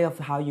just the way of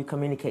how you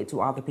communicate to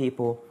other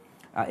people.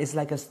 It's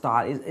like a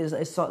style.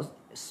 It's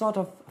sort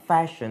of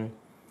fashion.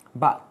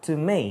 But to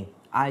me,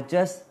 I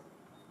just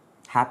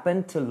happen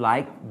to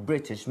like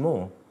British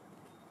more.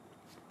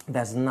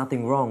 There's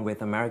nothing wrong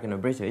with American or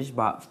British,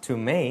 but to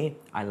me,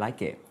 I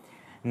like it.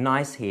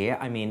 Nice here.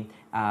 I mean,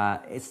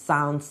 it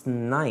sounds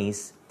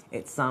nice.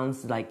 It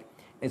sounds like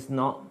it's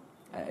not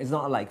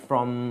like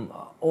from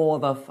all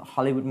the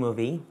Hollywood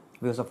movie,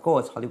 because of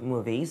course Hollywood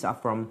movies are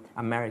from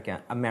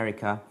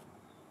America,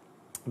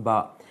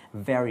 but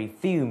very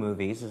few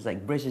movies is like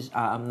British.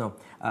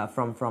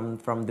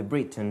 From the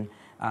Britain,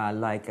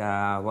 like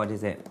what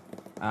is it?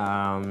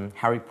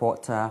 Harry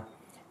Potter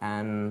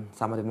and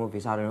some of the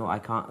movies. I don't know. I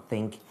can't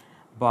think,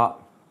 but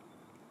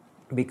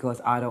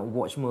because I don't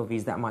watch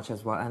movies that much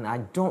as well, and I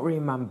don't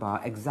remember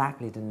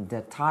exactly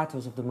the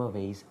titles of the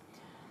movies.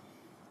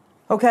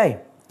 Okay,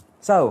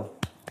 so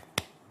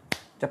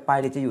จะไป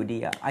หรือจะอยู่ดี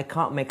I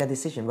can't make a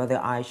decision whether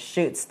I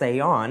should stay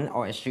on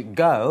or I should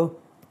go,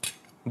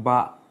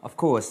 but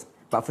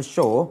for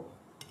sure,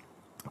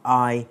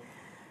 I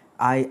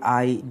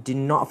did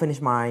not finish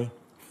my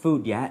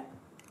food yet.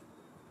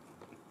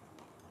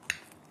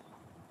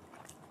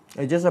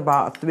 It's just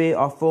about 3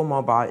 or 4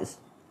 more bites.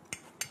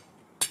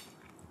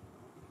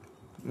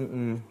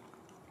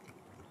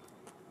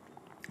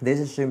 This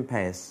is shrimp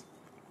paste.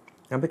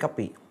 น้ำพริกกะ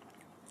ปิ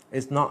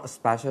It's not a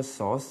special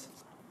sauce.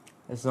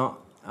 It's not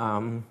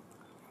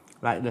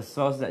like the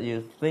sauce that you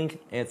think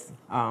it's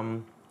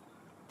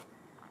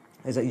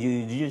that you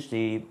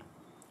usually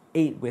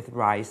eat with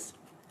rice.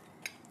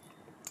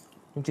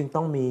 จริงๆ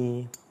ต้องมี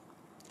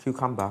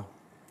cucumber.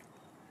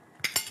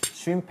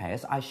 Shrimp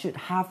paste. I should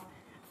have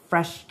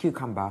fresh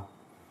cucumber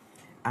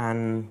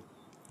and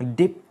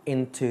dip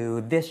into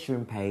this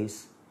shrimp paste,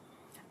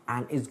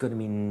 and it's gonna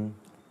be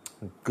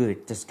good,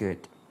 just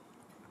good.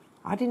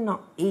 I did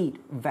not eat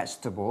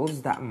vegetables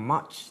that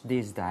much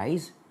these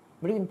days.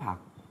 ไม่ได้กินผัก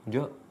เย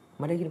อะ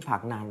ไม่ได้กินผั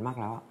กนานมาก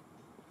แล้ว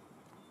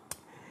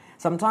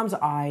Sometimes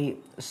I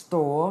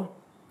store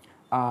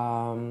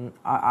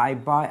I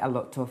buy a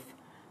lot of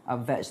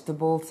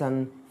vegetables and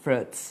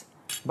fruits,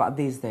 but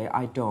these days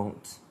I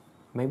don't.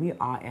 Maybe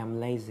I am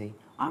lazy.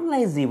 I'm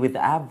lazy with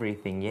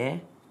everything, yeah?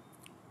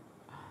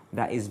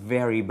 That is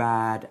very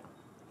bad.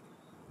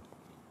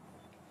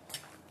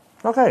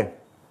 Okay.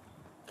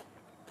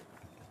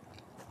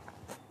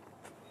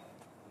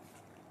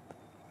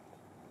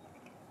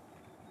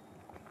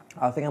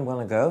 I think I'm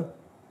gonna go.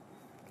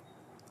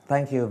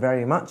 Thank you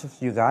very much,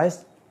 you guys,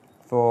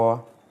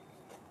 for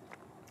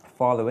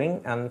following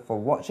and for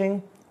watching.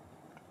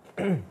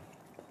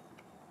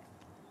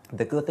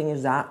 The good thing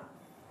is that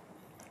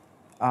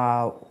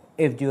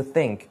if you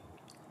think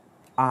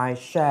I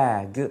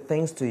share good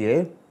things to you,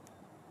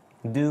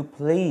 do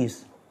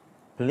please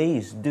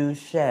do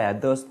share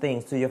those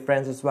things to your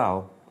friends as well.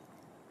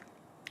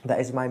 That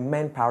is my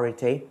main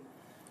priority.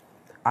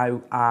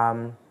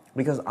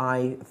 Because I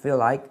feel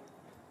like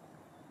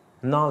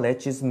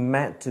knowledge is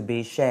meant to be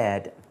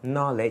shared.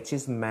 Knowledge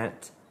is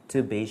meant to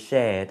be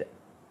shared.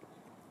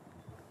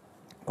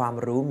 ความ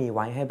รู้มีไ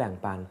ว้ให้แบ่ง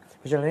ปัน เ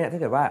พราะฉะนั้นเนี่ยถ้า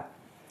เกิดว่า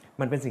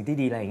มันเป็นสิ่งที่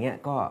ดีอะไรอย่างเงี้ย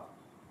ก็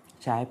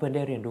แชร์ให้เพื่อนไ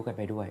ด้เรียนรู้กันไ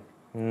ปด้วย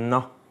เน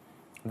าะ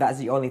That's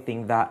the only thing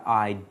that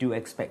I do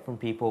expect from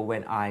people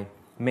when I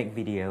make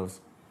videos.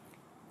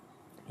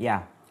 Yeah,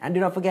 and do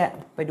not forget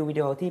ไปดูวิ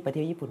ดีโอที่ประเท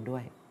ศญี่ปุ่นด้ว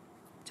ย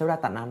ใช้เวลา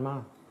ตัดนานมา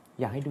ก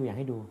อยากให้ดู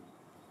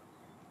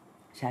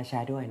แช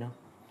ร์ด้วยเนาะ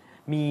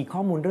มีข้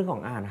อมูลเรื่องขอ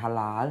งอาหารฮา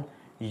ลาล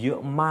เยอะ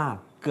มาก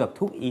เกือบ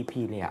ทุก EP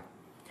เลยอะ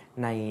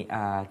ใน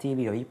ที่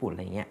วิดีโอญี่ปุ่นอะไ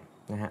รเงี้ย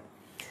นะฮะ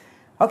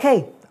Okay,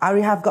 I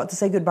really have got to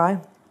say goodbye.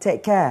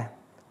 Take care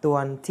ตว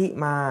นทิ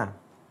มา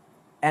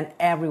and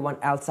everyone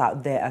else out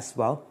there as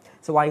well.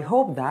 So I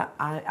hope that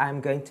I'm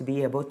going to be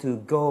able to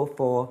go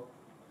for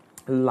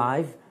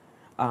live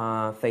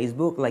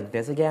Facebook like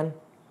this again.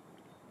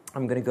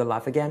 I'm going to go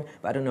live again,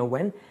 but I don't know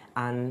when.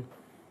 And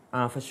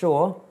for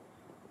sure,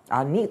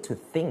 I need to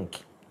think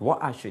what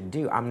I should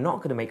do. I'm not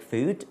going to make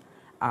food,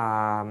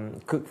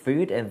 cook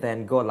food, and then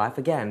go live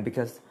again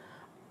because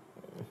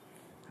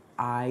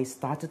I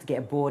started to get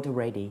bored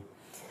already.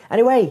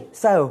 Anyway,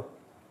 so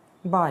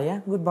bye, yeah,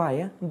 goodbye,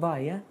 yeah, bye,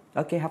 yeah.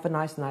 Okay, have a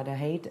nice night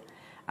ahead,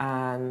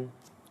 and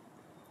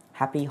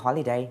happy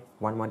holiday.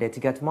 One more day to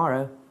go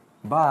tomorrow.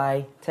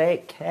 Bye.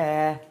 Take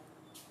care.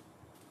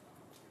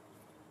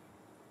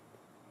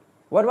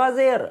 What was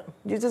it?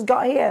 You just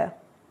got here.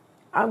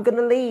 I'm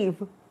gonna leave.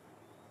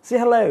 Say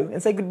hello and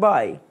say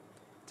goodbye.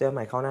 เจอให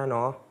ม่คราวหน้าเน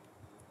าะ